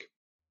in tech,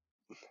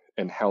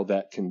 and how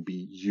that can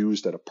be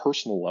used at a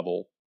personal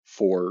level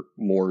for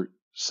more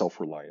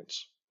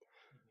self-reliance.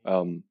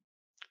 Some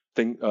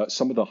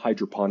of the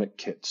hydroponic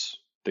kits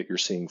that you're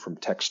seeing from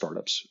tech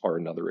startups are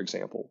another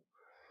example.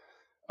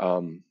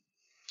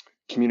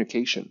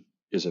 Communication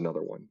is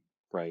another one,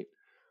 right?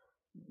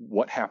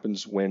 What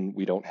happens when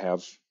we don't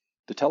have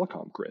the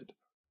telecom grid?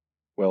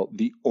 Well,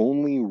 the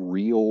only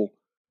real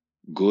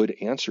good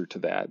answer to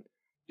that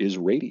is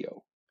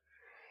radio.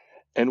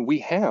 And we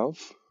have,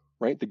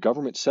 right, the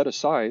government set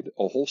aside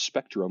a whole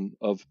spectrum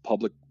of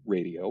public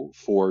radio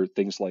for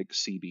things like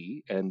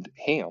CB and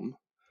ham.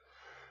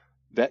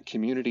 That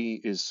community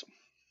is,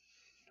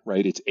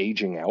 right, it's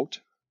aging out.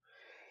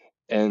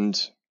 And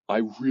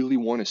I really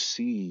want to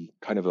see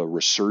kind of a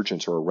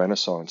resurgence or a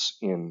renaissance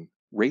in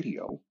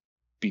radio,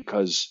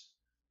 because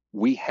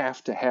we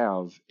have to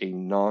have a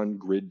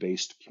non-grid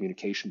based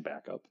communication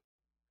backup.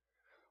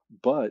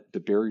 But the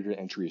barrier to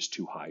entry is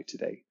too high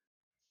today.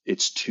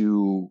 It's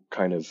too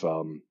kind of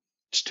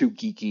it's too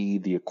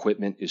geeky. The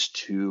equipment is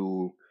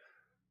too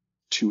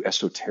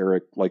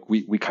esoteric. Like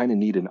we kind of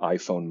need an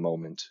iPhone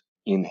moment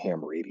in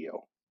ham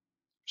radio.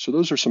 So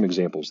those are some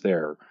examples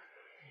there.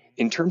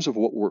 In terms of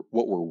what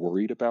we're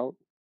worried about,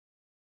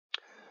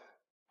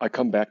 I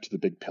come back to the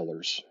big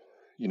pillars,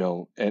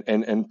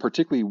 and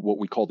particularly what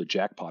we call the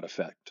jackpot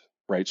effect,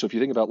 right? So if you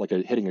think about like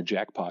hitting a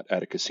jackpot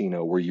at a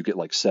casino where you get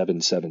like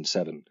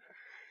 777,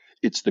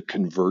 it's the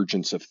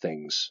convergence of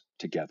things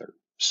together.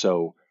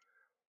 So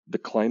the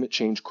climate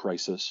change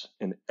crisis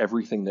and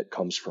everything that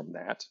comes from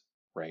that,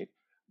 right?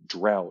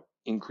 Drought,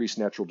 increased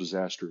natural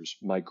disasters,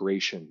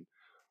 migration,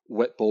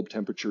 wet bulb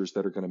temperatures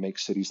that are going to make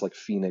cities like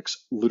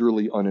Phoenix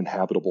literally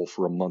uninhabitable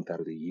for a month out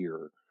of the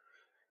year.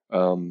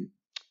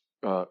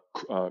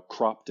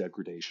 Crop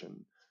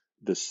degradation,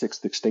 the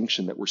sixth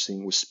extinction that we're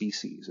seeing with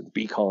species, and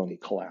bee colony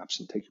collapse,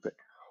 and take your pick.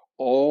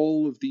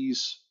 All of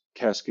these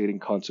cascading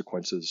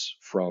consequences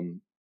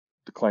from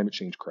the climate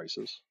change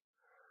crisis,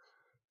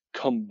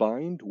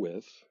 combined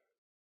with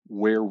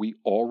where we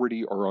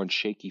already are on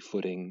shaky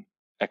footing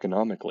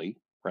economically,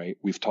 right?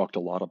 We've talked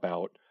a lot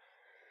about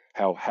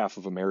how half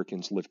of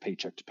Americans live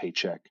paycheck to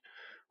paycheck,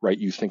 right?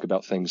 You think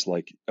about things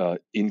like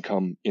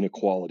income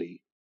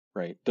inequality,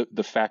 right?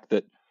 The fact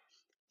that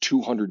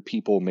 200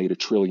 people made $1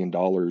 trillion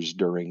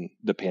during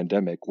the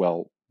pandemic,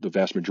 well, the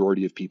vast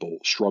majority of people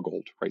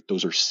struggled, right?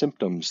 Those are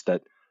symptoms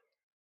that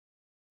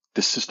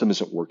the system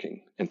isn't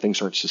working and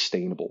things aren't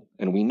sustainable.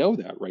 And we know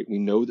that, right? We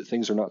know that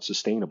things are not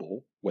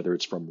sustainable, whether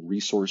it's from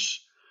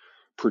resource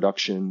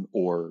production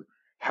or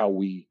how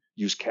we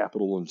use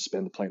capital and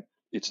spend the planet.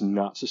 It's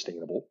not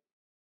sustainable.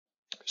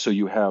 So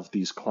you have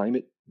these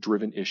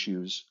climate-driven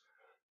issues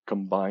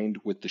combined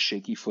with the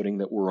shaky footing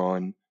that we're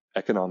on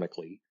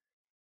economically,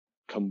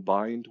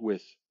 combined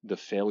with the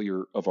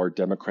failure of our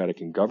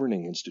democratic and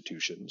governing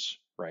institutions,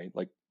 right?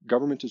 Like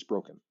government is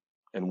broken.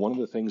 And one of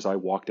the things I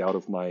walked out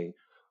of my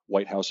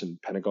White House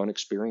and Pentagon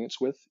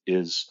experience with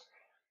is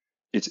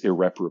it's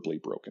irreparably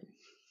broken.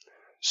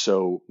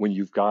 So when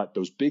you've got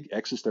those big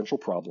existential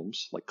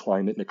problems like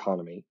climate and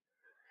economy,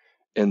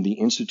 and the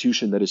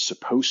institution that is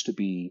supposed to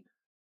be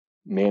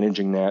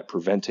managing that,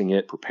 preventing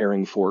it,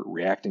 preparing for it,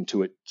 reacting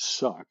to it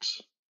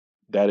sucks,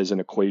 that is an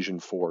equation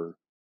for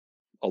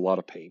a lot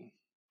of pain.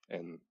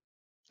 And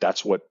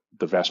that's what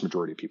the vast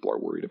majority of people are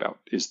worried about,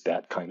 is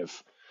that kind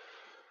of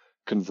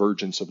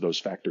convergence of those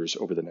factors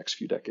over the next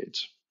few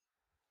decades.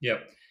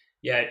 Yep.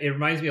 Yeah, it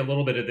reminds me a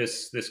little bit of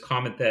this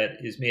comment that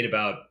is made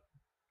about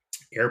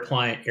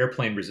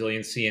airplane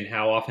resiliency, and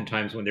how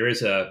oftentimes when there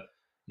is a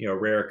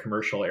rare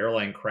commercial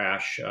airline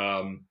crash,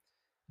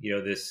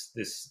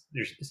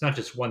 it's not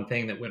just one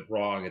thing that went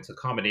wrong; it's a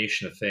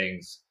combination of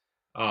things.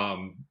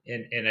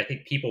 And I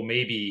think people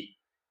maybe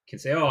can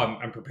say, "Oh,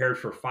 I'm prepared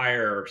for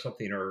fire or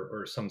something,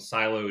 or some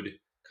siloed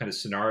kind of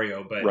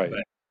scenario." But right.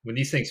 But when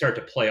these things start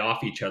to play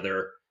off each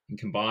other and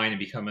combine and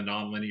become a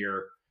nonlinear,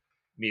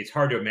 I mean, it's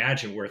hard to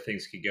imagine where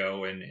things could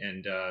go, and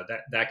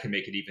that can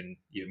make it even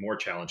more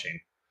challenging.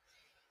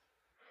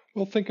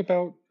 Well, think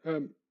about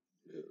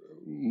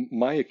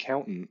my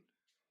accountant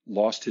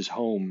lost his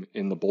home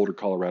in the Boulder,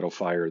 Colorado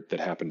fire that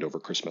happened over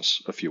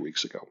Christmas a few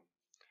weeks ago.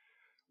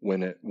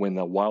 When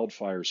the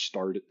wildfire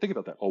started, think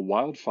about that, a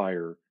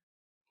wildfire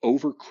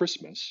over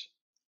Christmas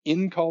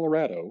in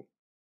Colorado,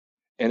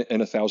 and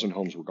 1,000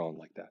 homes were gone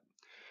like that.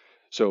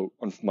 So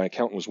my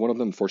accountant was one of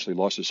them,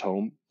 unfortunately lost his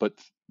home, but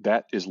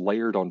that is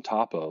layered on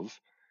top of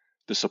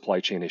the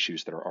supply chain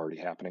issues that are already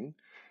happening.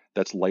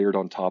 that's layered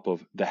on top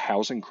of the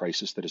housing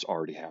crisis that is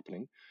already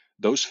happening.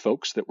 Those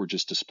folks that were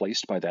just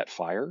displaced by that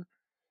fire,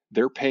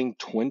 they're paying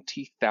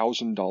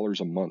 $20,000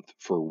 a month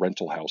for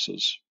rental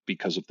houses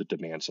because of the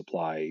demand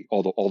supply,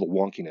 all the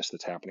wonkiness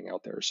that's happening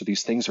out there. So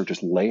these things are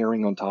just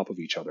layering on top of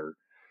each other,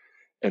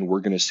 and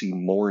we're going to see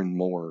more and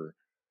more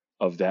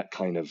of that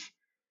kind of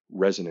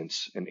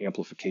resonance and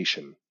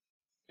amplification.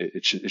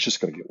 It's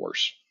just going to get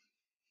worse.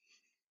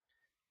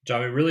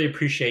 John, we really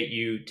appreciate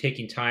you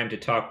taking time to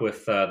talk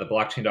with the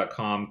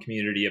blockchain.com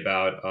community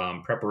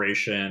about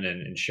preparation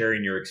and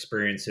sharing your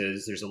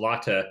experiences. There's a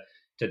lot to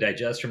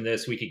digest from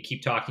this. We could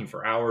keep talking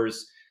for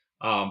hours,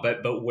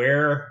 but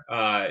where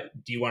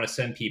do you want to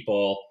send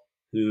people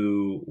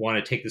who want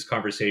to take this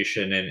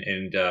conversation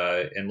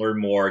and learn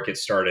more, get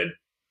started?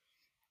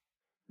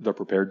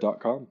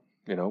 Theprepared.com.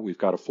 We've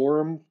got a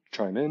forum,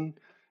 chime in.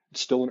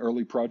 It's still an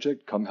early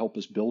project. Come help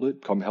us build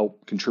it. Come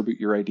help contribute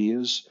your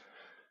ideas.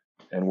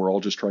 And we're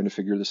all just trying to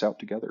figure this out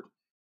together.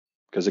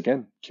 Because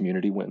again,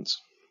 community wins.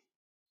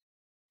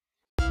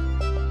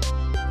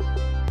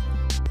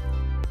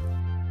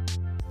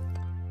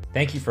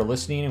 Thank you for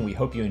listening, and we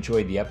hope you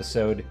enjoyed the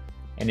episode.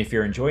 And if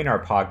you're enjoying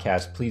our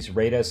podcast, please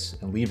rate us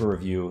and leave a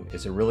review,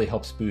 as it really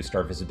helps boost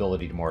our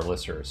visibility to more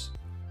listeners.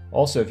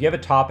 Also, if you have a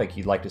topic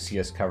you'd like to see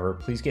us cover,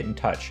 please get in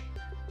touch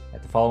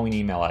at the following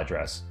email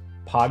address: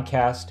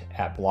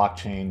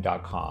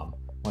 podcast@blockchain.com.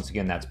 Once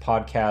again, that's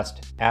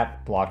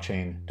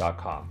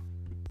podcast@blockchain.com.